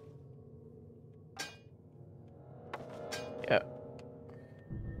 Yeah.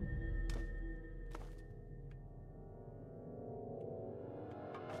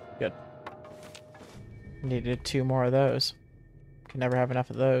 Good. Needed 2 more of those. Can never have enough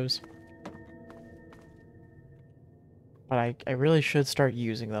of those. But I really should start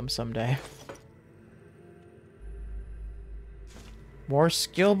using them someday. More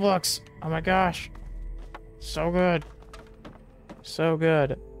skill books! Oh my gosh. So good. So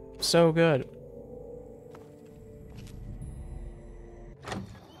good. So good.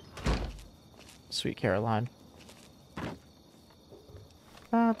 Sweet Caroline.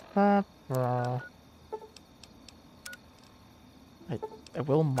 I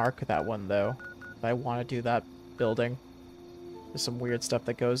will mark that one, though. If I want to do that building. There's some weird stuff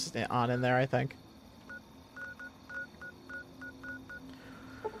that goes on in there, I think.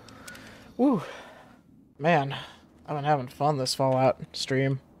 Woo. Man, I've been having fun this Fallout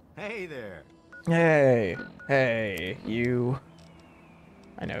stream. Hey there. Hey. Hey, you.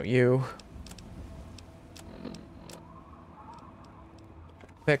 I know you.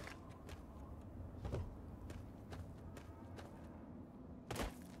 Pick.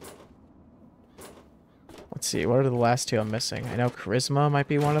 Let's see, what are the last two I'm missing? I know Charisma might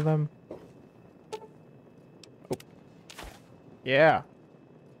be one of them. Oh. Yeah.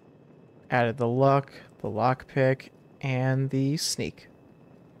 Added the luck, the lockpick, and the sneak.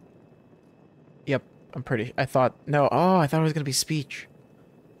 Yep, I'm pretty... I thought... No, oh, I thought it was going to be speech.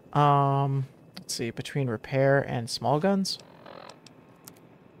 Let's see, between repair and small guns?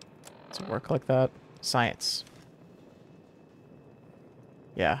 Does it work like that? Science.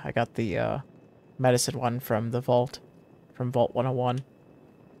 Yeah, I got the, medicine one from the vault. From Vault 101.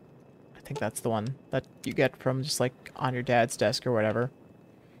 I think that's the one that you get from just, like, on your dad's desk or whatever.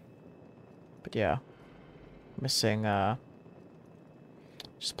 But yeah. Missing,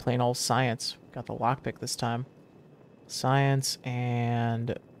 just plain old science. Got the lockpick this time. Science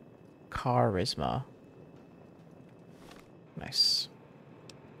and charisma. Nice.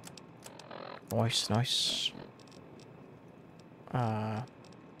 Nice, nice.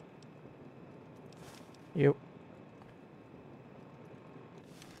 Yep.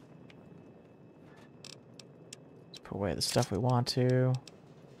 Let's put away the stuff we want to.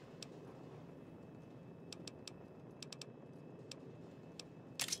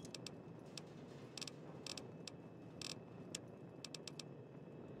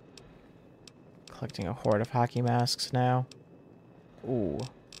 Collecting a horde of hockey masks now. Ooh.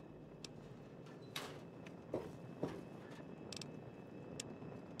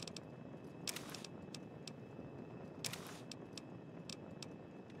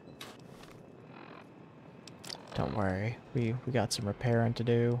 Don't worry, we got some repairing to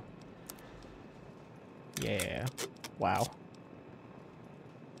do. Yeah. Wow.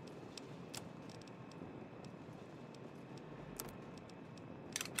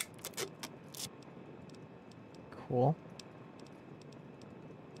 Cool.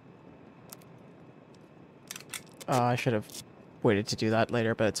 I should have waited to do that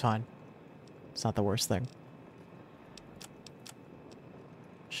later, but it's fine. It's not the worst thing.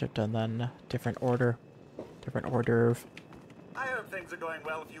 Should have done then different order. Different order of... I hope things are going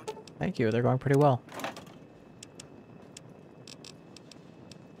well with you. Thank you, they're going pretty well.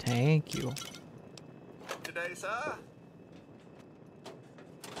 Thank you. Today, sir?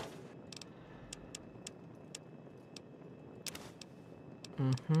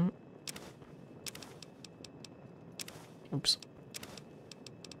 Mm-hmm. Oops.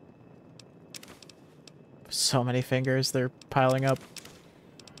 So many fingers, they're piling up.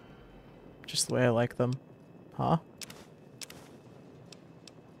 Just the way I like them. Huh?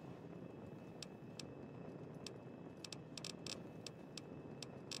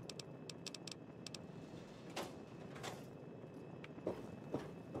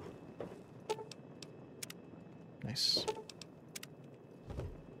 Nice.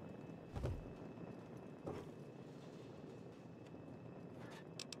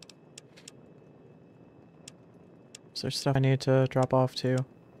 Is there stuff I need to drop off too?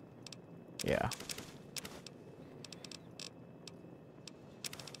 Yeah.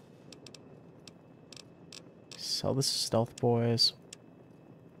 Sell this to Stealth Boys.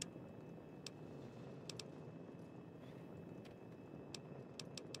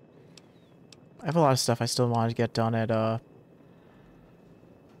 I have a lot of stuff I still want to get done at, well,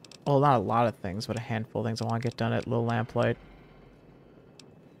 not a lot of things, but a handful of things I want to get done at Little Lamplight.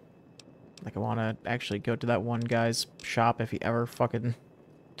 Like, I want to actually go to that one guy's shop if he ever fucking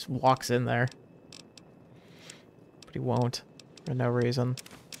just walks in there. But he won't, for no reason.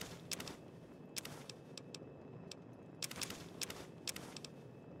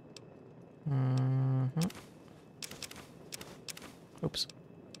 Mm-hmm. Oops.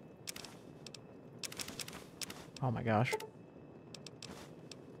 Oh my gosh.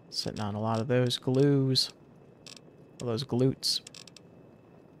 Sitting on a lot of those glues. Or those glutes.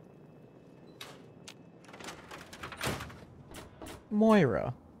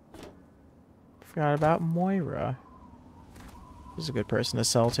 Moira. Forgot about Moira. She's a good person to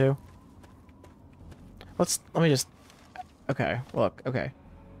sell to. Let me just... Okay, look, okay.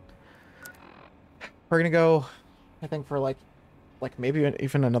 We're gonna go, I think, for like maybe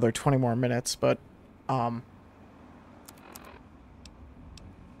even another 20 more minutes, but, because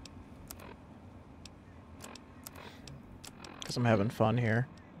I'm having fun here.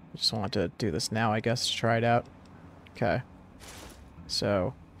 I just want to do this now, I guess, to try it out. Okay.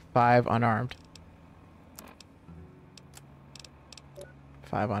 So, 5 unarmed.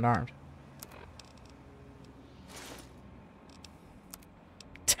 5 unarmed.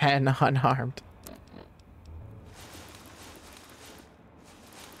 10 unarmed.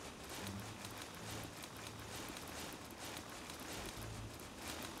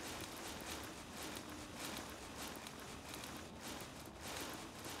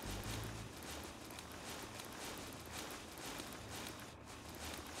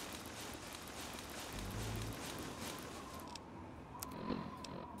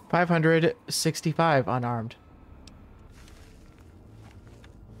 $565 unarmed.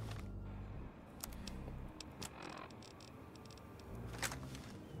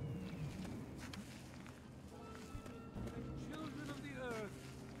 Children of the earth,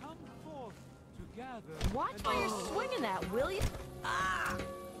 come forth together. Watch while you're swinging that, will you? Ah!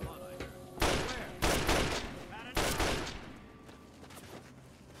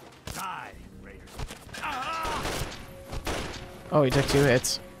 Die, Raiders. Oh, he took 2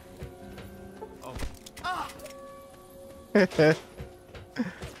 hits. Oh.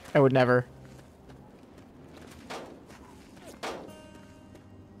 I would never.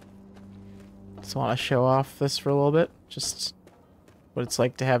 Just want to show off this for a little bit. Just what it's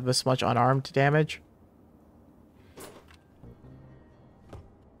like to have this much unarmed damage.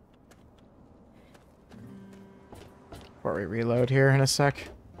 Before we reload here in a sec.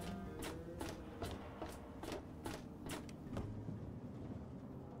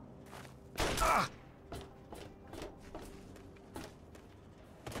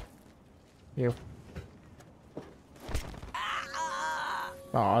 You.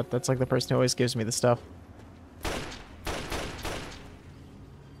 Aw, that's like the person who always gives me the stuff.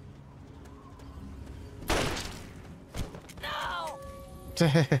 No!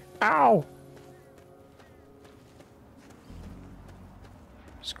 Ow!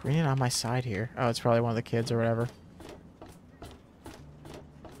 Screening on my side here. Oh, it's probably one of the kids or whatever.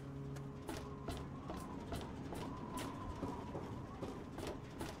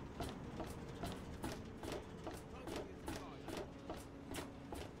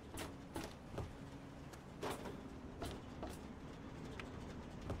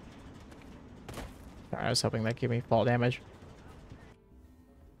 I was hoping that gave me fall damage.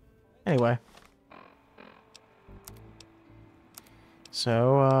 Anyway.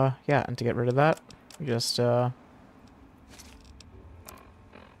 So, yeah, and to get rid of that, we just, oh.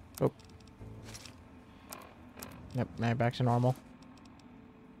 Yep, now back to normal.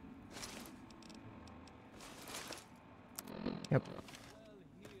 Yep.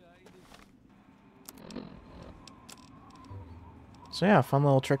 So yeah, fun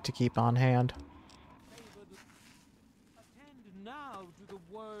little trick to keep on hand.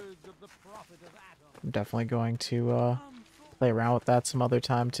 I'm definitely going to play around with that some other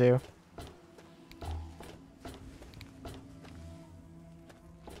time too.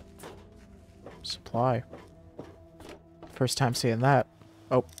 Supply. First time seeing that.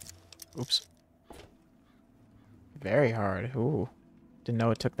 Oh. Oops. Very hard. Ooh. Didn't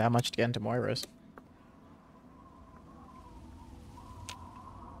know it took that much to get into Moira's.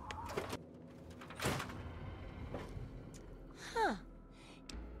 Huh.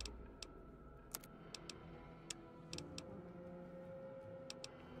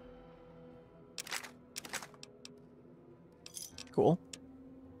 Cool.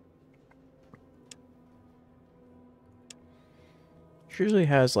 She usually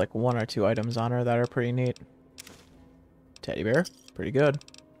has like 1 or 2 items on her that are pretty neat. Teddy bear, pretty good.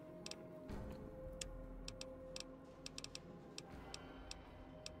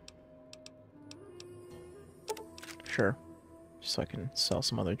 Sure. Just so I can sell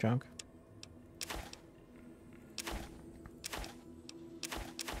some other junk.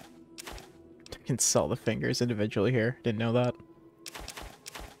 I can sell the fingers individually here. Didn't know that.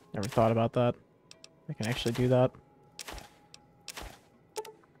 Never thought about that. I can actually do that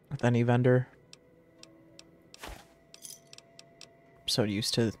with any vendor. So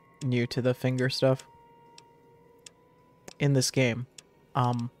new to the finger stuff in this game.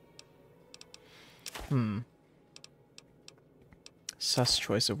 Sus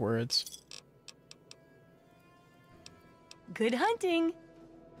choice of words. Good hunting.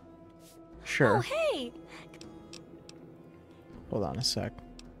 Sure. Oh, hey. Hold on a sec.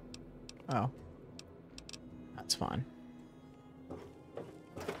 Oh. That's fine.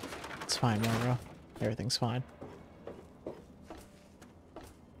 fine, Moira. Everything's fine.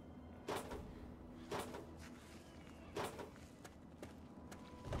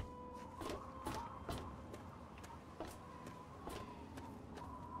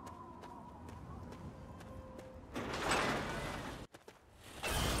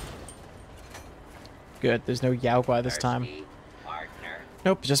 Good, there's no Yao Guai this time.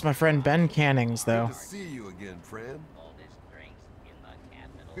 Nope, just my friend Ben Cannings, though. Good to see you again, friend.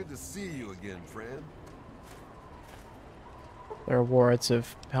 Good to see you again, friend. The rewards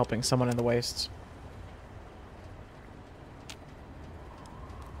of helping someone in the wastes.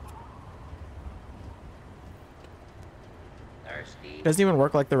 It doesn't even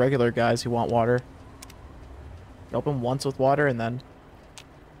work like the regular guys who want water. You help him once with water and then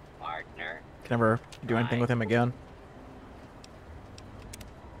can never do anything with him again.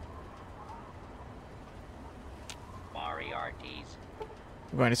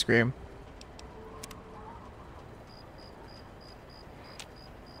 I'm going to scream.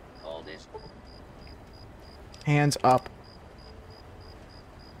 Hands up.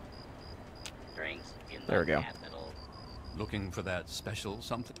 There we go. Looking for that special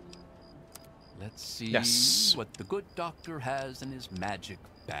something? Let's see Yes. what the good doctor has in his magic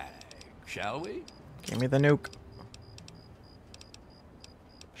bag, shall we? Give me the nuke.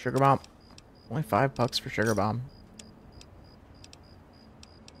 Sugar bomb. Only $5 for sugar bomb.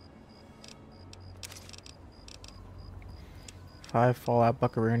 Five Fallout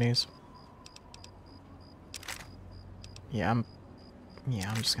Buckaroonies. Yeah, I'm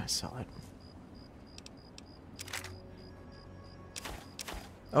just gonna sell it.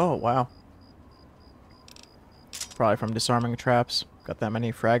 Oh, wow. Probably from disarming traps. Got that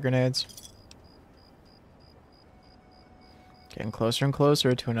many frag grenades. Getting closer and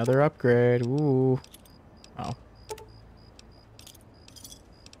closer to another upgrade. Ooh. Oh.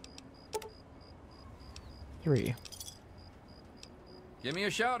 3. Give me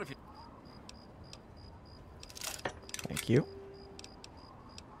a shout if you... Thank you.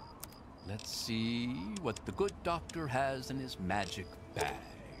 Let's see what the good doctor has in his magic bag,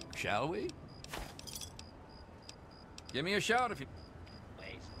 shall we? Give me a shout if you...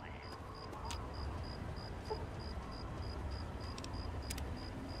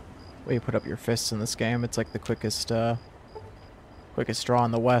 Way you put up your fists in this game, it's like the quickest draw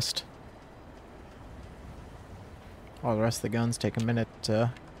in the West. All the rest of the guns take a minute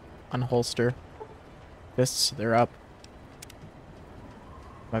to unholster. Fists, they're up.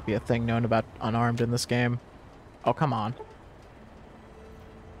 Might be a thing known about unarmed in this game. Oh, come on.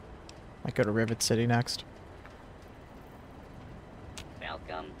 Might go to Rivet City next.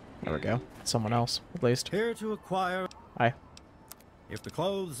 Welcome. There we go. Someone else, at least. Here to acquire. Hi. If the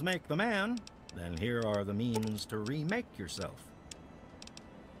clothes make the man, then here are the means to remake yourself.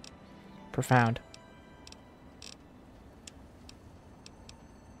 Profound.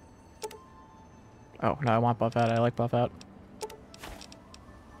 Oh, no, I want buff out. I like buff out.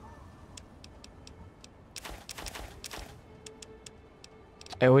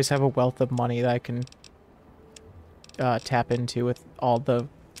 I always have a wealth of money that I can tap into with all the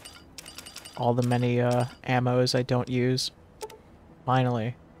many ammos I don't use.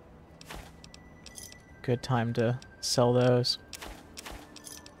 Finally. Good time to sell those.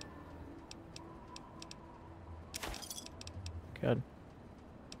 Good.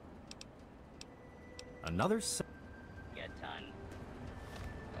 Another. Get done.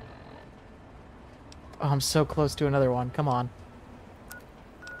 Oh, I'm so close to another one. Come on.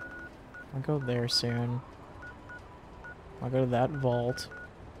 I'll go there soon. I'll go to that vault.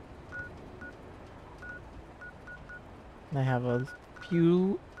 And I have a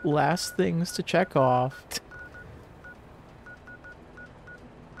few last things to check off.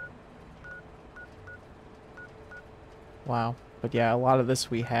 Wow. But yeah, a lot of this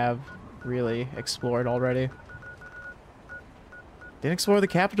we have really explored already. Didn't explore the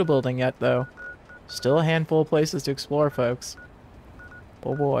Capitol building yet, though. Still a handful of places to explore, folks.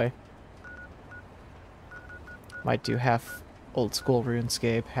 Oh boy. Might do half old school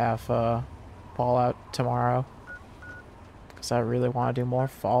RuneScape, half Fallout tomorrow. Because I really want to do more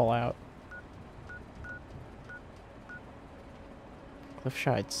Fallout.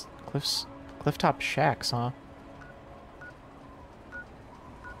 Clifftop shacks, huh?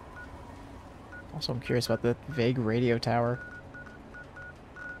 Also, I'm curious about the vague radio tower.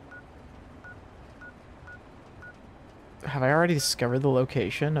 Have I already discovered the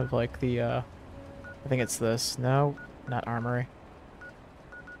location of, like, the, I think it's this. No, not Armory.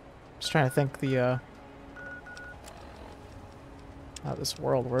 Just trying to think the, not this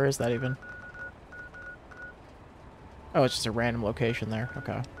world. Where is that even? Oh, it's just a random location there.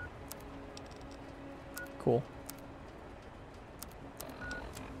 Okay. Cool.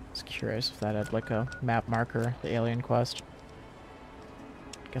 Just curious if that had like a map marker, the alien quest.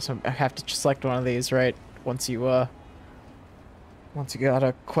 Guess I have to select one of these, right? Once you got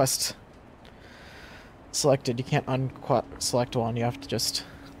a quest selected, you can't unselect one. You have to just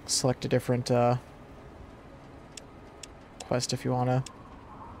select a different quest if you wanna.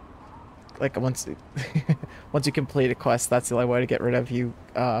 Like once once you complete a quest, that's the only way to get rid of you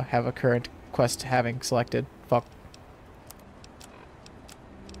have a current quest having selected. Fuck.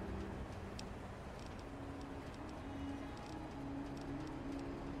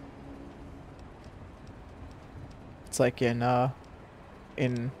 It's like in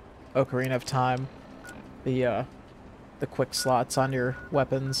Ocarina of Time, the quick slots on your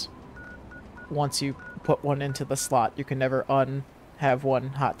weapons. Once you put one into the slot, you can never have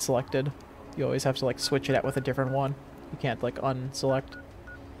one hot selected. You always have to like switch it out with a different one. You can't like unselect.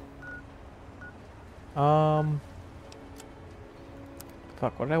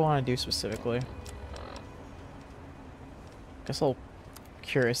 Fuck, what did I want to do specifically? Guess I'll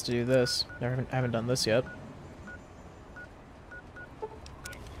curious to do this. I haven't done this yet.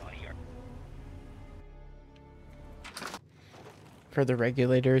 For the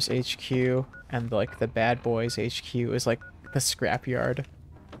regulators HQ and like the bad boys HQ is like the scrapyard.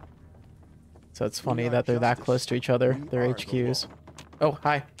 So it's funny that they're that close to each other, their HQs. Oh,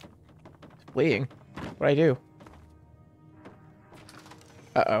 hi. It's bleeding. What'd I do?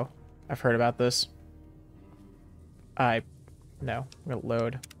 Uh-oh. I've heard about this. No. I'm gonna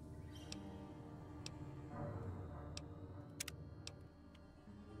load.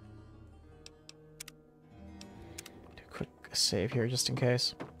 Do a quick save here just in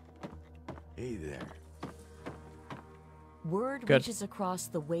case. Hey there. Word Good. reaches across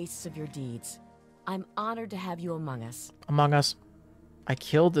the wastes of your deeds. I'm honored to have you among us. Among Us. I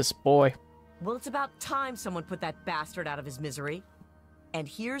killed this boy. Well, it's about time someone put that bastard out of his misery. And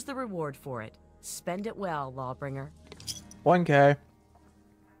here's the reward for it. Spend it well, Lawbringer. 1K.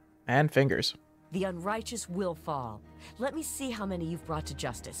 And fingers. The unrighteous will fall. Let me see how many you've brought to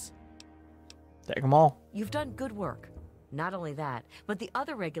justice. Take them all. You've done good work. Not only that, but the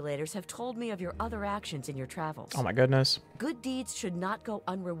other regulators have told me of your other actions in your travels. Oh my goodness. Good deeds should not go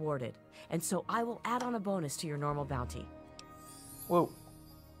unrewarded, and so I will add on a bonus to your normal bounty. Whoa.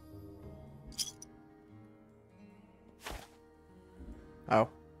 Oh,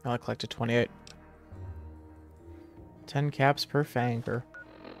 I only collected 28. 10 caps per fanger.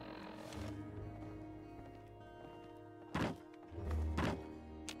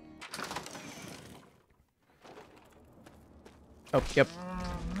 Oh, yep.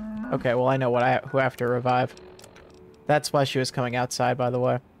 Okay, well I know who I have to revive. That's why she was coming outside, by the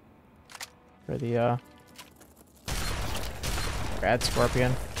way. For the Rad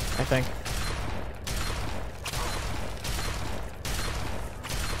Scorpion, I think.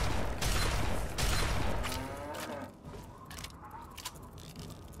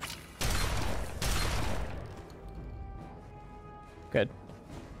 Good.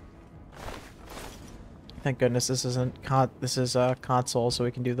 Thank goodness this isn't this is a console, so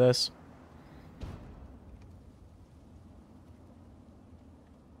we can do this.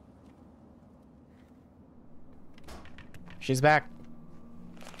 She's back.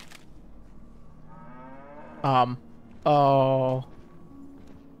 Oh.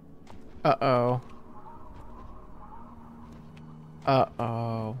 Uh-oh.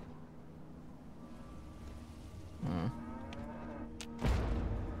 Uh-oh.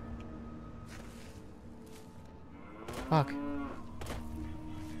 Fuck.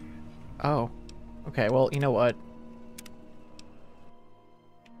 Oh. Okay, well, you know what?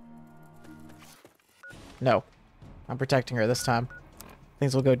 No. I'm protecting her this time.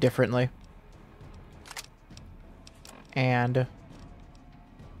 Things will go differently. And...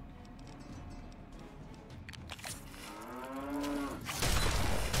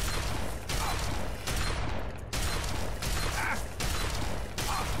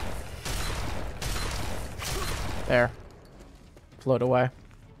 there. Float away.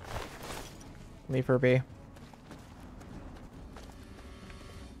 Leave her be.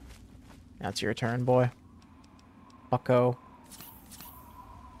 That's your turn, boy. Bucko.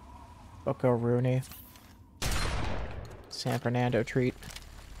 Bucko Rooney. San Fernando treat.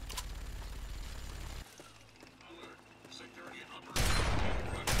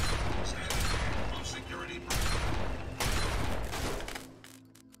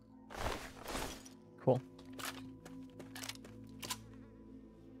 Cool.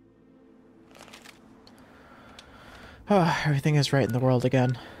 Everything is right in the world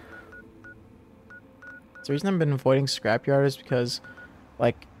again. The reason I've been avoiding Scrapyard is because,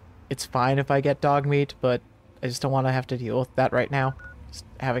 like, it's fine if I get dog meat, but I just don't want to have to deal with that right now. Just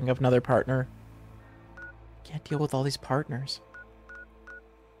having another partner. Can't deal with all these partners.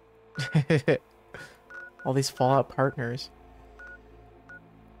 All these Fallout partners.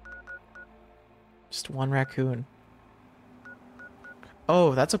 Just one raccoon.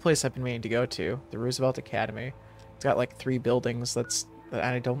 Oh, that's a place I've been meaning to go to. The Roosevelt Academy. It's got like 3 buildings. That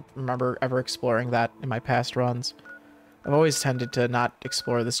I don't remember ever exploring that in my past runs. I've always tended to not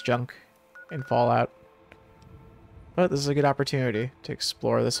explore this junk in Fallout. But this is a good opportunity to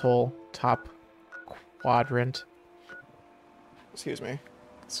explore this whole top quadrant. Excuse me.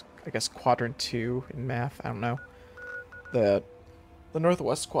 It's, I guess, quadrant 2 in math. I don't know. The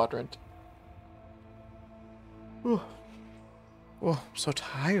northwest quadrant. Ooh. Oh, I'm so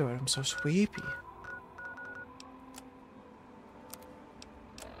tired. I'm so sleepy.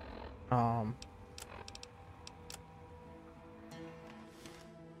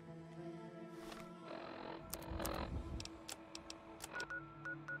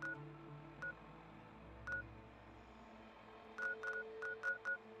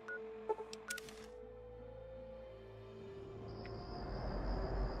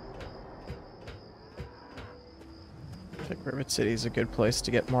 I think Rivet City is a good place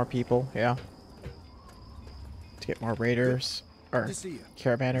to get more people, yeah. To get more raiders, or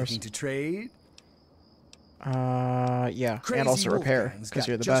caravanners. Looking to trade? Yeah, and also repair, because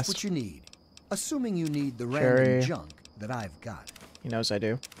you're the just best. What you need. Assuming you need the Cherry. random junk that I've got. He knows I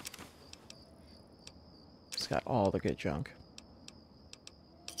do. He's got all the good junk.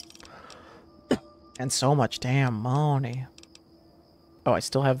 And so much damn money. Oh, I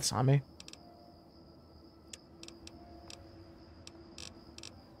still have this on me?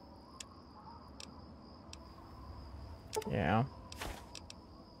 Yeah.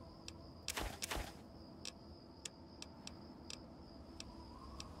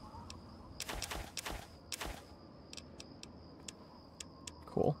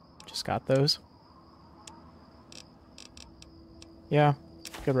 Cool. Just got those. Yeah.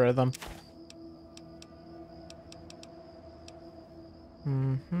 Get rid of them.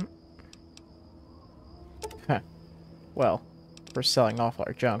 Mm-hmm. Huh. Well, we're selling off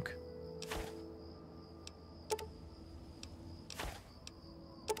our junk.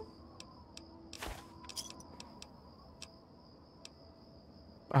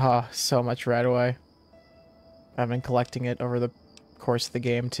 Ah, so much right away. I've been collecting it over the course of the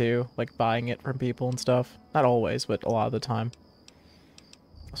game too, like buying it from people and stuff. Not always, but a lot of the time.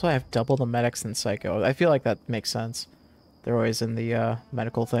 Also, I have double the medics than Psycho. I feel like that makes sense. They're always in the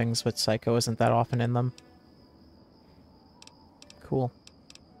medical things, but Psycho isn't that often in them. Cool.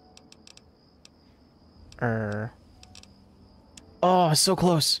 Oh, so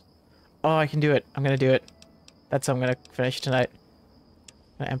close. Oh, I can do it. I'm gonna do it. That's how I'm gonna finish tonight.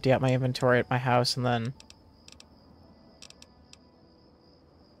 I'm gonna empty out my inventory at my house and then...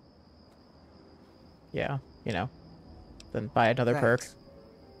 Yeah, you know. Then buy another perk.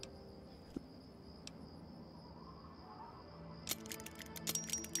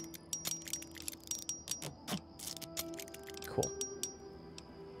 Cool.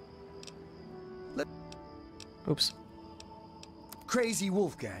 Oops. Crazy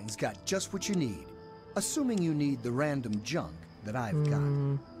Wolfgang's got just what you need. Assuming you need the random junk that I've got.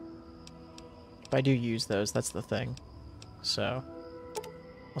 If I do use those, that's the thing. So...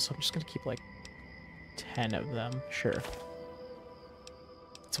 Also, I'm just gonna keep, like, 10 of them. Sure.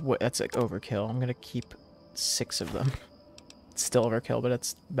 That's like overkill. I'm gonna keep 6 of them. It's still overkill, but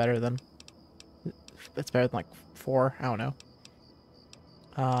it's better than... It's better than, like, 4. I don't know.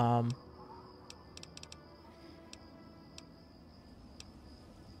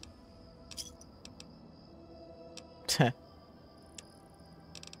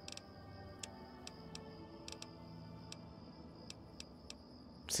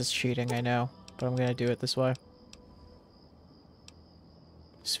 This is cheating, I know, but I'm gonna do it this way.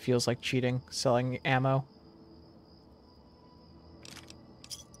 Just feels like cheating, selling ammo.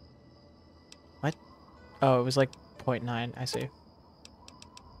 What? Oh, it was like 0.9, I see.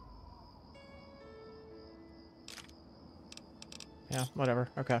 Yeah, whatever,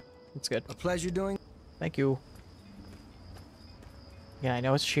 okay, that's good. A pleasure doing. Thank you. Yeah, I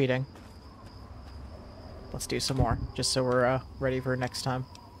know it's cheating. Let's do some more, just so we're ready for next time.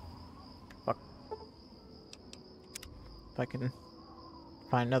 Fuck. If I can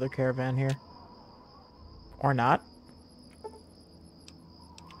find another caravan here. Or not.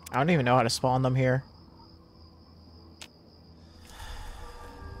 I don't even know how to spawn them here.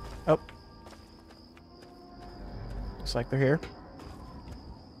 Oh. Looks like they're here.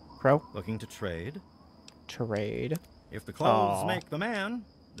 Crow. Looking to trade? Trade. If the clothes make the man,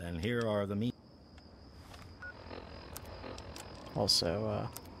 Then here are the means. Also,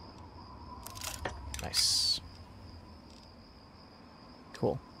 nice.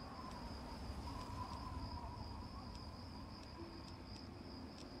 Cool.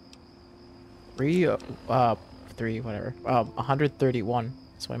 Three, whatever. 131.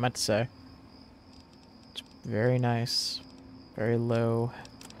 That's what I meant to say. It's very nice. Very low.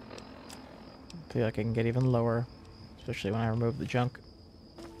 I feel like I can get even lower, especially when I remove the junk.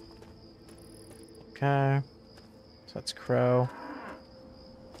 Okay. So that's Crow.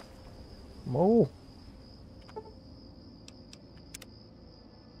 Whoa.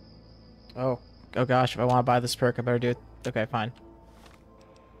 Oh. Oh gosh, if I want to buy this perk, I better do it. Okay, fine.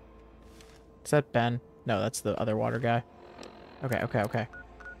 Is that Ben? No, that's the other water guy. Okay, okay, okay.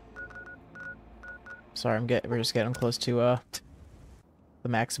 Sorry, we're just getting close to the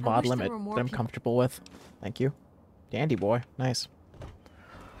max VOD limit that I'm comfortable with. Thank you. Dandy boy. Nice.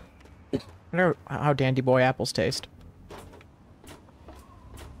 I wonder how Dandy boy apples taste.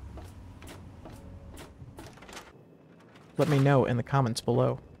 Let me know in the comments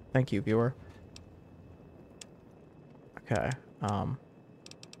below. Thank you, viewer. Okay, I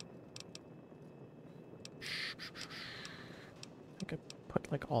think I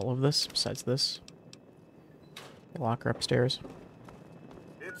put like all of this besides this. The locker upstairs.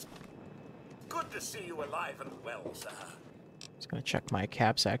 It's good to see you alive and well, sir. Just gonna check my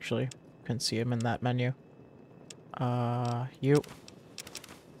caps actually. Couldn't see him in that menu. You.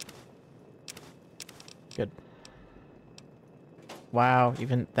 Good. Wow,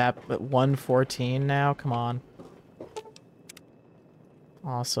 even that, but 114 now? Come on.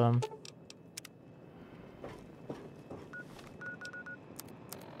 Awesome.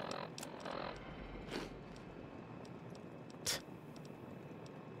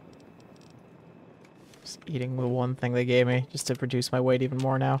 Just eating the one thing they gave me, just to reduce my weight even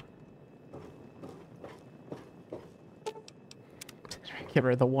more now. Get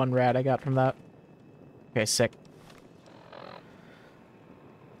rid of the one rat I got from that. Okay, sick.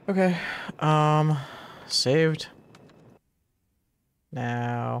 Okay, saved.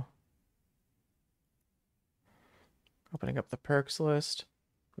 Now, opening up the perks list.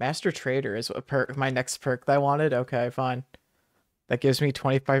 Master Trader is a perk, my next perk that I wanted. Okay, fine. That gives me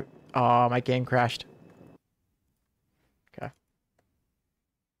 25. Oh, my game crashed. Okay.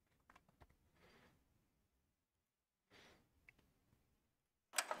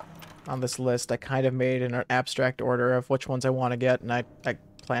 On this list, I kind of made an abstract order of which ones I want to get, and I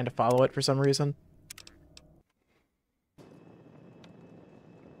plan to follow it for some reason.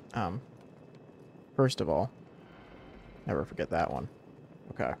 First of all, never forget that one.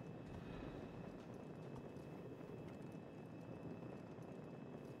 Okay.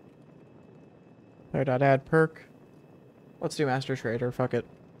 Add perk. Let's do Master Trader. Fuck it.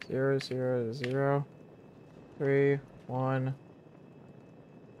 0, 0, 0, 3, 1.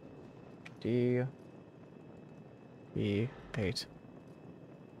 D. B. 8.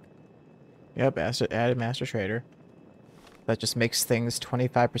 Yep, added Master Trader. That just makes things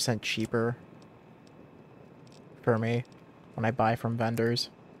 25% cheaper for me when I buy from vendors.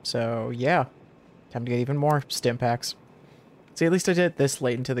 So, yeah. Time to get even more stim packs. See, at least I did it this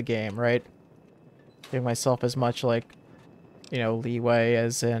late into the game, right? Giving myself as much, like, you know, leeway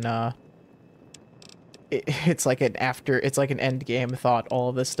as in, it's like an end game thought, all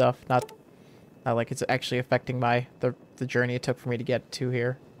of this stuff. Not like it's actually affecting the journey it took for me to get to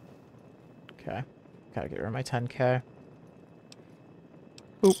here. Okay. Gotta get rid of my 10k.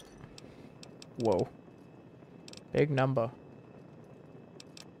 Oop. Whoa. Big number.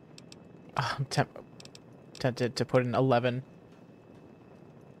 I'm tempted to put in 11.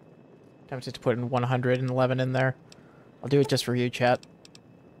 Tempted to put in 111 in there. I'll do it just for you, chat.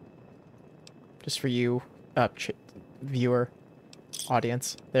 Just for you, viewer,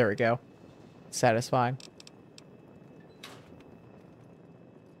 audience. There we go. Satisfying.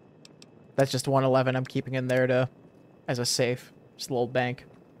 That's just 111 I'm keeping in there as a safe. Just a little bank.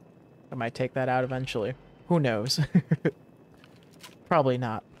 I might take that out eventually. Who knows? Probably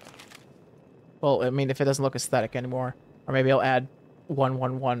not. Well, I mean, if it doesn't look aesthetic anymore. Or maybe I'll add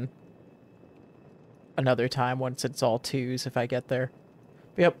 111 another time once it's all 2s if I get there.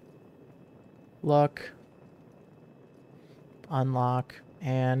 But yep. Luck. Unlock.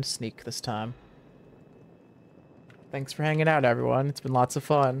 And sneak this time. Thanks for hanging out, everyone. It's been lots of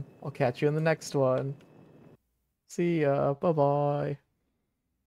fun. I'll catch you in the next one. See ya. Bye-bye.